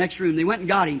die. He's in the next room. They went and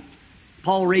got him.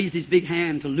 Paul raised his big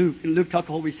hand to Luke, and Luke took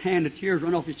hold of his hand. The tears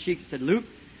run off his cheeks. He said, "Luke,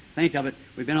 think of it.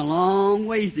 We've been a long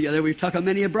ways together. We've took a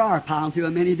many a briar pile through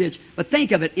a many ditch. But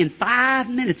think of it, in 5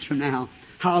 minutes from now,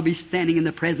 I'll be standing in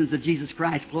the presence of Jesus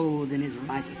Christ, clothed in His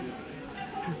righteousness."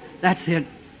 That's it.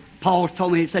 Paul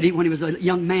told me, he said when he was a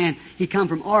young man, he come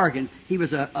from Oregon. He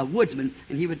was a woodsman,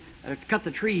 and he would cut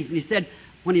the trees. And he said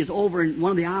when he was over in one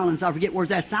of the islands, I forget where's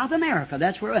that, South America,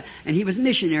 that's where, and he was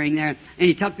missionarying there, and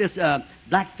he took this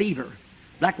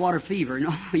blackwater fever.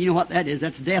 You know what that is.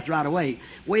 That's death right away.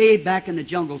 Way back in the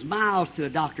jungles, miles to a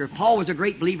doctor. Paul was a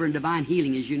great believer in divine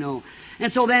healing, as you know.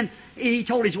 And so then he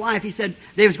told his wife, he said,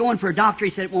 they was going for a doctor.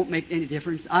 He said, "It won't make any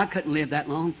difference. I couldn't live that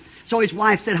long." So his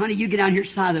wife said, "Honey, you get down here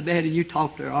side of the bed and you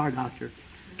talk to our doctor."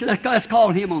 Let's call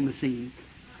him on the scene.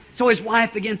 So his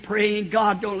wife began praying,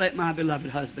 "God, don't let my beloved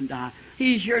husband die.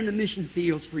 He's here in the mission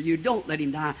fields for you. Don't let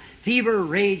him die." Fever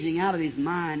raging out of his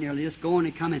mind, nearly just going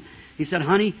and coming. He said,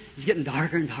 "Honey, it's getting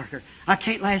darker and darker. I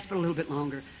can't last but a little bit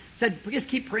longer." Said, "Just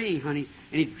keep praying, honey."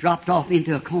 And he dropped off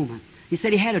into a coma. He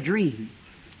said he had a dream.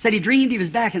 Said he dreamed he was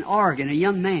back in Oregon, a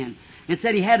young man. And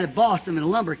said he had a boss in a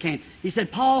lumber camp. He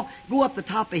said, "Paul, go up the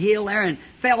top of the hill there and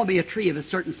fell me a tree of a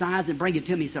certain size and bring it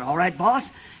to me." He said, "All right, boss."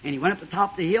 And he went up the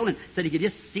top of the hill and said he could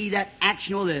just see that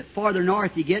action. The farther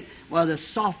north you get, well, the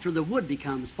softer the wood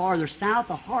becomes. Farther south,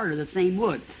 the harder the same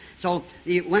wood. So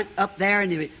he went up there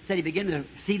and he said he began to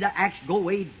see the axe go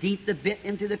way deep the bit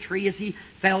into the tree as he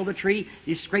felled the tree.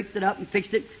 He scraped it up and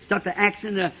fixed it, stuck the axe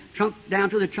in the trunk, down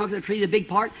to the trunk of the tree, the big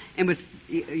part, and was,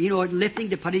 lifting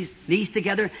to put his knees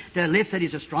together to lift. Said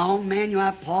he's a strong man. You know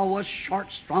how Paul was, short,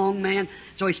 strong man.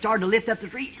 So he started to lift up the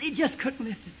tree, and he just couldn't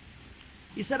lift it.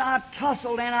 He said, "I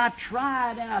tussled and I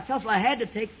tried and I tussled. I had to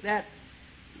take that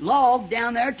log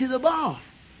down there to the boss."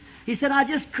 He said, "I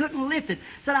just couldn't lift it."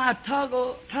 Said, "I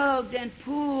tugged and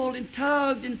pulled and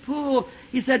tugged and pulled."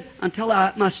 He said, "Until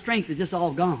my strength is just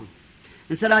all gone."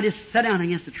 And said, "I just sat down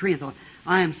against the tree and thought,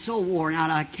 I am so worn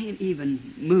out, I can't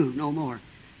even move no more."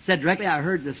 Said directly, I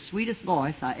heard the sweetest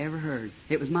voice I ever heard.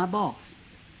 It was my boss.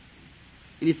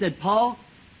 And he said, "Paul,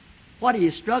 what are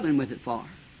you struggling with it for?"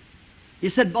 He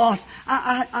said, "Boss,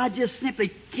 I just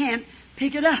simply can't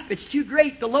pick it up. It's too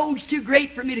great. The load's too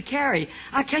great for me to carry.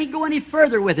 I can't go any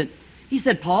further with it." He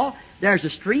said, "Paul, there's a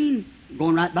stream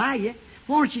going right by you.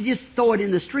 Why don't you just throw it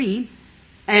in the stream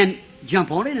and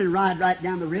jump on it and ride right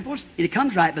down the riffles? It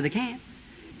comes right by the camp."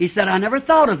 He said, "I never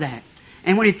thought of that."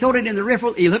 And when he threw it in the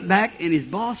riffle, he looked back and his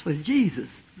boss was Jesus.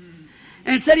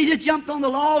 And said he just jumped on the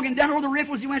log and down over the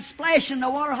riffles. He went splashing in the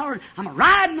water, hollering, "I'm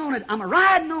a-riding on it, I'm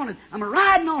a-riding on it, I'm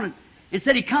a-riding on it." And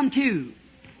said he come to.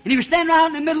 And he was standing right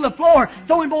in the middle of the floor,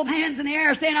 throwing both hands in the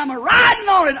air, saying, "I'm a-riding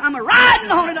on it, I'm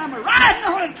a-riding on it, I'm a-riding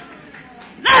on it.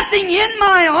 Nothing in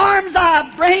my arms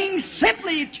I bring,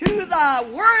 simply to thy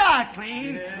word I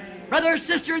cling." Brother or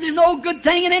sister, there's no good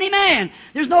thing in any man.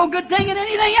 There's no good thing in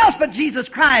anything else but Jesus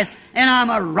Christ. And I'm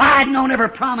a-riding on every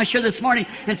promise here this morning.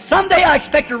 And someday I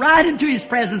expect to ride into His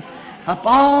presence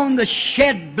upon the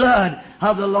shed blood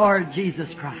of the Lord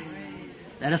Jesus Christ.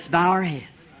 Let us bow our heads.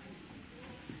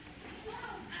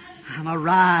 I'm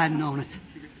a-riding on it.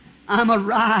 I'm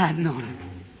a-riding on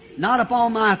it. Not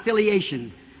upon my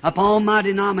affiliation, upon my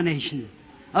denomination,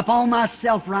 upon my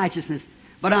self-righteousness,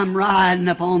 but I'm riding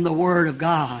upon the Word of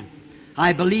God.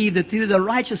 I believe that through the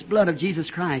righteous blood of Jesus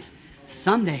Christ,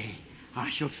 someday I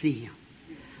shall see Him.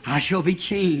 I shall be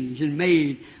changed and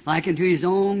made like unto His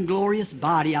own glorious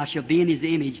body. I shall be in His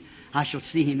image. I shall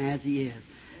see Him as He is.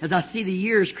 As I see the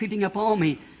years creeping upon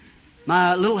me,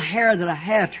 my little hair that I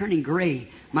have turning gray,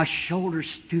 my shoulders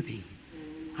stooping.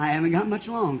 I haven't got much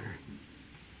longer.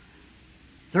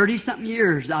 30-something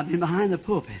years I've been behind the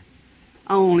pulpit.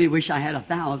 I only wish I had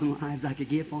 1,000 lives I could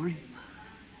give for Him.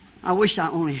 I wish I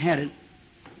only had it.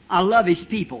 I love His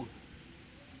people.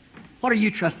 What are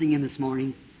you trusting in this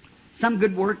morning? Some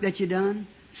good work that you've done?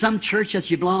 Some church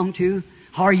that you belong to?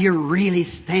 Are you really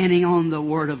standing on the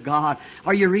Word of God?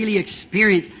 Are you really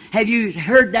experienced? Have you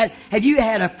heard that? Have you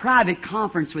had a private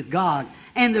conference with God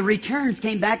and the returns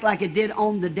came back like it did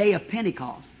on the day of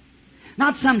Pentecost?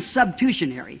 Not some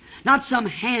substitutionary, not some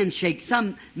handshake,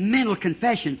 some mental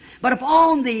confession, but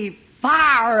upon the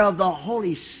fire of the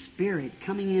Holy Spirit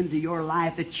coming into your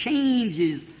life, it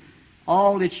changes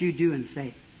all that you do and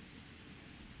say.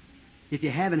 If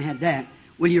you haven't had that,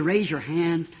 will you raise your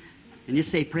hands and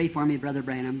just say, pray for me, Brother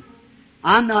Branham?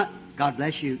 I'm not, God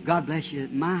bless you, God bless you,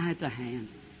 my the hands.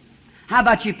 How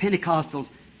about you Pentecostals?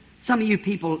 Some of you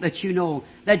people that you know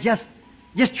that just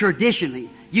traditionally,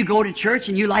 you go to church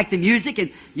and you like the music and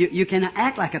you can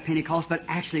act like a Pentecost, but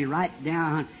actually right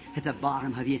down at the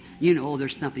bottom of you, you know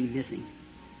there's something missing.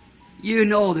 You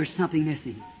know there's something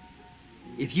missing.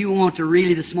 If you want to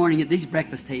really this morning at this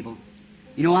breakfast table,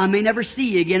 you know I may never see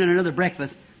you again at another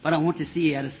breakfast, but I want to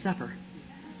see you at a supper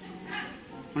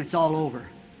when it's all over.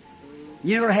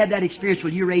 You ever had that experience?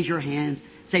 Will you raise your hands,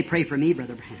 say, pray for me,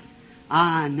 Brother Branham?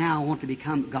 I now want to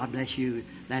become, God bless you.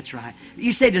 That's right.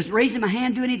 You say, does raising my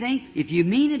hand do anything? If you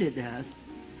mean it, it does.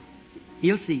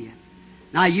 He'll see you.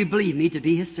 Now, you believe me to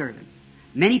be His servant.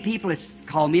 Many people have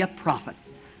called me a prophet.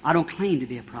 I don't claim to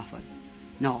be a prophet.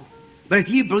 No. But if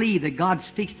you believe that God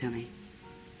speaks to me,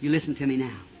 you listen to me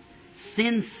now.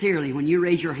 Sincerely, when you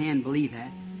raise your hand, believe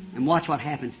that. And watch what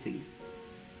happens to you.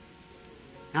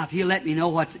 Now, if you let me know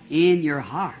what's in your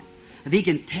heart, if He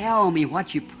can tell me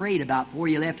what you prayed about before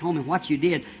you left home and what you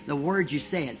did, the words you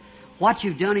said, what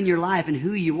you've done in your life and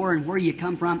who you were and where you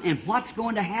come from and what's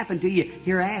going to happen to you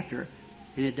hereafter,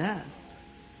 and it does,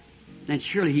 then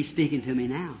surely He's speaking to me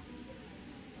now.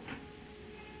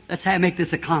 Let's make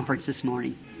this a conference this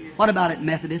morning. What about it?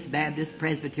 Methodist, Baptist,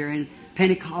 Presbyterian,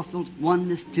 Pentecostals,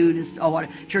 Oneness, Two-ness,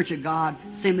 Church of God,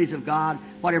 Assemblies of God,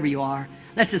 whatever you are.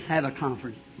 Let's just have a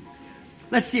conference.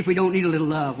 Let's see if we don't need a little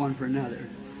love one for another.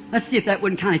 Let's see if that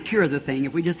wouldn't kind of cure the thing,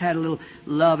 if we just had a little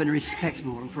love and respect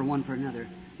more for one for another.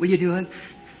 Will you do it?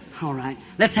 All right.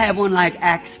 Let's have one like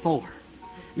Acts 4.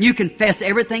 You confess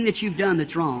everything that you've done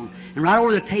that's wrong. And right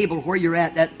over the table where you're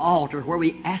at, that altar where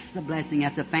we ask the blessing,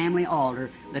 that's a family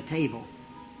altar, the table,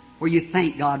 where you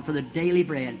thank God for the daily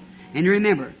bread. And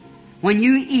remember, when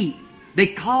you eat,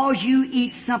 because you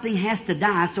eat, something has to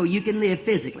die so you can live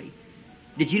physically.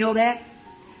 Did you know that?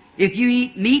 If you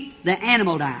eat meat, the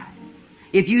animal dies.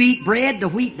 If you eat bread, the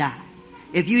wheat dies.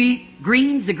 If you eat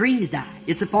greens, the greens die.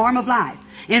 It's a form of life.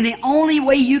 And the only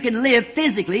way you can live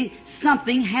physically,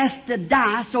 something has to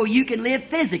die so you can live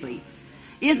physically.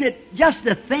 Isn't it just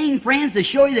the thing, friends, to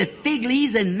show you that fig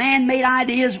leaves and man-made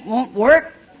ideas won't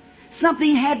work?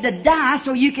 Something had to die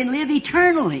so you can live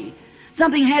eternally.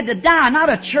 Something had to die, not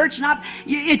a church,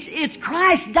 it's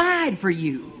Christ died for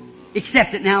you.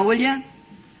 Accept it now, will you?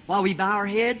 While we bow our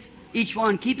heads, each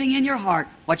one keeping in your heart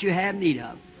what you have need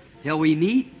of. Till we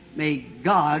meet, may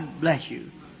God bless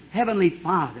you. Heavenly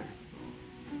Father,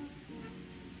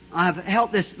 I've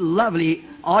helped this lovely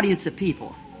audience of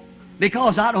people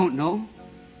because I don't know.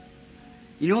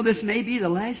 You know, this may be the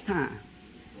last time.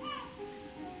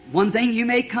 One thing, you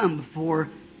may come before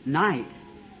night.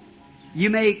 You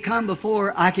may come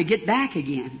before I could get back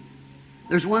again.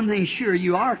 There's one thing sure,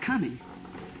 you are coming.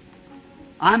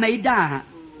 I may die.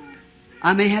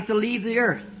 I may have to leave the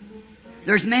earth.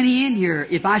 There's many in here.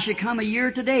 If I should come a year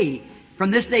today,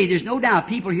 from this day, there's no doubt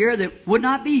people here that would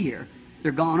not be here.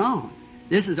 They're gone on.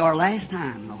 This is our last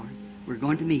time, Lord. We're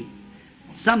going to meet.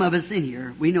 Some of us in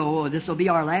here, we know this will be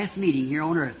our last meeting here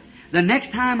on earth. The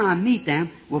next time I meet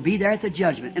them, we'll be there at the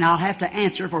judgment, and I'll have to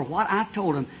answer for what I've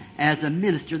told them as a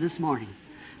minister this morning.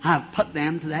 I've put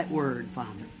them to that word,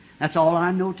 Father. That's all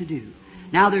I know to do.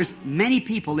 Now, there's many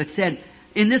people that said,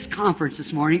 in this conference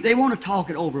this morning, they want to talk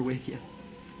it over with you.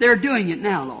 They're doing it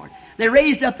now, Lord. They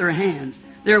raised up their hands.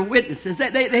 They're witnesses.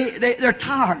 They're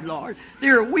tired, Lord.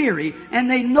 They're weary,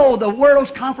 and they know the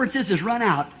world's conferences has run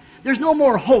out. There's no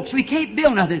more hopes. We can't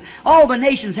build nothing. All the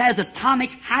nations has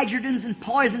atomic hydrogens and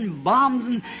poison bombs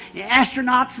and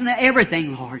astronauts and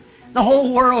everything, Lord. The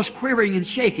whole world's quivering and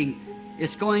shaking.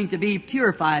 It's going to be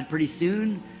purified pretty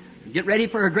soon. Get ready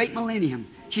for a great millennium.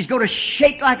 She's going to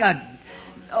shake like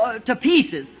to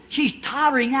pieces. She's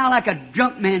tottering now like a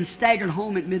drunk man staggered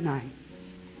home at midnight.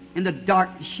 In the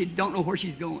darkness, she don't know where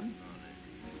she's going.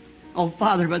 Oh,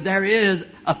 Father, but there is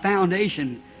a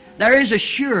foundation. There is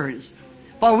assurance.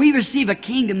 For we receive a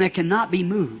kingdom that cannot be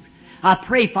moved. I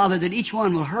pray, Father, that each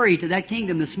one will hurry to that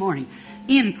kingdom this morning.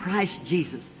 in Christ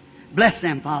Jesus. Bless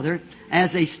them, Father,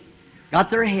 as they got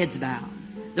their heads bowed,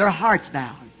 their hearts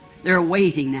bowed. They're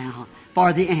waiting now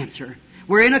for the answer.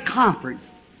 We're in a conference.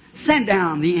 Send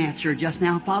down the answer just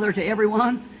now, Father, to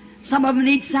everyone. Some of them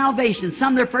need salvation.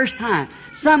 Some their first time.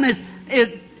 Some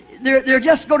they're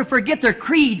just going to forget their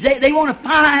creeds. They want to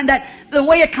find that the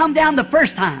way it come down the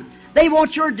first time. They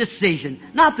want your decision,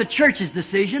 not the church's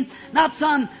decision, not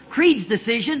some creed's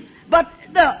decision, but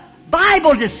the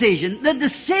Bible decision, the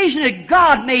decision that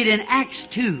God made in Acts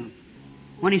 2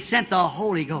 when He sent the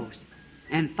Holy Ghost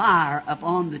and fire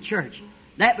upon the church.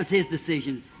 That was His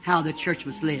decision, how the church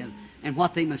must live and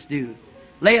what they must do.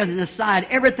 Lay aside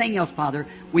everything else, Father.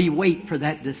 We wait for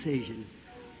that decision.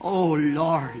 Oh,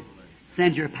 Lord,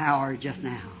 send your power just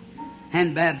now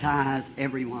and baptize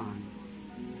everyone.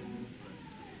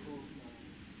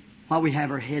 While we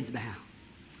have our heads bowed.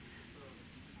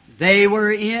 They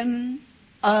were in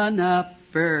an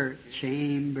upper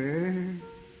chamber.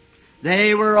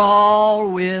 They were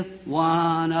all with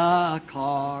one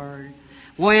accord.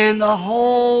 When the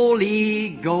Holy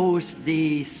Ghost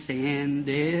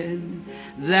descended,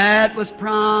 that was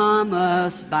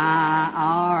promised by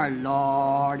our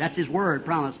Lord. That's His word,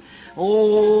 promise.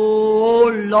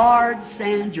 Oh, Lord,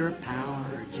 send your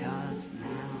power just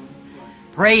now.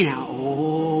 Pray now.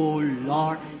 Oh,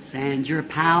 Lord, send your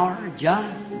power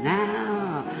just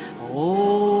now.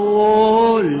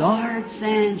 Oh, Lord,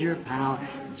 send your power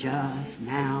just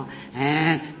now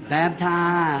and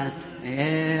baptize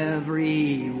everyone.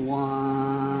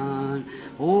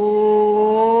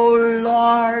 Oh,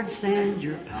 Lord, send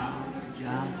your power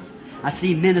just. I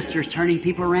see ministers turning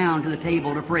people around to the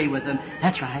table to pray with them.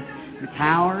 That's right. The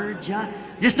power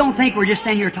just don't think we're just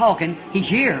standing here talking. He's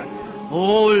here.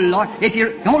 Oh, Lord. If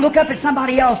you don't look up at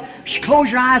somebody else,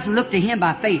 close your eyes and look to Him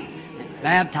by faith.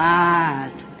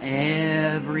 Baptized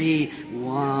everyone.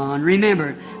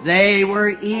 Remember, they were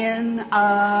in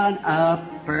an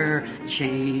upper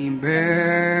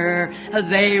chamber.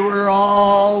 They were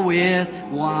all with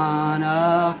one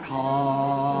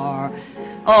accord.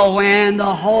 Oh, when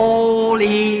the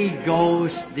Holy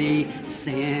Ghost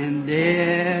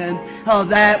descended, oh,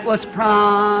 that was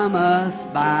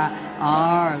promised by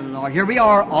our Lord. Here we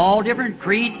are, all different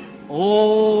creeds.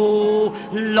 Oh,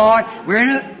 Lord,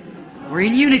 we're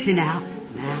in unity now.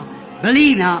 Now,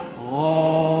 believe now.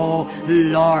 Oh,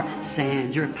 Lord,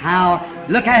 send your power.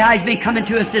 Look at how He's been coming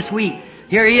to us this week.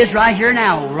 Here He is right here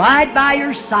now, right by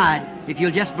your side, if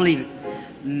you'll just believe it.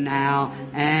 Now,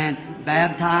 and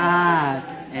baptize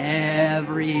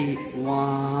everyone.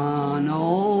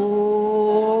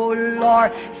 Oh,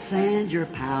 Lord, send your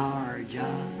power just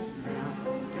now.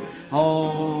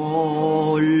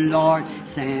 Oh, Lord,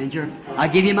 send your... I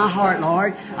give you my heart,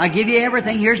 Lord. I give you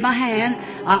everything. Here's my hand.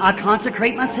 I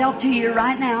consecrate myself to you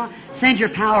right now. Send your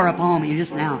power upon me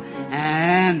just now.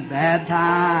 And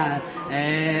baptize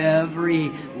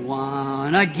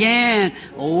everyone again.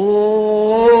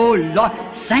 Oh, Lord.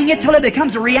 Sing it till it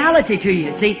becomes a reality to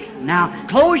you. See? Now,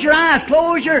 close your eyes.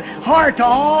 Close your heart to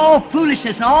all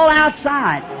foolishness and all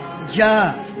outside.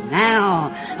 Just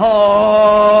now.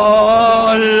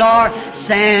 Oh, Lord,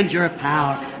 send your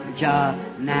power just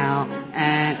now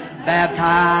and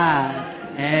baptize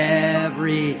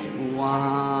everyone.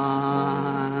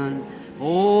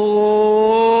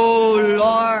 Oh,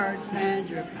 Lord, send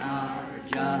your power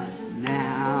just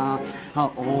now.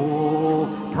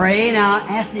 Oh, pray now,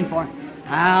 ask Him for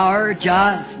power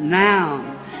just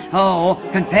now. Oh,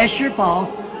 confess your fault.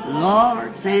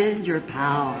 Lord, send your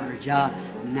power just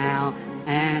now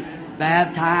and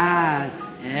baptize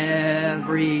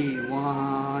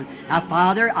everyone. Now,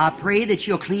 Father, I pray that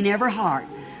You'll clean every heart.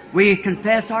 We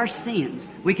confess our sins.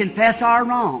 We confess our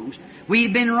wrongs.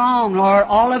 We've been wrong, Lord.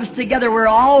 All of us together, we're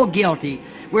all guilty.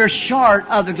 We're short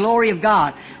of the glory of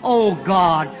God. Oh,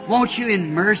 God, won't You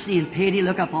in mercy and pity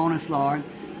look upon us, Lord?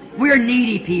 We're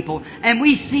needy people, and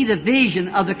we see the vision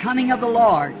of the coming of the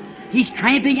Lord. He's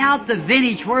tramping out the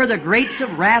vintage where the grapes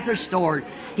of wrath are stored.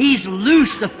 He's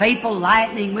loosed the fateful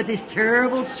lightning with His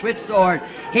terrible swift sword.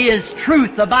 His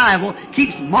truth, the Bible,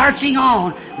 keeps marching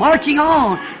on.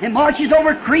 It marches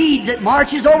over creeds. It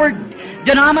marches over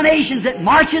denominations. It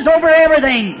marches over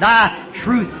everything. Thy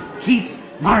truth keeps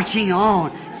marching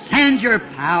on. Send your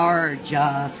power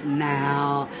just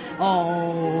now.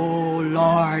 Oh,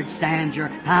 Lord, send your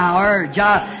power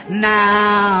just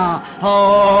now.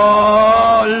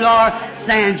 Oh, Lord,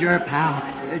 send your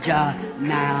power just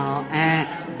now and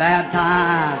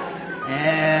baptize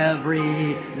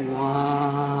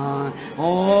everyone.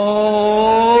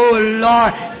 Oh,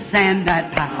 Lord, send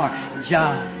that power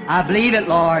just. I believe it,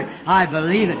 Lord. I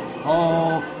believe it.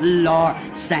 Oh, Lord,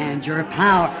 send your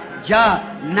power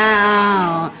just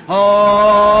now.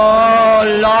 Oh,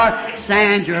 Lord,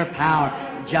 send your power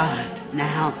just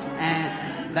now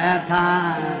and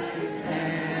baptize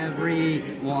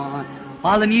everyone.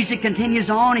 While the music continues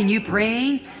on and you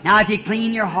praying, now if you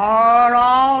clean your heart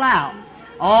all out,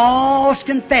 all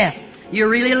confess, you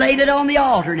really laid it on the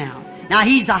altar now. Now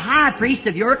He's the high priest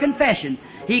of your confession.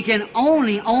 He can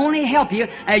only help you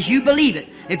as you believe it.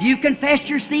 If you've confessed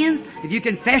your sins, if you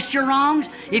confessed your wrongs,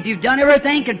 if you've done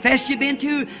everything, confessed you've been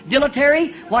too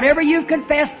dilatory, whatever you've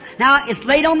confessed, now it's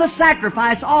laid on the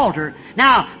sacrifice altar.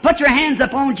 Now, put your hands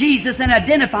upon Jesus and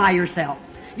identify yourself.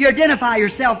 You identify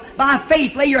yourself by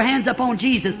faith. Lay your hands upon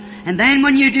Jesus. And then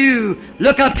when you do,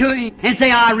 look up to Him and say,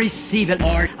 I receive it,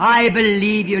 Lord. I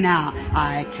believe you now.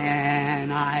 I can,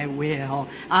 I will,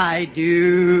 I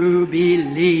do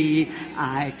believe.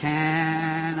 I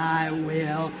can, I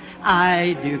will,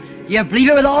 I do. You believe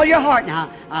it with all your heart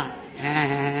now. I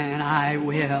can, I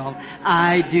will,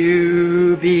 I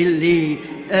do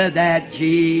believe that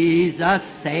Jesus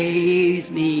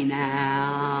saves me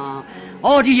now.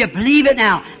 Oh, do you believe it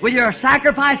now? With your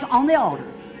sacrifice on the altar.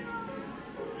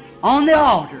 On the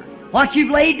altar. What you've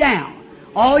laid down.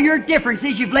 All your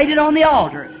differences, you've laid it on the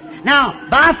altar. Now,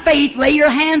 by faith, lay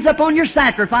your hands upon your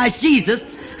sacrifice, Jesus,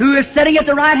 who is sitting at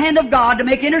the right hand of God to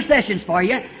make intercessions for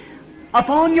you.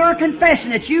 Upon your confession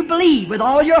that you believe with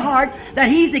all your heart that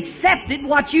He's accepted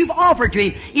what you've offered to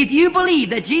Him. If you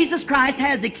believe that Jesus Christ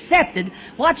has accepted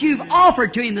what you've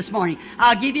offered to Him this morning,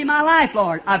 I'll give you my life,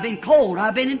 Lord. I've been cold.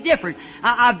 I've been indifferent.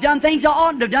 I've done things I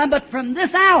oughtn't to have done, but from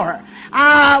this hour,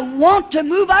 I want to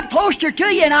move up closer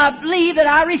to you, and I believe that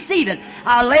I receive it.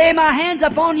 I lay my hands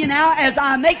upon you now as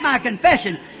I make my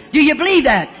confession. Do you believe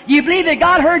that? Do you believe that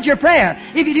God heard your prayer?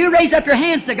 If you do, raise up your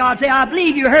hands to God. Say, I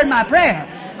believe you heard my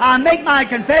prayer. I make my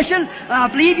confession. I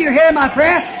believe you hear my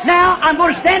prayer. Now, I'm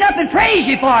going to stand up and praise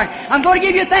you for it. I'm going to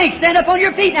give you thanks. Stand up on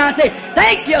your feet now and say,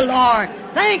 thank you, Lord.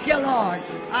 Thank you, Lord.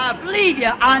 I believe you.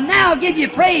 I now give you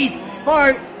praise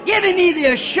for giving me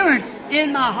the assurance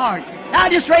in my heart. Now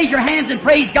just raise your hands and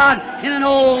praise God in an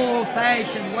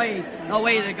old-fashioned way, the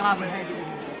way that God would have you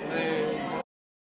do.